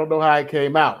match. I don't know how it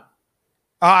came out.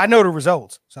 I know the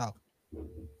results. So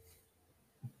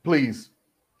please.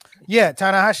 Yeah,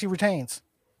 Tanahashi retains.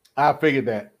 I figured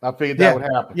that would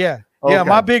happen. Yeah. Okay. Yeah,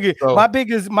 my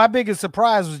biggest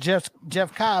surprise was Jeff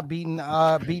Cobb beating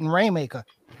Rainmaker.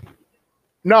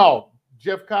 No,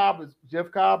 Jeff Cobb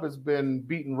has been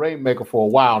beating Rainmaker for a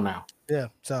while now. Yeah,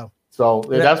 so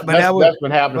that's been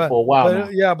happening for a while now.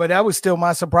 Yeah, but that was still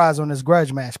my surprise on this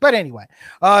grudge match. But anyway,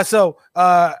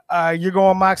 you're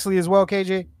going Moxley as well,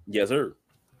 KJ? Yes, sir.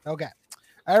 Okay.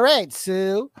 All right,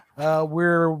 so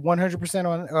we're 100%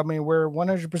 on. I mean, we're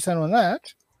 100% on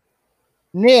that.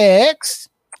 Next,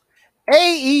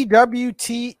 AEW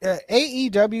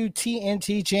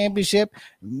TNT Championship.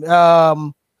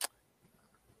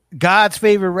 God's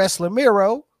favorite wrestler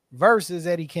Miro versus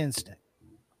Eddie Kingston.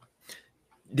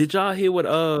 Did y'all hear what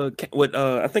I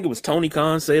think it was Tony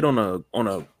Khan said on a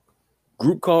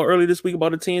group call earlier this week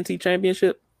about the TNT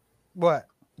Championship? What?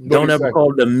 Don't ever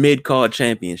call it the mid-card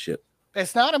championship.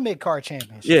 It's not a mid-card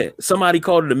championship. Yeah, somebody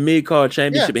called it a mid-card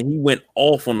championship and he went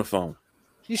off on the phone.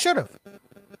 He should have.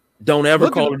 Don't ever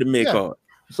call it a mid-card.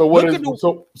 So what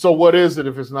is it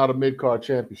if it's not a mid-card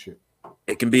championship?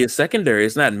 It can be a secondary.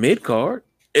 It's not mid-card.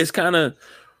 It's kind of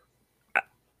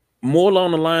more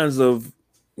along the lines of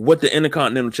what the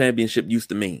Intercontinental Championship used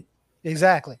to mean.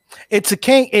 Exactly. It's a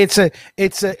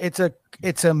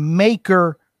make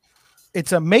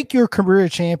your career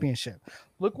championship.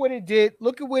 Look what it did.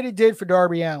 Look at what it did for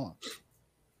Darby Allin.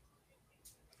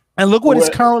 And look what it's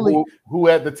currently who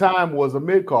at the time was a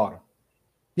mid-carder.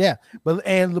 Yeah, but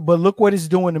look what it's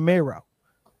doing to Miro.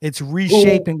 It's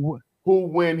reshaping who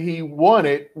when he won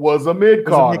it was a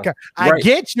mid-carder. I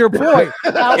get your point.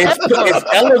 It's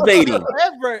elevating.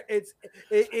 However,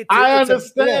 I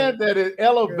understand that it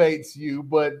elevates you,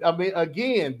 but I mean,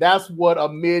 again, that's what a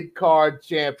mid-card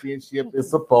championship is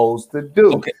supposed to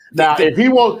do. Okay. Now, if he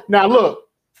won't, now look,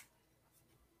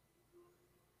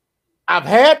 I've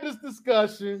had this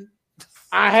discussion.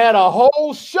 I had a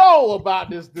whole show about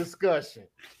this discussion.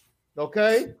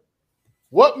 Okay.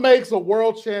 What makes a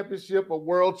world championship a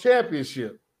world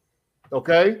championship?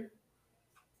 Okay.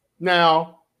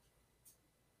 Now,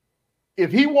 if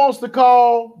he wants to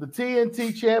call the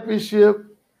TNT championship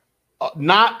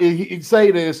he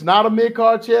say that it's not a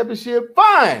mid-card championship,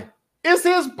 fine. It's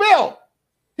his belt.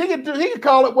 He can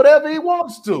call it whatever he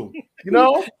wants to, you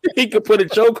know. He could put a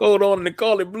chokehold on and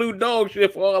call it Blue Dog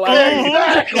shit for all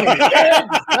I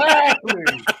Exactly.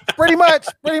 Pretty much.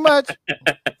 But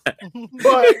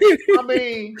I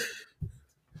mean,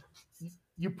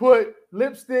 you put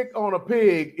lipstick on a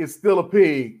pig, it's still a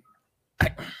pig.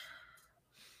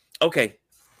 Okay,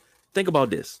 think about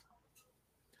this.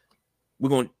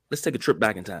 Let's take a trip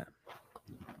back in time.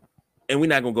 And we're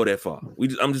not gonna go that far.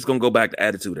 I'm just gonna go back to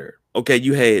Attitude Era. Okay,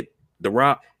 you had The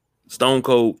Rock, Stone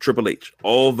Cold, Triple H,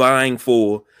 all vying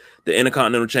for the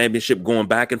Intercontinental Championship, going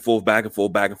back and forth, back and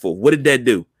forth, back and forth. What did that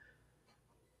do?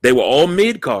 They were all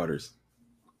mid-carders.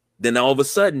 Then all of a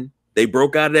sudden, they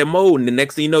broke out of that mode, and the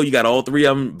next thing you know, you got all three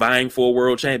of them vying for a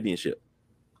world championship,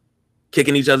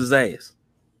 kicking each other's ass.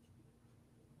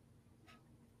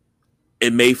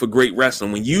 It made for great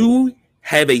wrestling. When you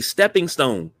have a stepping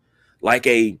stone, like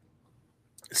a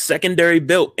secondary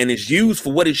belt, and it's used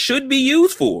for what it should be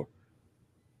used for,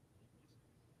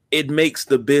 it makes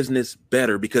the business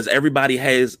better because everybody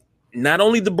has not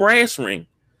only the brass ring,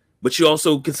 but you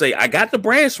also can say, I got the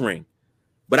brass ring,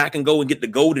 but I can go and get the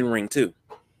golden ring too.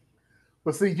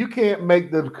 But see, you can't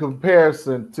make the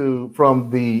comparison from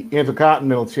the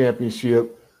Intercontinental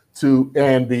Championship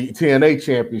and the TNA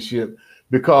Championship,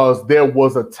 because there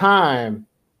was a time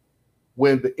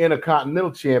when the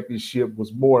Intercontinental Championship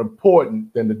was more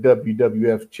important than the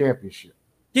WWF Championship.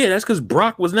 Yeah, that's because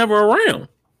Brock was never around.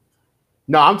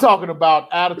 No, I'm talking about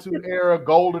Attitude Era,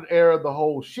 Golden Era, the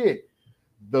whole shit.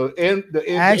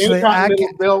 Actually,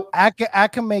 I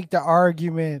can make the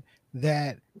argument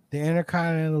that the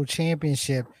Intercontinental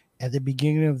Championship at the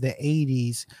beginning of the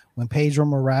 80s, when Pedro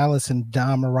Morales and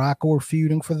Don Muraco were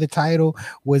feuding for the title,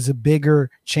 was a bigger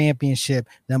championship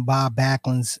than Bob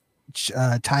Backlund's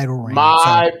title reign.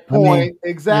 My point.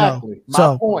 Exactly.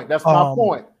 My point. That's my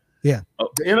point. Yeah.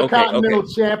 The Intercontinental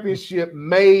Championship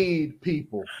made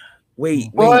people.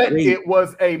 But it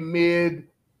was a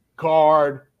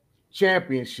mid-card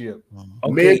championship.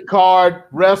 Mid-card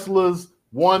wrestlers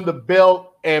won the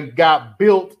belt and got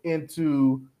built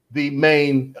into the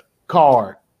main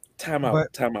card. Time out.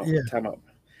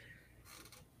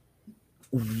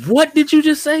 What did you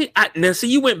just say? Now,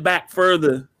 see, you went back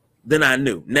further than I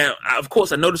knew. Now, of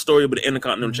course, I know the story about the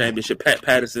Intercontinental Championship. Pat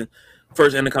Patterson,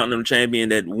 first Intercontinental Champion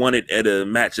that won it at a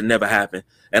match that never happened.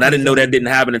 And I didn't know that didn't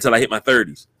happen until I hit my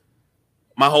 30s.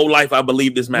 My whole life, I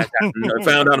believed this match happened. I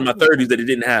found out in my 30s that it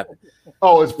didn't happen.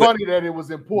 Oh, it's funny that it was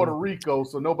in Puerto Rico,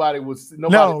 so nobody.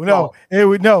 Remember,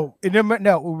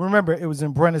 it was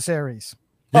in Buenos Aires.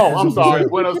 Oh, I'm sorry,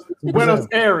 Buenos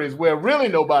Aires, where really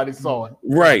nobody saw it.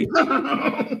 Right.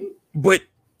 But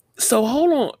so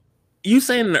hold on, you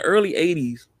saying in the early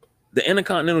 '80s the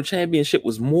Intercontinental Championship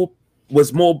was more?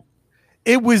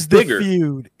 It was bigger.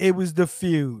 It was the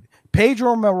feud.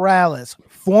 Pedro Morales,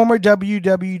 former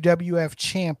WWF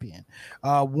champion,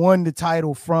 won the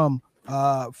title from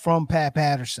Pat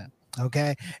Patterson.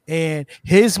 Okay, and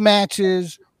his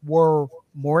matches were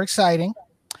more exciting.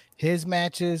 His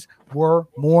matches were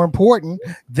more important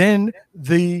than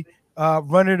the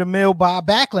run-of-the-mill Bob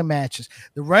Backlund matches.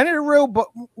 The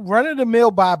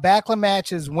run-of-the-mill Bob Backlund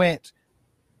matches went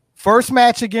first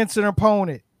match against an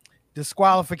opponent,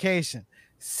 disqualification.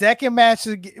 Second match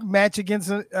against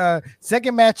an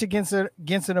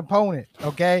opponent,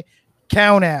 okay,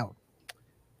 count out.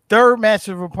 Third match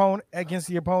against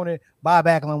the opponent, Bob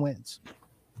Backlund wins.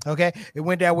 Okay, it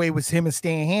went that way with him and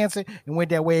Stan Hansen. It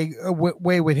went that way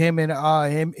with him and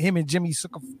Jimmy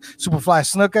Superfly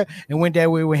Snuka. It went that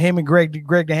way with him and Greg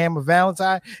the Hammer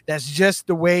Valentine. That's just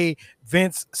the way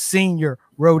Vince Sr.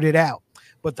 wrote it out.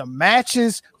 But the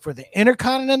matches for the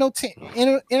Intercontinental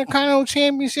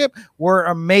Championship were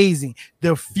amazing.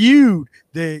 The feud,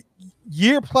 the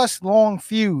year-plus long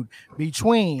feud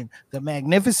between the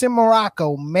Magnificent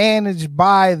Muraco, managed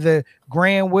by the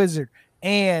Grand Wizard,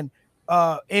 and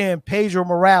Pedro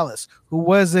Morales, who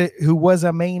was a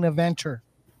main eventer,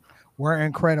 were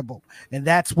incredible. And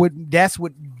that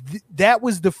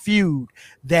was the feud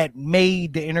that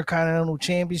made the Intercontinental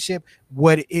Championship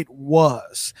what it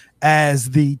was, as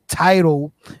the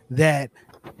title that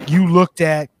you looked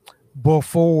at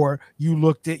before. You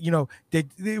looked at, that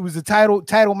it was a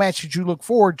title match that you look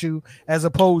forward to, as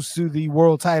opposed to the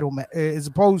world title as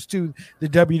opposed to the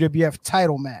WWF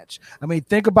title match. I mean,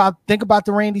 think about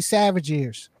the Randy Savage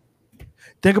years.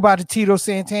 Think about the Tito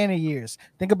Santana years.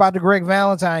 Think about the Greg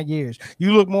Valentine years.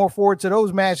 You look more forward to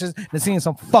those matches than seeing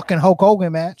some fucking Hulk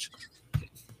Hogan match.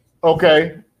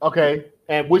 Okay.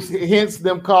 And which hence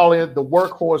them calling it the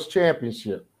Workhorse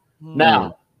Championship.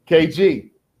 Now, KG,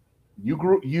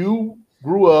 you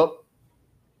grew up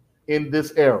in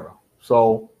this era.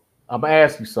 So I'm gonna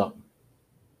ask you something.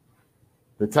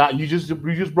 The time you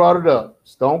just brought it up.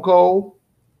 Stone Cold,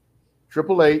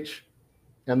 Triple H,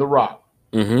 and The Rock.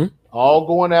 Mm-hmm. All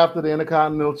going after the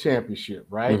Intercontinental Championship,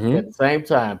 right? Mm-hmm. At the same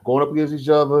time, going up against each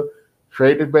other,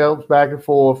 trading belts back and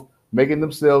forth, making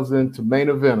themselves into main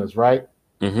eventers, right?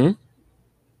 Mm-hmm.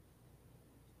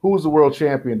 Who was the world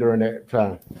champion during that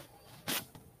time?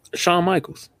 Shawn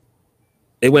Michaels.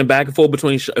 They went back and forth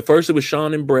between. At first, it was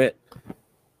Shawn and Brett.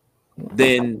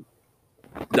 Then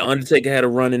the Undertaker had a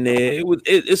run in there.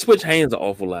 It switched hands an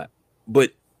awful lot,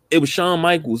 but it was Shawn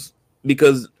Michaels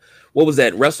because. What was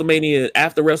that? WrestleMania,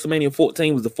 after WrestleMania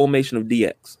 14 was the formation of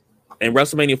DX. And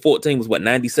WrestleMania 14 was what,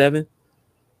 97?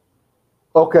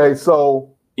 Okay,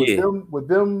 so with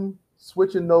them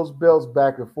switching those belts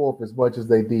back and forth as much as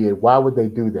they did, why would they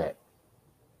do that?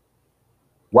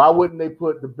 Why wouldn't they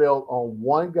put the belt on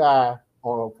one guy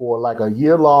for like a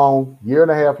year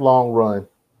and a half long run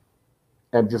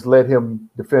and just let him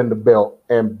defend the belt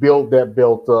and build that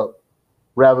belt up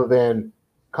rather than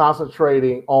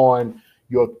concentrating on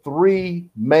your 3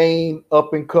 main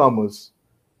up-and-comers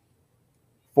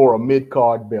for a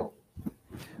mid-card belt.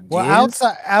 Well,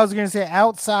 outside, I was going to say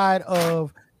outside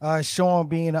of Sean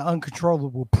being an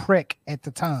uncontrollable prick at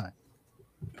the time.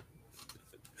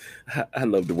 I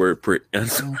love the word prick.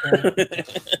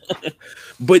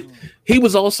 But he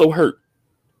was also hurt.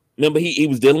 Remember, he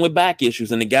was dealing with back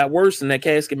issues, and it got worse in that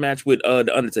casket match with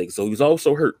the Undertaker. So he was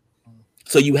also hurt.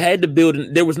 So you had to build.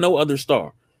 There was no other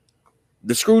star.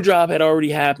 The screw job had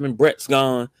already happened. Brett's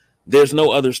gone. There's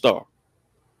no other star.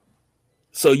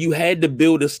 So you had to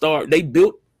build a star. They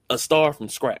built a star from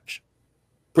scratch,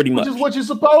 pretty much. Which is what you're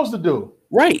supposed to do,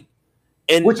 right?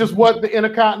 And which is what the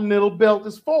Intercontinental Belt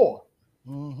is for.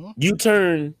 Mm-hmm. You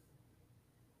turn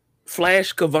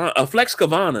Flex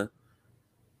Kavana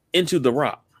into The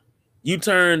Rock. You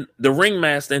turn the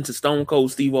Ringmaster into Stone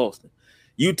Cold Steve Austin.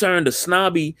 You turned the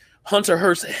snobby Hunter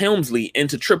Hearst Helmsley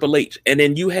into Triple H. And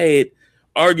then you had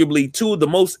arguably 2 of the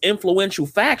most influential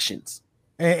factions.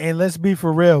 And let's be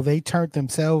for real, they turned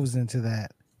themselves into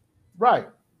that. Right.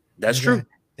 That's true.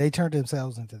 They turned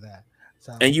themselves into that.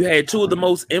 So, and you had 2 of the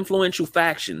most influential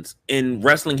factions in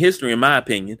wrestling history, in my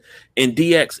opinion, in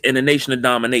DX and the Nation of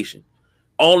Domination.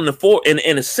 All in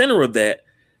the center of that.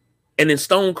 And then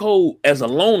Stone Cold as a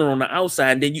loner on the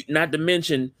outside, and then not to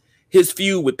mention his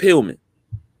feud with Pillman,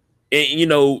 and you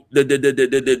know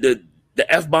the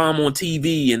F-bomb on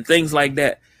TV and things like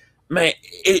that. Man,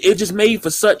 it just made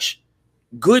for such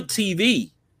good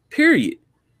TV. Period.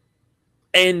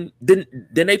 And then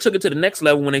they took it to the next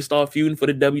level when they started feuding for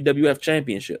the WWF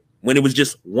Championship, when it was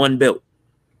just one belt.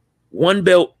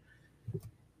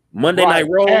 Monday Night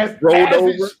Raw rolled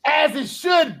over as it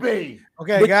should be.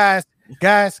 Okay, but,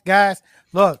 guys,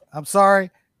 look, I'm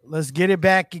sorry. Let's get it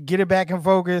back in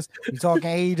focus. We're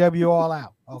talking AEW All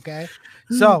Out, okay?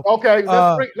 So okay,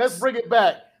 let's bring it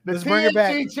back. The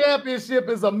TNT Championship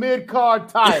is a mid-card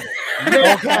title.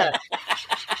 Okay.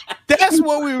 That's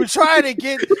what we were trying to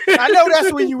get. I know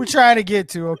that's what you were trying to get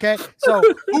to, okay? So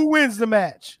who wins the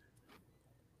match?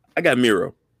 I got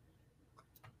Miro.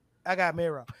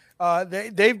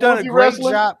 They've done a great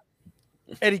job.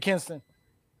 Eddie Kingston.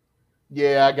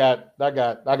 Yeah, I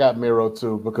got Miro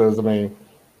too, because I mean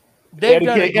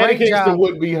Eddie Kingston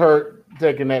wouldn't be hurt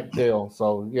taking that tail.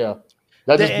 So yeah,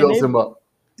 that just builds him up.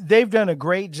 They've done a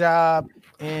great job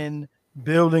in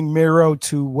building Miro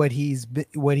to what he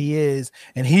is,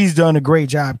 and he's done a great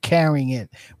job carrying it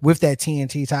with that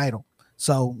TNT title.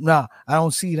 So no, I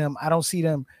don't see them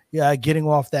getting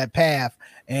off that path,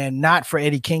 and not for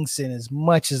Eddie Kingston as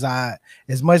much as I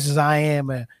am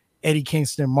a Eddie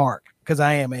Kingston mark, because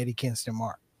I am Eddie Kingston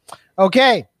mark.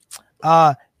 Okay.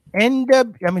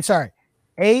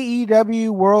 AEW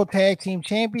World Tag Team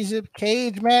Championship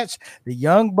cage match, the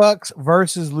Young Bucks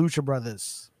versus Lucha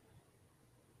Brothers.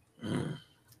 I'm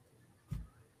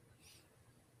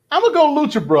gonna go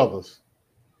Lucha Brothers.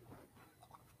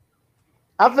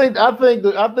 I think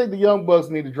the Young Bucks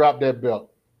need to drop that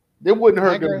belt. It wouldn't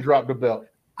hurt them to drop the belt.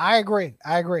 I agree.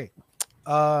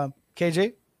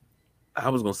 KJ? I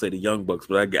was gonna say the Young Bucks,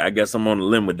 but I guess I'm on the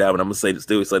limb with that one. I'm gonna say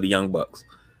the Young Bucks.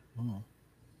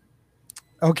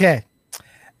 Okay.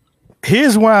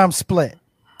 Here's where I'm split.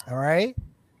 All right.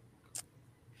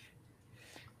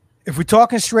 If we're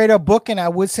talking straight up booking, I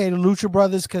would say the Lucha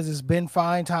Brothers, because it's been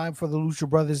fine time for the Lucha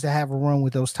Brothers to have a run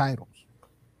with those titles.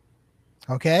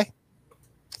 Okay.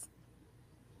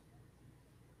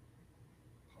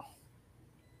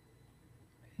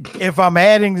 If I'm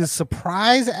adding the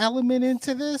surprise element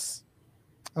into this,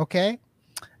 okay,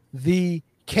 the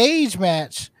cage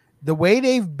match, the way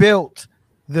they've built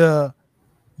the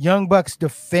Young Bucks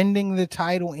defending the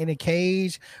title in a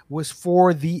cage was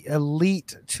for the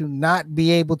Elite to not be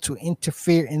able to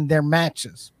interfere in their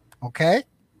matches. Okay.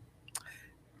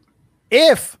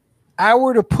 If I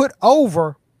were to put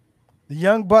over the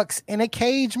Young Bucks in a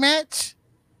cage match,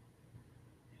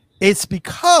 it's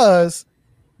because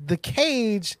the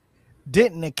cage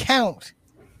didn't account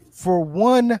for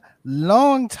one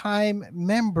longtime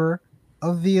member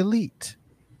of the Elite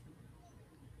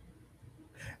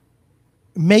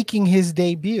making his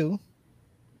debut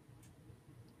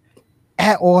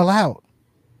at All Out.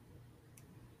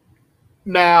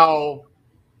 Now,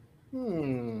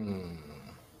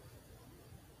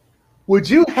 would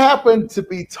you happen to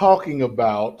be talking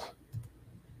about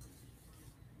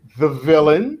the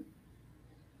villain,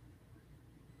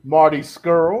 Marty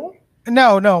Scurll?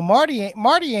 No, Marty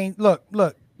ain't.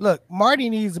 Look. Marty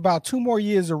needs about 2 more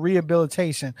years of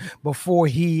rehabilitation before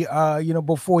he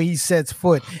sets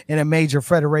foot in a major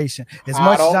federation. As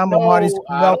much as I'm a Marty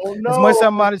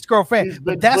Scurll fan,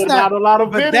 but that's not a lot of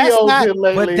videos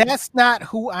lately. But that's not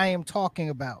who I am talking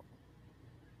about.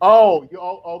 Oh,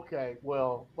 okay.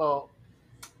 Well.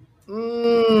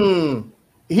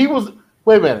 He was.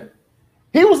 Wait a minute.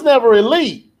 He was never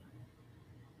elite.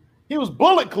 He was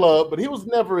Bullet Club, but he was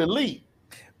never elite.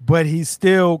 But he's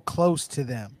still close to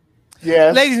them.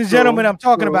 Yes, ladies and gentlemen, I'm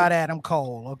talking about Adam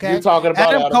Cole. Okay, you're talking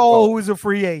about Adam Cole, who is a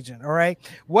free agent. All right,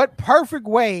 what perfect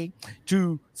way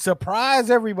to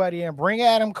surprise everybody and bring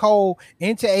Adam Cole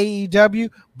into AEW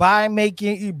by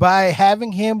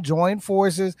having him join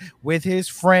forces with his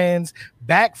friends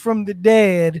back from the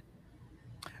dead.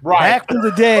 Right, back from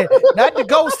the dead. Not the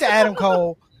ghost of Adam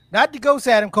Cole. Not the ghost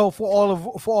of Adam Cole for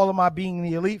all of my Being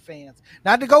the Elite fans.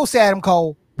 Not the ghost of Adam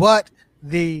Cole, but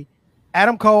the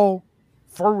Adam Cole.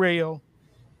 For real,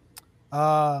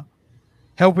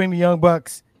 helping the Young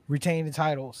Bucks retain the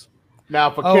titles.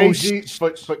 Now, for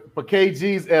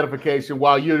KG's edification,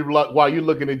 while you're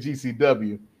looking at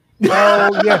GCW.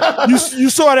 Oh yeah, you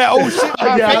saw that old shit.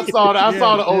 Yeah, I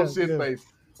saw the old shit face.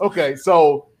 Okay,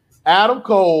 so Adam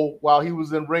Cole, while he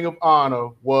was in Ring of Honor,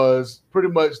 was pretty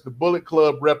much the Bullet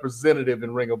Club representative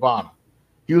in Ring of Honor.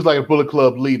 He was like a Bullet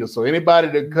Club leader. So anybody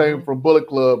that came from Bullet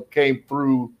Club came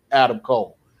through Adam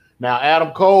Cole. Now,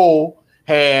 Adam Cole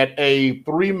had a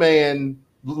 3-man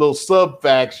little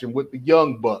sub-faction with the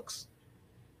Young Bucks.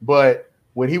 But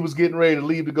when he was getting ready to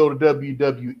leave to go to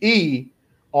WWE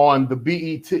on the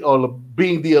BET or the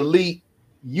Being the Elite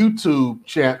YouTube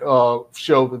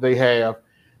show that they have,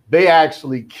 they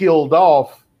actually killed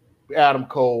off Adam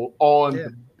Cole on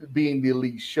the Being the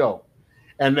Elite show.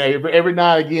 And every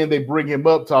now and again, they bring him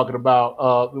up talking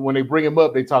about, when they bring him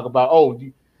up, they talk about,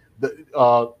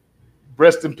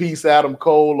 rest in peace, Adam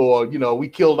Cole, or, we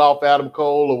killed off Adam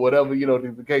Cole, or whatever,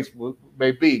 the case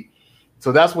may be.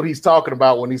 So that's what he's talking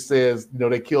about when he says,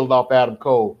 they killed off Adam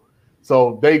Cole.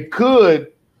 So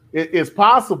it's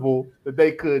possible that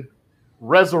they could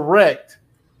resurrect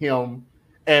him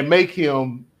and make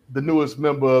him the newest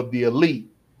member of the Elite.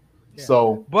 Yeah.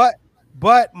 So,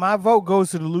 but my vote goes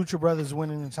to the Lucha Brothers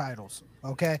winning the titles.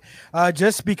 Okay.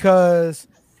 Just because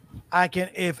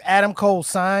if Adam Cole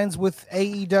signs with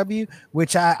AEW,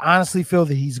 which I honestly feel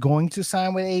that he's going to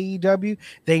sign with AEW,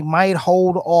 they might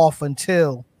hold off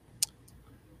until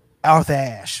Arthur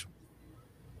Ashe.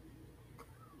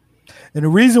 And the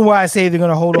reason why I say they're going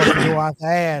to hold off until Arthur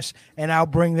Ashe, and I'll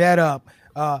bring that up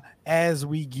as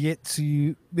we get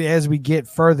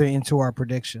further into our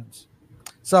predictions.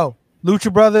 So,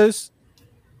 Lucha Brothers.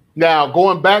 Now,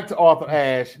 going back to Arthur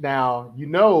Ashe, now,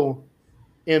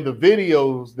 in the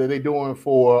videos that they're doing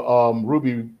for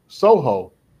Ruby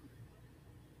Soho,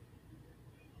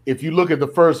 if you look at the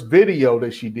first video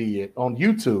that she did on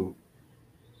YouTube,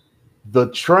 the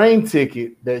train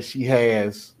ticket that she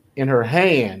has in her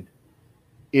hand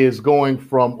is going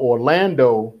from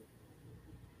Orlando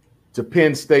to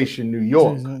Penn Station, New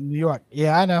York. New York.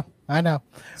 Yeah, I know.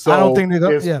 So I don't think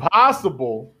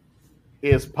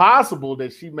it's possible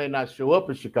that she may not show up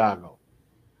in Chicago.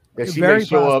 That she may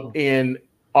show up in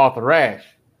Arthur Ashe.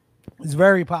 It's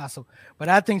very possible. But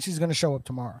I think she's going to show up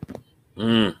tomorrow.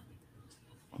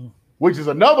 Which is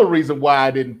another reason why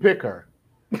I didn't pick her.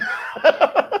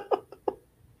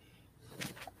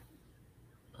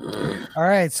 All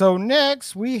right. So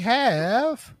next we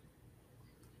have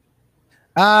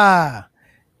AEW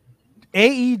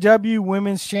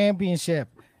Women's Championship.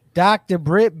 Dr.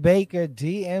 Britt Baker,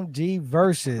 DMD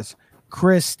versus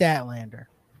Chris Statlander.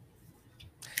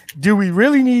 Do we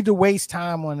really need to waste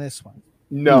time on this one?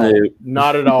 No,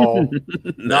 not at all.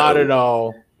 Not at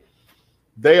all.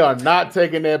 They are not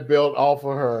taking that belt off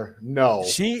of her. No.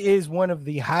 She is one of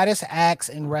the hottest acts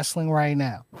in wrestling right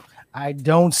now. I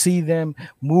don't see them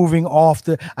moving off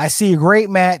I see a great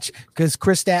match because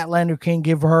Chris Statlander can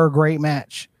give her a great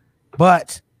match,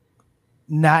 but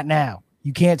not now.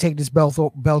 You can't take this belt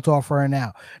off her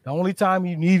now. The only time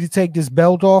you need to take this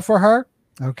belt off of her,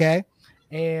 okay?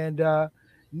 And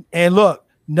look,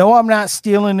 no, I'm not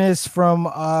stealing this from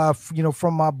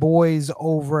from my boys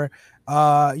over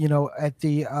at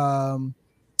the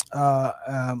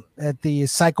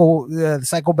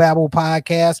Psychobabble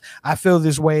podcast. I feel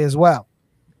this way as well.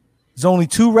 There's only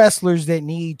 2 wrestlers that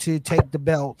need to take the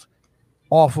belt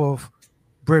off of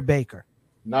Britt Baker.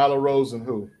 Nyla Rose and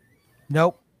who?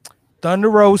 Nope. Thunder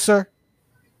Rosa.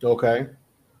 Okay.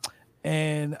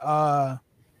 And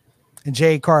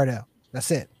Jade Cargill.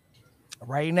 That's it.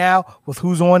 Right now, with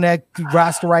who's on that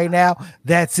roster right now,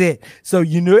 that's it. So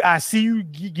I see you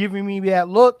giving me that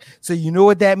look. So you know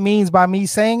what that means by me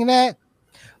saying that?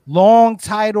 Long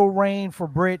title reign for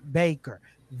Britt Baker.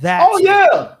 That's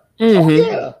yeah. Mm-hmm. Oh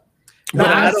yeah.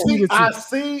 Now,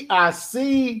 I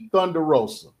see Thunder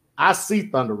Rosa. I see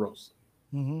Thunder Rosa.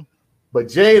 Mm-hmm. But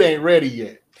Jade ain't ready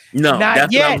yet. No,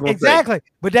 not yet. Exactly. Say.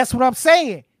 But that's what I'm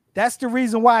saying. That's the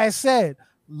reason why I said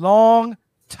long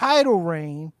title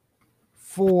reign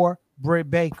for Britt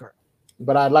Baker.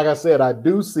 But like I said, I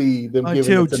do see them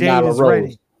giving it to Nyla Rose.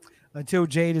 Ready. Until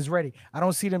Jade is ready. I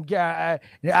don't see them. I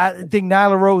think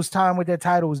Nyla Rose's time with that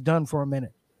title is done for a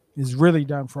minute. It's really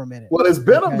done for a minute. Well, it's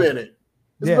been a minute.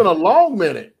 It's been a long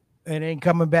minute. And ain't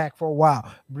coming back for a while.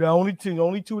 The only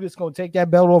two that's going to take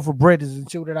that belt off of Britt is the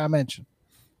two that I mentioned.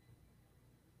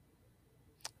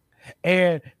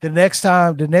 And the next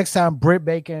time Britt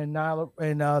Baker and Nyla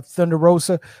and Thunder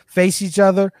Rosa face each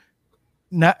other,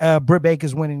 Britt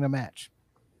Baker's winning the match.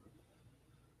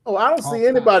 Oh, I don't see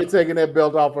anybody taking that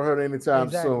belt off of her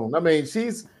anytime soon. I mean,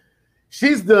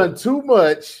 she's done too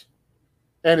much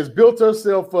and has built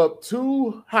herself up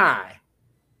too high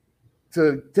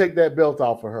to take that belt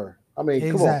off of her. I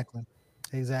mean, come on.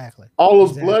 Exactly. All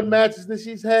those blood matches that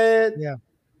she's had,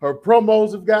 her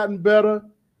promos have gotten better,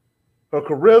 her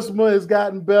charisma has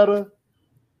gotten better,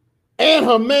 and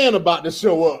her man about to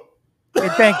show up. Hey,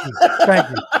 thank you.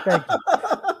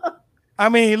 I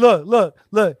mean, look.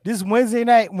 This Wednesday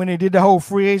night when they did the whole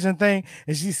free agent thing,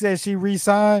 and she said she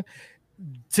re-signed.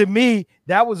 To me,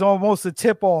 that was almost a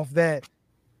tip-off that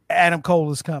Adam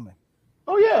Cole is coming.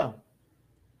 Oh yeah.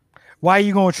 Why are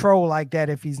you gonna troll like that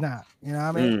if he's not? You know what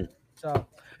I mean? So,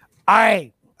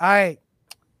 all right.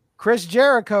 Chris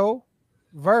Jericho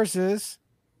versus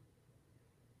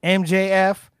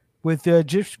MJF with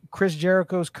Chris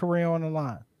Jericho's career on the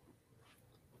line.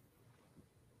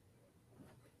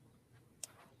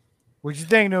 What you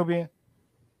think, Nubian?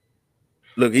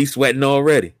 Look, he's sweating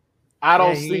already. I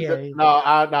don't see them.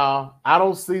 I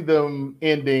don't see them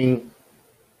ending.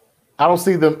 I don't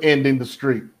see them ending the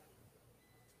streak.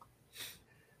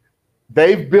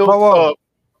 They've built up.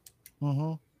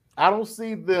 Mm-hmm. I don't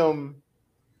see them.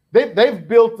 They've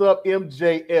built up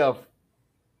MJF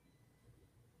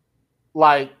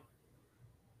like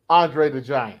Andre the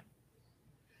Giant.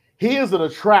 He is an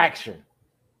attraction.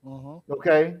 Mm-hmm.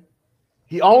 Okay.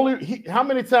 How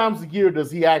many times a year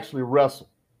does he actually wrestle?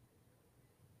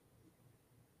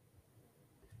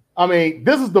 I mean,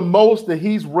 this is the most that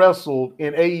he's wrestled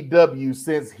in AEW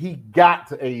since he got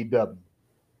to AEW.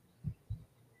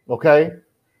 Okay?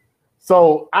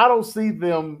 So I don't see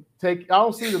them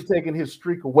taking his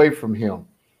streak away from him.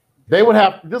 This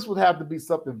would have to be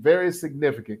something very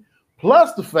significant.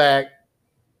 Plus the fact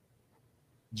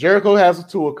Jericho has a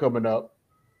tour coming up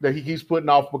that he keeps putting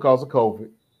off because of COVID.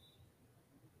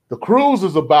 The cruise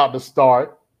is about to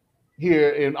start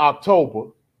here in October,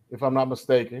 if I'm not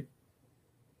mistaken.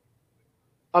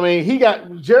 I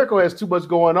mean, Jericho has too much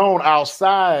going on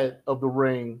outside of the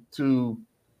ring to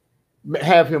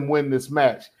have him win this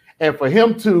match. And for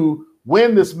him to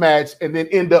win this match and then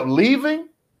end up leaving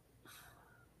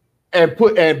and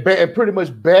pretty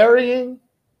much burying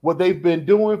what they've been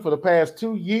doing for the past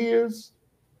 2 years,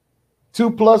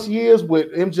 2+ years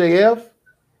with MJF,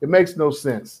 it makes no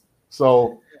sense.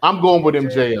 So I'm going with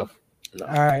MJF. No,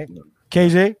 all right. No.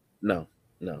 KJ? No.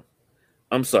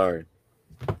 I'm sorry.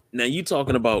 Now you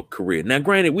talking about career. Now,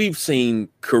 granted, we've seen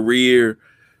career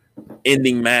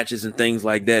ending matches and things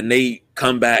like that, and they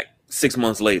come back 6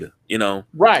 months later, you know?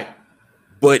 Right.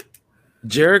 But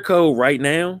Jericho right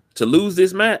now, to lose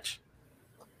this match,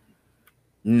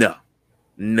 no.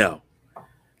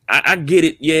 I get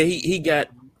it. Yeah, he got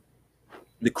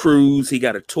the cruise. He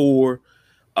got a tour.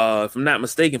 If I'm not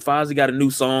mistaken, Fozzy got a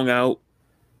new song out.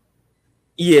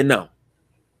 Yeah,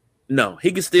 no.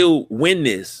 He can still win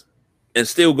this and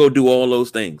still go do all those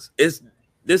things. This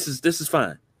is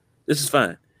fine. This is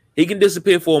fine. He can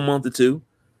disappear for a month or two.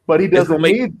 But he doesn't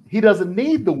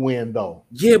need the win though.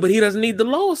 Yeah, but he doesn't need the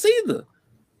loss either.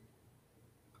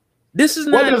 This is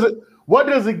not. What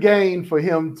does it gain for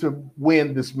him to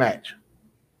win this match?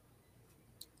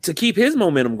 To keep his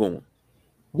momentum going.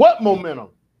 What momentum?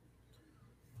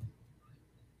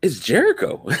 It's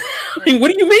Jericho. I mean,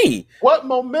 what do you mean? What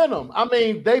momentum? I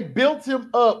mean, they built him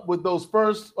up with those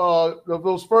first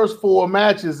 4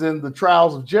 matches in the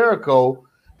Trials of Jericho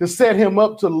to set him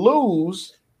up to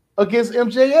lose against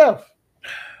MJF.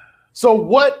 So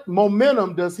what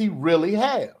momentum does he really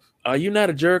have? Are you not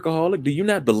a Jerichoholic? Do you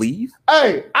not believe?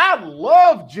 Hey, I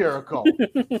love Jericho.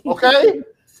 Okay?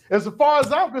 As far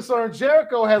as I'm concerned,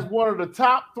 Jericho has one of the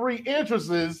top 3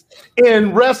 entrances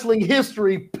in wrestling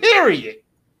history, period.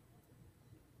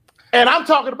 And I'm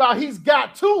talking about he's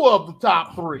got 2 of the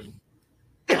top 3.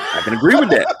 I can agree with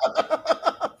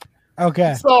that.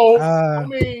 Okay. So, I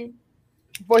mean,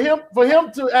 for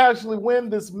him to actually win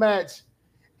this match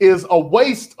is a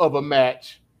waste of a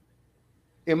match,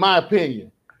 in my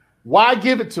opinion. Why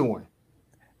give it to him?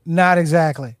 Not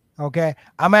exactly. Okay,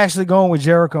 I'm actually going with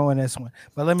Jericho in this one,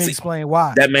 but let me explain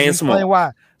why. That man's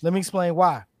smart. Let me explain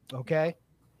why. Okay,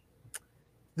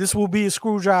 this will be a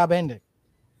screw job ending.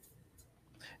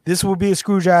 This will be a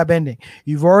screw job ending.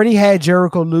 You've already had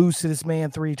Jericho lose to this man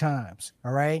 3 times.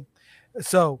 All right,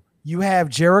 so you have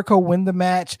Jericho win the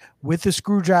match with the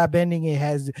screw job ending. It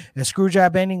has a screw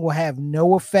job ending will have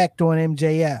no effect on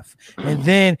MJF, and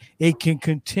then it can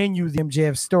continue the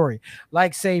MJF story.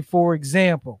 Like, say, for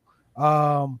example,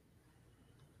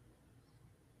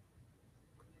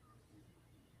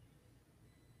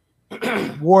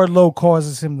 Wardlow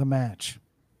causes him the match.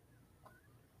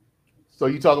 So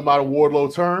you talking about a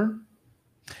Wardlow turn,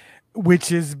 which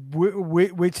has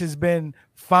been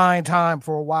fine time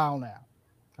for a while now.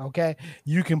 Okay,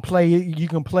 you can play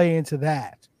into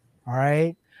that. All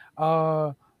right,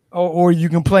 or you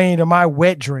can play into my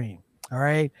wet dream. All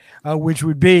right, which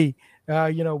would be a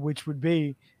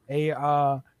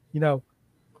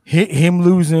him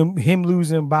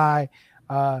losing by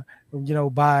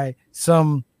by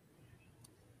some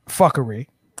fuckery.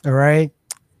 All right,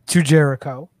 to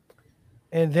Jericho.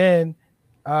 And then,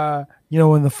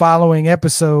 in the following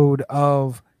episode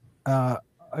of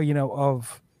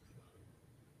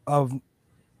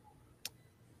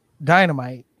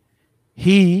Dynamite,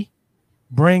 he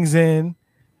brings in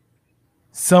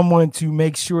someone to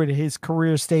make sure that his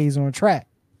career stays on track.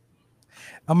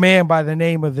 A man by the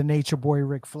name of the Nature Boy,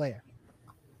 Ric Flair.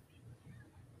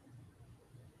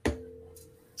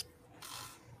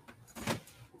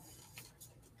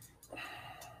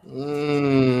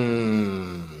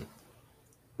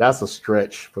 That's a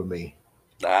stretch for me.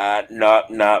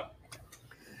 No.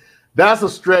 That's a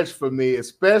stretch for me,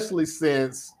 especially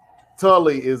since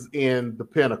Tully is in the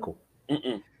Pinnacle.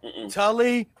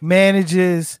 Tully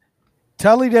doesn't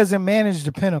manage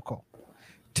the Pinnacle.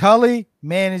 Tully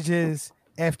manages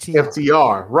FTR.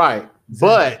 FTR, right.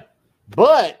 Exactly.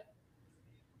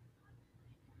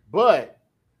 But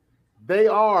they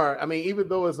are, I mean, even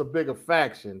though it's a bigger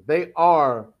faction, they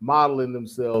are modeling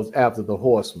themselves after the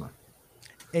Horsemen.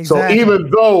 Exactly.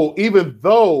 So even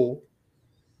though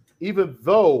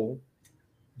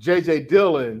JJ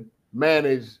Dillon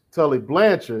managed Tully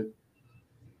Blanchard,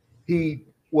 he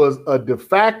was a de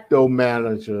facto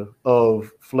manager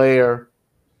of Flair,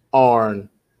 Arn,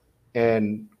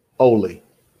 and Ole.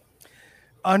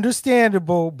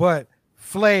 Understandable, but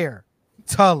Flair,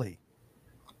 Tully,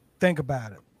 think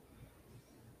about it.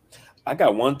 I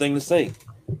got one thing to say.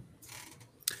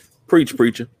 Preach,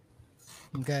 preacher.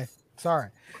 Okay, sorry,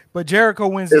 but Jericho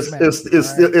wins this match.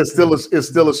 It's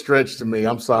still a stretch to me.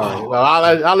 I'm sorry. Well,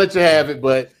 I'll let you have it,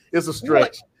 but it's a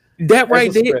stretch. That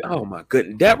right there. Oh my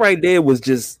goodness, that right there was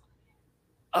just.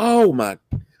 Oh my.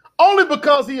 Only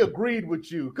because he agreed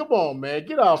with you. Come on, man,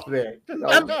 get off that.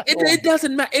 It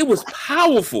doesn't matter. It was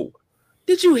powerful.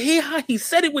 Did you hear how he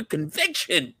said it with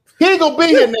conviction? He ain't gonna be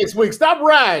here next week. Stop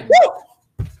riding.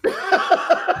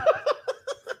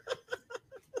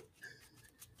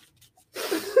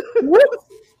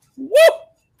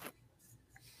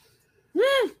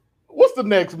 What's the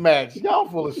next match? Y'all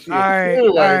full of shit. All right,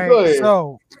 go ahead.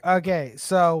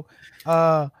 So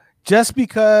just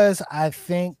because I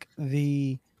think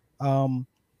CM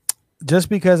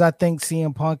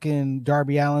Punk and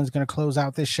Darby Allin is going to close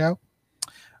out this show,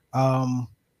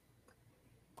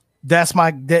 that's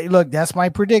my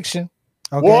prediction.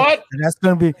 Okay? What? And that's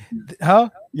going to be, huh?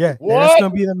 Yeah, that's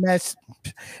going to be the match.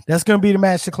 That's going to be the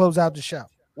match to close out the show.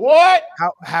 What?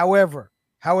 However,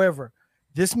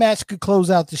 this match could close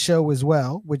out the show as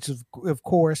well, which is, of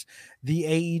course,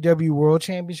 the AEW World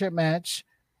Championship match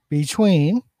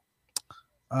between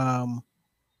World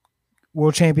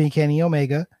Champion Kenny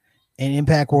Omega and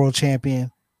Impact World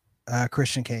Champion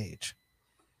Christian Cage.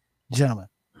 Gentlemen.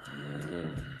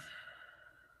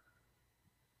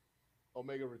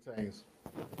 Omega retains.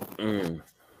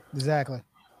 Exactly.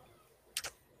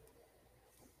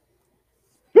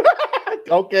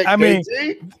 Okay, I mean,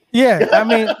 yeah, I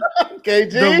mean,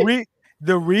 KG.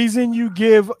 The reason you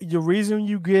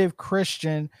give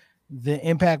Christian the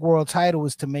Impact World title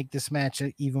is to make this match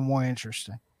even more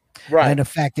interesting, right? And the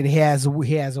fact that he has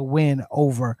a win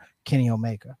over Kenny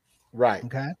Omega, right?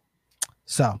 Okay,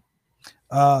 so,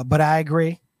 but I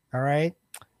agree. All right,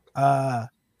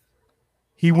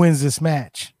 he wins this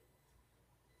match.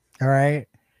 All right,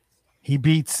 he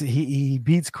beats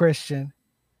Christian.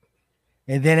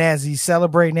 And then as he's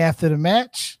celebrating after the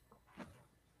match,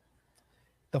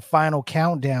 the final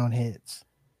countdown hits.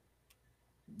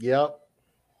 Yep.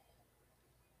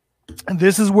 And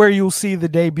this is where you'll see the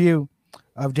debut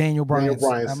Daniel Bryan.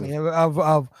 I mean,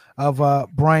 of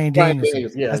Bryan Bryan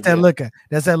Danielson. Yeah, that's that looker.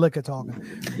 That's that looker talking.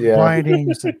 Yeah, Bryan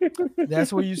Danielson.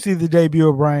 That's where you see the debut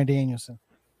of Bryan Danielson.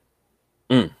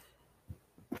 I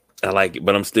like it,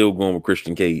 but I'm still going with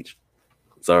Christian Cage.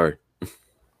 Sorry.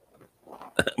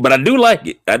 But I do like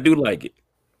it. I do like it.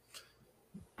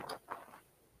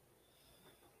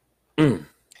 Yeah.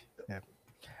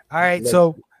 All right,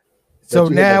 so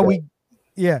now we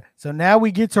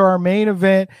get to our main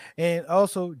event and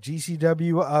also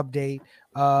GCW update.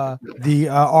 The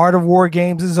Art of War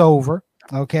Games is over.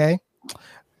 Okay.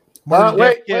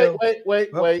 Wait.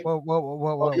 Whoa,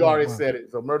 You already said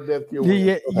it. So Murder Death Kill.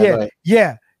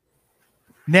 Yeah.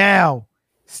 Now,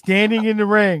 standing in the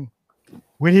ring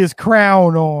with his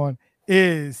crown on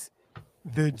is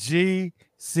the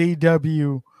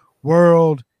GCW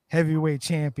World Heavyweight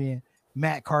Champion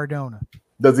Matt Cardona.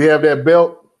 Does he have that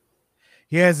belt?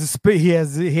 He has the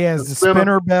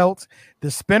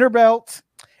spinner belt,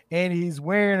 and he's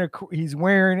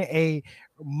wearing a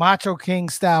Macho King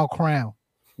style crown.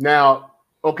 Now,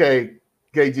 okay,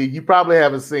 KG, you probably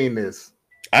haven't seen this.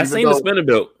 I seen the spinner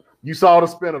belt. You saw the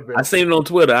spinner belt. I seen it on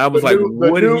Twitter. I was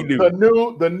what did he do?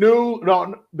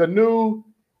 The new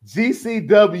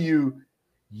GCW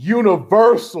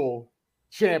Universal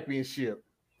Championship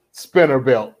spinner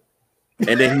belt.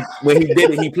 And then when he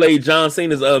did it, he played John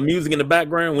Cena's music in the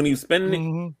background when he was spinning it.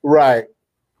 Mm-hmm. Right.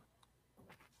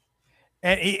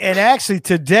 And actually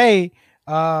today,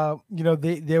 there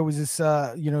was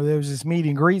this meet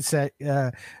and greet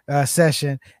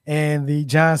session, and the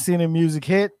John Cena music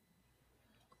hit.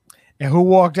 And who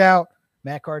walked out?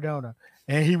 Matt Cardona,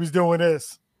 and he was doing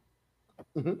this.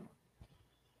 Mm-hmm.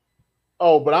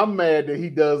 Oh, but I'm mad that he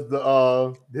does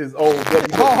his old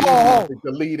WWE music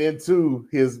to lead into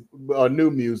his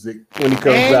new music when he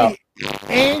comes out.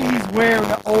 And he's wearing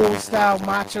the old style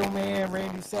Macho Man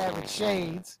Randy Savage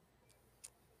shades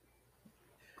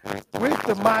with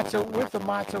the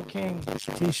Macho King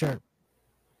t-shirt.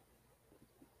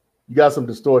 You got some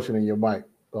distortion in your mic,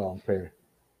 Perry.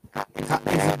 Is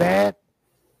it bad?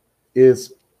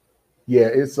 It's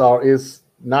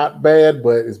not bad,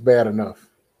 but it's bad enough.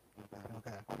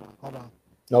 Okay. Hold on.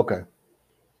 Okay.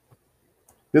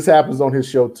 This happens on his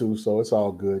show too, so it's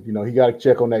all good. You know, he got to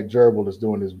check on that gerbil that's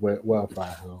doing his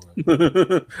Wi-Fi.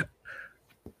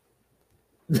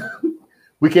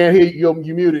 We can't hear you.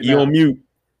 You muted. You on mute.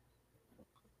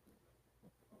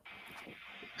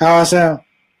 How I sound?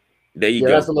 There you go.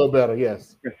 That's a little better.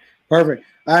 Yes. Perfect.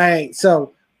 All right.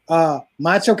 So,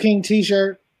 Macho King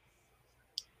t-shirt,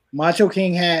 Macho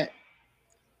King hat,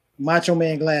 Macho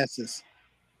Man glasses.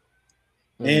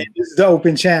 And this is the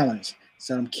open challenge.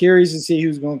 So I'm curious to see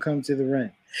who's going to come to the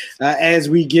ring. As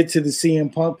we get to the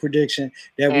CM Punk prediction,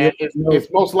 it's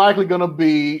most likely going to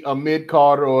be a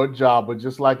mid-carder or a jobber,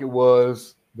 just like it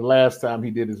was the last time he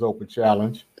did his open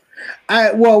challenge.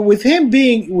 With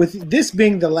this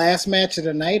being the last match of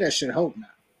the night, I should hope not.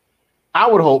 I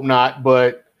would hope not,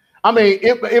 but I mean,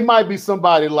 it might be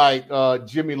somebody like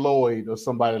Jimmy Lloyd or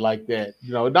somebody like that.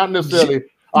 You know, not necessarily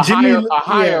a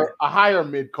higher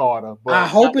mid carder. But I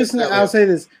hope it's not. I'll say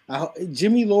this: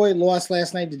 Jimmy Lloyd lost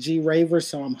last night to G Raver,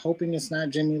 so I'm hoping it's not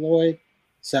Jimmy Lloyd.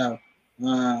 So,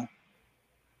 and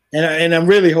I'm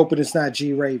really hoping it's not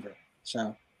G Raver.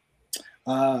 So,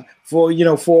 for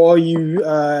all you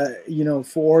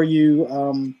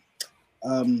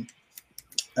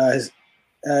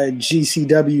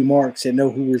GCW marks that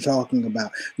know who we're talking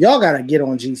about. Y'all got to get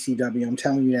on GCW. I'm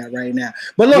telling you that right now.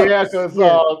 But look, because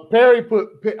Perry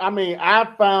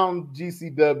I found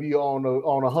GCW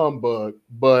on a humbug,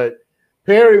 but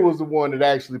Perry was the one that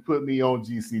actually put me on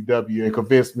GCW and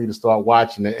convinced me to start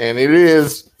watching it. And it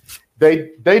is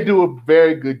they do a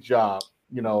very good job.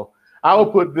 You know, I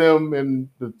would put them in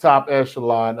the top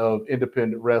echelon of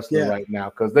independent wrestling right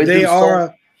now because they do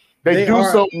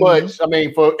so much. I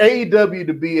mean, for AEW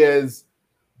to be as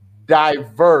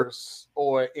diverse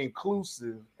or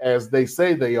inclusive as they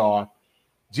say they are,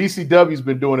 GCW's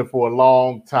been doing it for a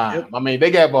long time. Yep. I mean,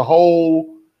 they have a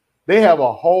whole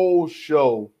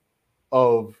show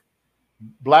of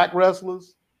black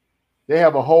wrestlers. They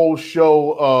have a whole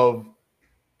show of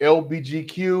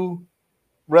LBGQ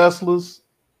wrestlers.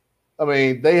 I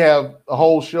mean, they have a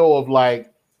whole show of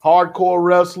like hardcore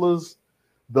wrestlers.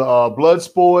 The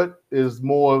Bloodsport is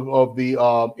more of the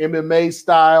MMA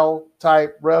style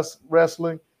type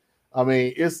wrestling. I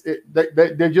mean,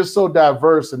 they're just so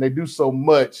diverse and they do so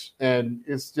much, and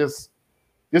it's just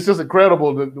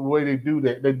incredible the way they do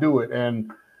that. They do it,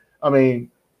 and I mean,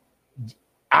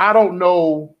 I don't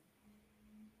know.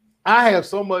 I have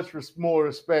so much more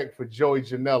respect for Joey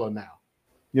Janela now.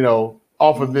 You know,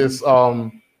 off of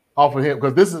him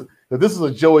because that this is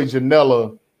a Joey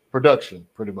Janela production,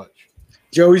 pretty much.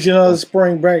 Joey Janela's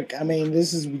Spring Break. I mean,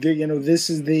 this is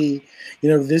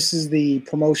the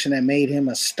promotion that made him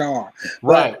a star,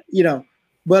 right?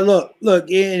 But look, and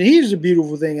here's the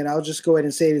beautiful thing, and I'll just go ahead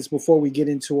and say this before we get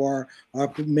into our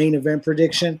main event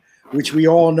prediction, which we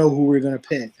all know who we're going to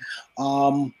pick.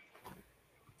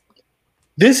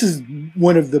 This is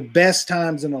one of the best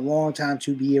times in a long time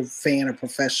to be a fan of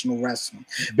professional wrestling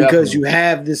because you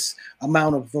have this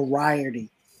amount of variety.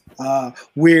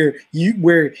 Where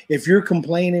if you're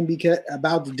complaining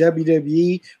about the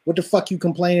WWE, what the fuck you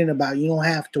complaining about? You don't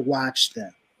have to watch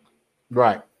them,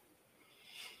 right?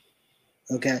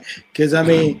 Okay, because I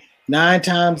mean, 9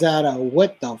 times out of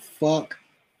what the fuck?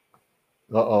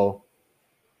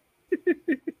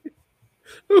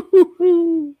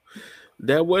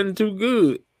 That wasn't too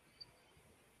good.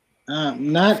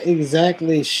 I'm not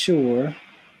exactly sure.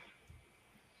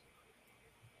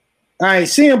 All right,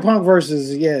 CM Punk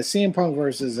versus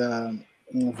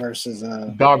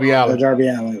Darby Allin. Darby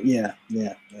Allin, yeah.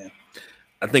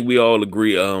 I think we all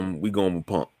agree. We going with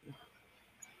Punk.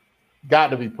 Got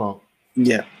to be Punk.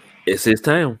 Yeah, it's his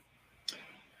town.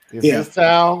 It's his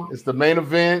town. It's the main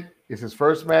event. It's his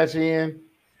first match in.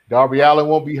 Darby Allin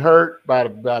won't be hurt by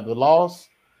the loss,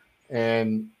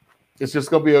 and it's just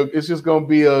gonna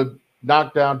be a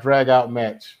knockdown, drag out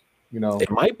match.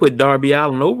 It might put Darby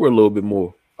Allin over a little bit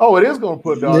more. Oh, it is going to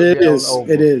put Darby Allin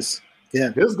over. It is. Yeah.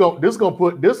 This gonna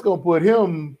put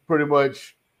him pretty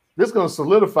much. This going to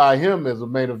solidify him as a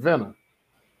main eventer.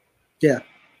 Yeah.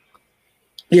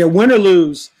 Yeah. Win or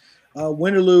lose.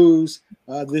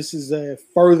 This is a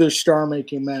further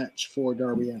star-making match for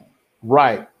Darby Allin.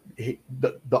 Right.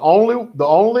 The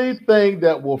only thing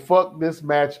that will fuck this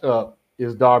match up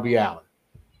is Darby Allin.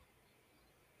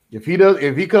 If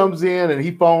he comes in and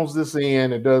he phones this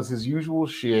in and does his usual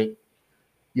shit,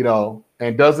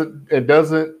 and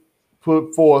doesn't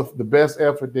put forth the best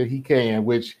effort that he can,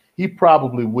 which he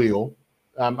probably will.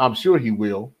 I'm sure he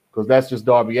will, because that's just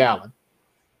Darby Allin.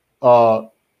 The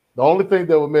only thing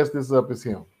that would mess this up is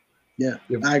him. Yeah,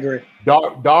 I agree.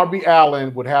 Darby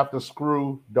Allin would have to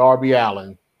screw Darby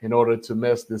Allin in order to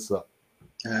mess this up.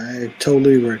 I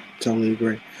totally agree.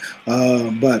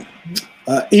 But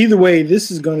either way,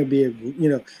 this is going to be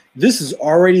this has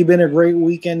already been a great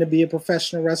weekend to be a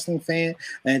professional wrestling fan,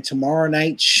 and tomorrow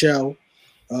night's show,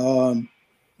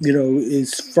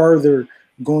 is further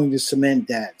going to cement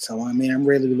that. So I mean, I'm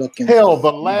really looking. Hell,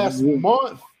 the last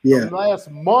month, the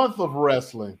last month of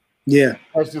wrestling,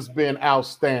 has just been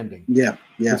outstanding. Yeah.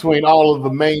 Between all of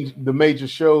the major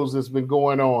shows that's been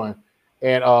going on,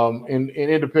 and in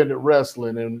independent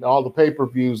wrestling and all the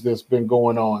pay-per-views that's been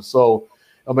going on. So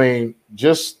I mean,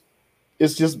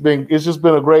 it's just been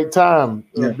a great time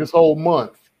this whole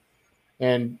month,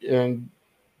 and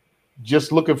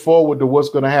just looking forward to what's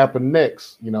going to happen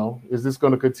next. Is this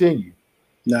going to continue?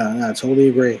 No, totally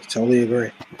agree.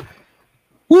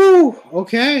 Woo.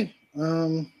 Okay.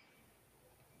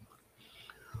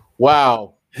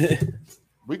 Wow.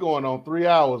 We going on 3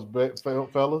 hours,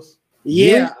 fellas.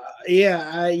 Yeah.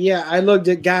 I looked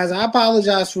at guys. I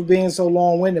apologize for being so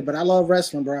long-winded, but I love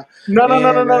wrestling, bro.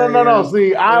 No.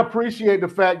 See, I appreciate the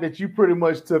fact that you pretty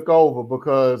much took over,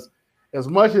 because as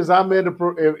much as I'm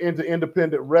into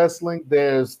independent wrestling,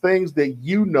 there's things that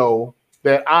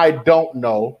that I don't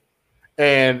know,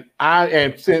 and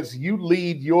since you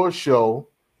lead your show,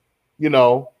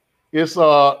 it's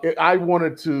I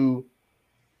wanted to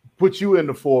put you in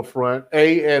the forefront,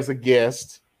 A, as a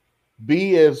guest,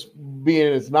 B, as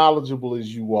being as knowledgeable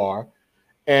as you are,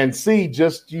 and C,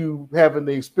 just you having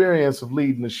the experience of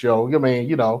leading the show. I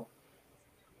mean,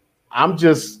 I'm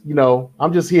just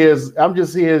here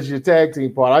as your tag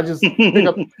team part. I'm just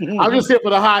here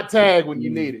for the hot tag when you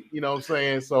need it. You know what I'm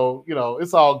saying? So,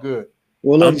 it's all good.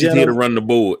 Well, I'm just here to run the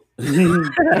board.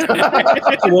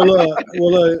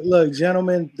 Look,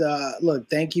 gentlemen.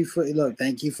 Thank you for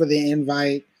the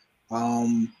invite.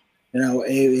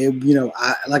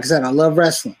 Like I said, I love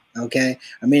wrestling. Okay,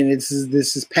 I mean, this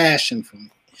is passion for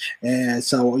me, and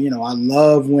so I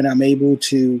love when I'm able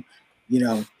to,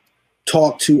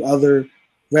 talk to other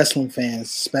wrestling fans,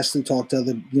 especially talk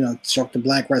to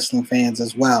Black wrestling fans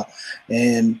as well,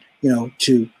 and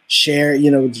to share,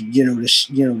 to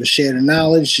share the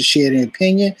knowledge, to share the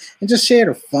opinion, and just share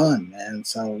the fun, man.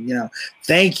 So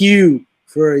thank you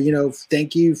for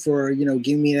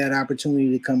giving me that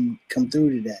opportunity to come through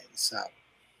today. So.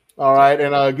 All right,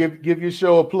 and give your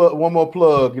show a plug, one more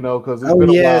plug, because it's been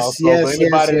a while. So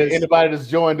anybody that's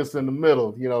joined us in the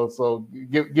middle, so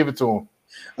give it to them.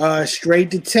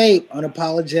 Straight to Tape,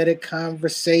 Unapologetic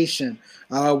Conversation.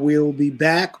 We'll be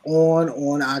back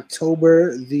on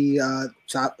October the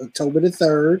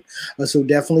 3rd. So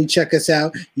definitely check us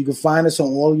out. You can find us on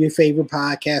all your favorite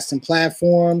podcasting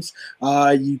platforms.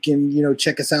 You can,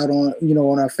 check us out on,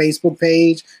 on our Facebook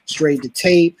page, Straight to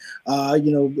Tape.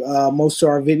 Most of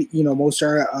our video, most of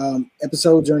our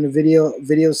episodes are in the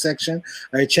video section.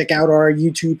 Check out our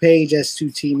YouTube page,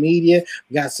 S2T Media.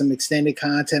 We got some extended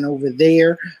content over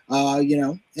there.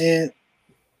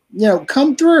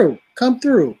 Come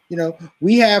through.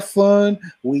 We have fun.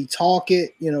 We talk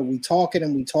it, and we talk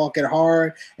it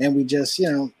hard, and we just,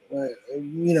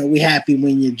 we happy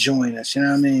when you join us. You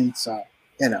know what I mean? So,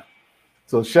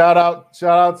 So shout out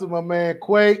to my man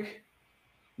Quake,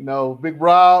 Big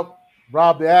Rob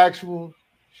the Actual.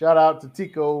 Shout out to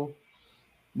Tico,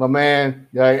 my man.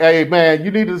 Hey man,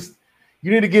 you need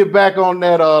to get back on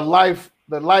that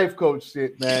the life coach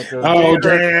shit, man. Oh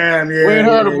damn! Yeah,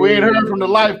 we ain't heard from the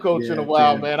life coach in a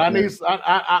while, man. I'm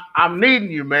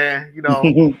needing you, man.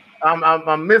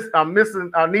 I'm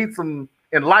missing. I need some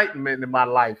enlightenment in my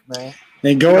life, man.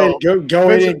 And go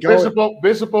ahead.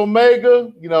 Bishop Omega,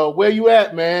 where you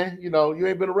at, man? You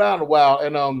ain't been around a while,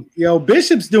 and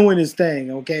Bishop's doing his thing.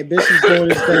 Okay, Bishop's doing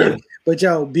his thing. But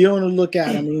be on the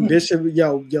lookout. I mean, Bishop,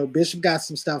 Bishop got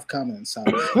some stuff coming. So,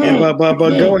 but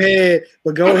go ahead,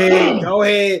 get out the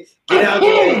way.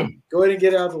 Go ahead and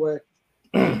get out the way.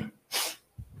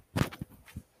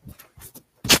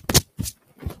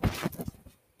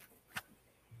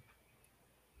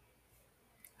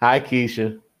 Hi,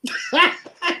 Keisha.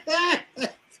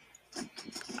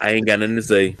 I ain't got nothing to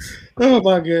say. Oh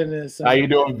my goodness. How you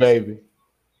doing, baby?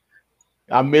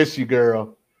 I miss you,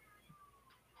 girl.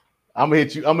 I'm gonna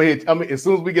hit you. As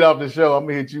soon as we get off the show, I'm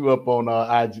gonna hit you up on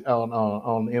IG,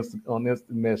 on instant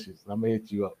messages. I'm gonna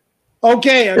hit you up.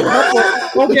 Okay.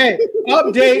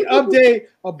 Update.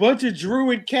 A bunch of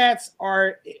Druid cats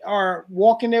are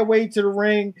walking their way to the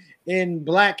ring in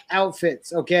black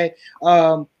outfits. Okay.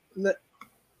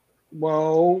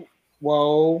 Whoa.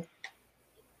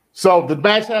 So the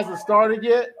match hasn't started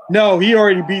yet? No, he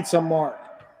already beat some mark.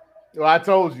 Well, I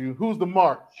told you. Who's the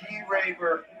mark?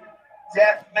 G-Raver.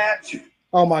 Death match.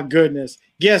 Oh my goodness.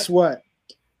 Guess what?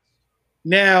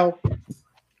 Now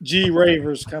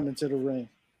G-Raver's coming to the ring.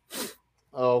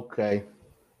 Okay.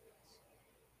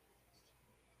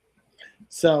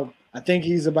 So I think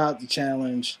he's about to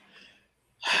challenge.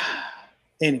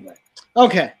 Anyway.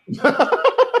 Okay.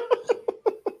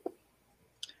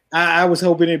 I was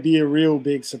hoping it'd be a real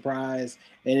big surprise,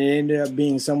 and it ended up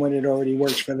being someone that already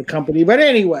works for the company. But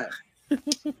anyway.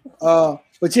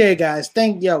 But yeah, guys,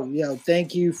 thank you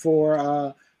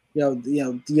for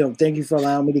thank you for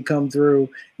allowing me to come through,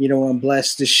 and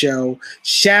bless the show.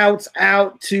 Shouts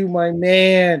out to my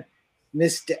man,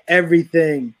 Mr.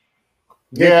 Everything,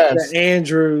 yes, Mr.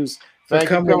 Andrews, for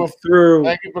coming through.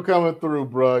 Thank you for coming through,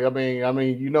 bro. I mean,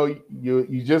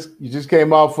 you just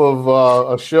came off of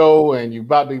a show, and you're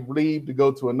about to leave to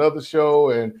go to another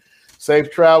show, and safe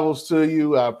travels to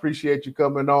you. I appreciate you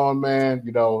coming on, man.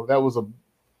 That was a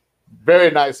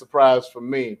very nice surprise for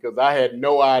me because I had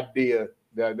no idea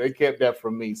that they kept that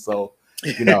from me. So,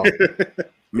 it's in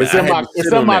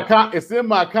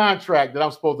my contract that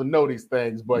I'm supposed to know these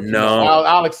things. But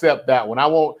I'll accept that one. I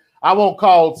won't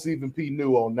call Stephen P.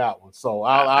 New on that one. So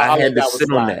I'll had to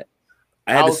sit on that.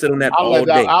 I had to sit on that all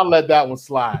day. I'll let that one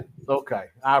slide. Okay,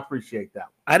 I appreciate that.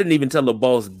 I didn't even tell the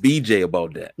boss BJ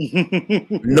about that.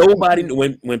 Nobody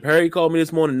knew. When Perry called me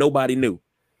this morning, nobody knew.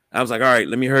 I was like, all right,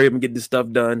 let me hurry up and get this stuff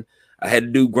done. I had to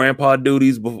do grandpa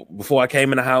duties before I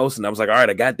came in the house. And I was like, all right,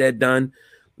 I got that done.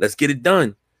 Let's get it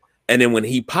done. And then when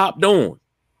he popped on,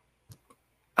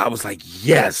 I was like,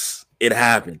 yes, it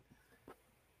happened.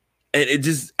 And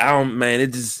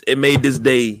it made this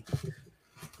day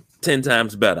 10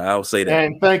 times better. I'll say that.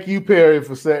 And thank you, Perry,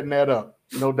 for setting that up.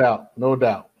 No doubt.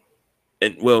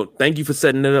 And thank you for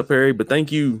setting it up, Perry. But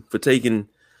thank you for taking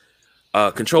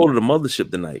control of the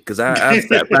mothership tonight. Because I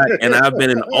sat back and I've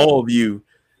been in awe of you.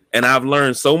 And I've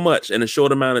learned so much in a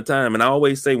short amount of time. And I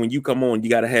always say, when you come on, you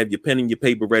got to have your pen and your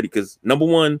paper ready. Because number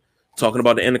one, talking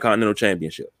about the Intercontinental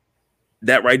Championship.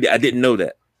 That right there, I didn't know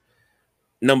that.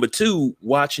 Number two,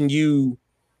 watching you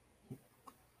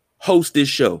host this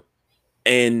show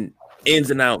and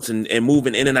ins and outs and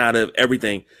moving in and out of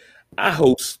everything. I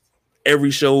host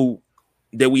every show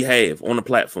that we have on the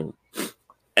platform.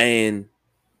 And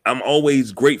I'm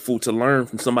always grateful to learn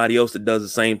from somebody else that does the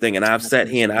same thing. And I've sat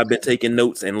here and I've been taking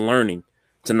notes and learning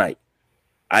tonight.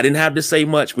 I didn't have to say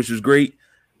much, which was great,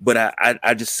 but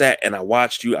I just sat and I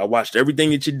watched you. I watched everything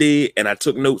that you did and I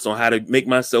took notes on how to make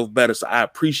myself better. So I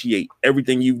appreciate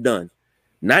everything you've done.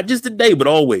 Not just today, but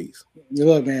always.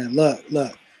 Look, man,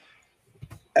 look.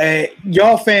 Hey,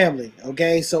 y'all family,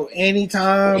 okay? So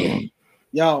anytime,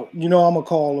 y'all, I'm a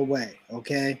call away,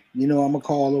 okay? I'm a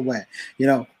call away.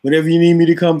 Whenever you need me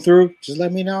to come through, just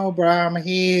let me know, bro. I'm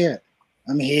here.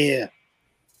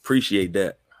 Appreciate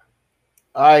that.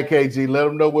 All right, KG, let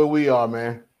them know where we are,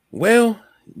 man. Well,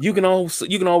 you can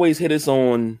always hit us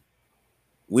on.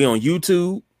 We on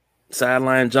YouTube,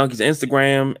 Sideline Junkies,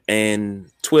 Instagram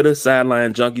and Twitter,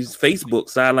 Sideline Junkies, Facebook,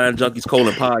 Sideline Junkies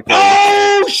 _podcast.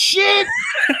 Oh shit!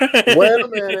 Wait a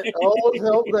minute.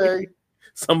 Oh, okay.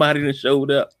 Somebody that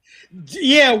showed up.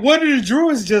 Yeah, one of the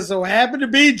Druids just so happened to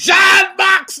be Jon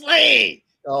Moxley.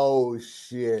 Oh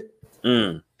shit!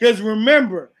 Because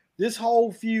remember, this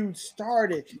whole feud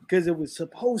started because it was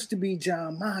supposed to be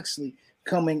Jon Moxley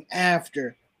coming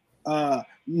after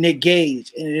Nick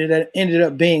Gage, and it ended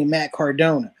up being Matt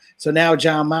Cardona. So now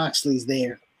Jon Moxley's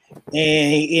there,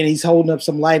 and he's holding up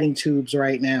some lighting tubes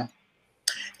right now,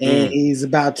 and he's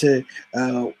about to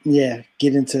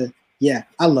get into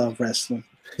I love wrestling.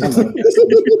 I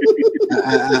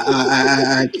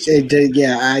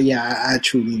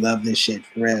truly love this shit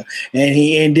for real.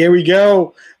 And there we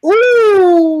go.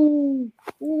 Ooh.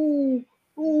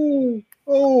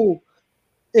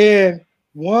 And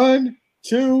 1,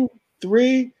 2,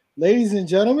 3, ladies and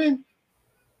gentlemen,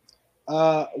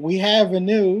 we have a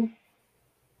new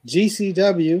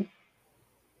GCW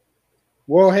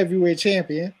World Heavyweight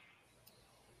Champion,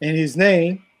 and his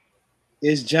name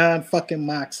is Jon fucking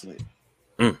Moxley.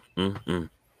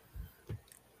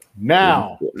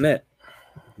 Now,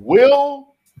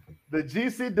 will the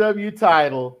GCW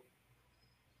title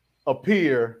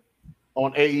appear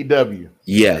on AEW?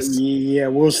 Yes. Yeah,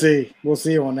 we'll see. We'll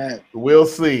see on that. We'll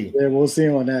see. Yeah, we'll see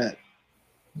on that.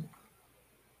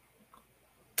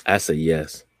 I say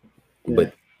yes. Yeah.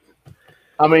 But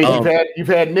I mean, you've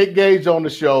had Nick Gage on the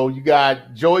show. You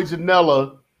got Joey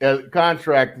Janela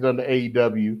contracted under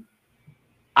AEW.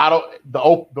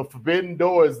 The forbidden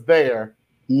door is there.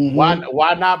 Mm-hmm.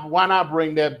 Why not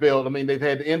bring that belt? I mean, they've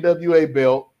had the NWA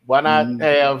belt. Why not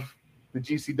have the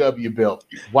GCW belt?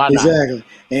 Why not? Exactly.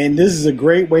 And this is a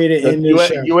great way to end this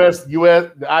show.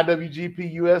 the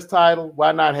IWGP US title.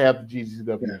 Why not have the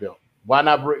GCW belt? Why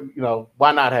not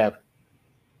why not have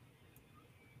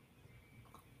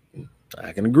it?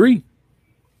 I can agree.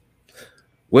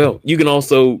 Well, you can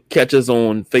also catch us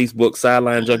on Facebook,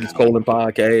 Sideline Junkies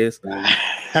 _podcast.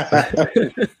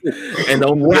 And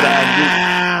don't forget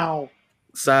our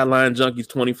Sideline Junkies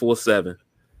 24/7.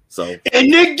 So, and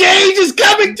Nick Gage is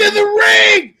coming to the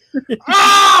ring.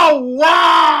 Oh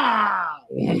wow!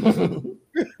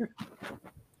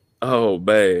 Oh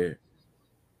man.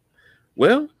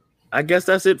 Well, I guess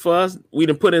that's it for us. We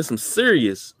done put in some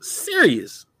serious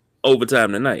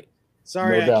overtime tonight.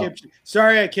 Sorry,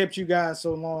 I kept you guys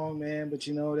so long, man. But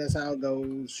that's how it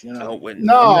goes. Hey,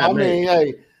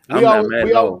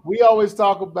 we always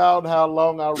talk about how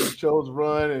long our shows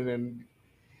run, and then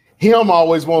him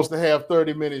always wants to have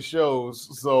 30-minute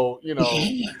shows. So him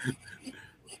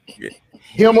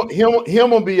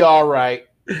will be all right.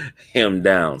 Him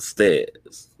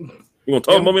downstairs. You gonna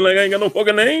talk about me like I ain't got no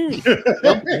fucking name?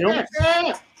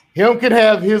 Him can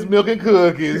have his milk and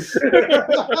cookies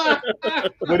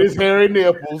with his hairy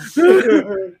nipples.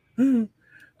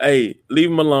 Hey,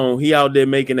 leave him alone. He out there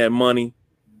making that money.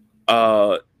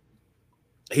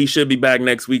 He should be back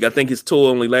next week. I think his tour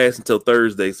only lasts until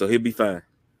Thursday, so he'll be fine.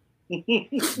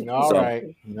 All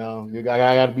right. No, I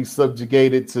got to be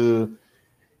subjugated to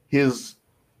his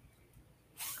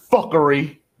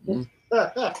fuckery.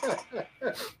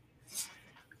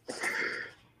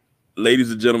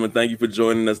 Ladies and gentlemen, thank you for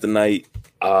joining us tonight.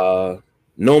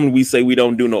 Normally we say we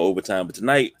don't do no overtime, but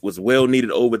tonight was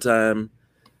well-needed overtime.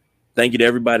 Thank you to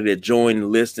everybody that joined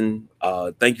and listened.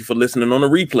 Thank you for listening on the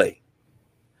replay.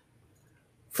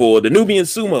 For the Nubian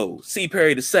Sumo, C.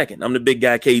 Perry II, I'm the big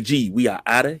guy KG. We are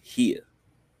out of here.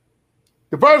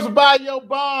 Diversify your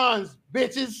bonds,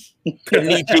 bitches.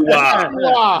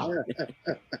 Konnichiwa.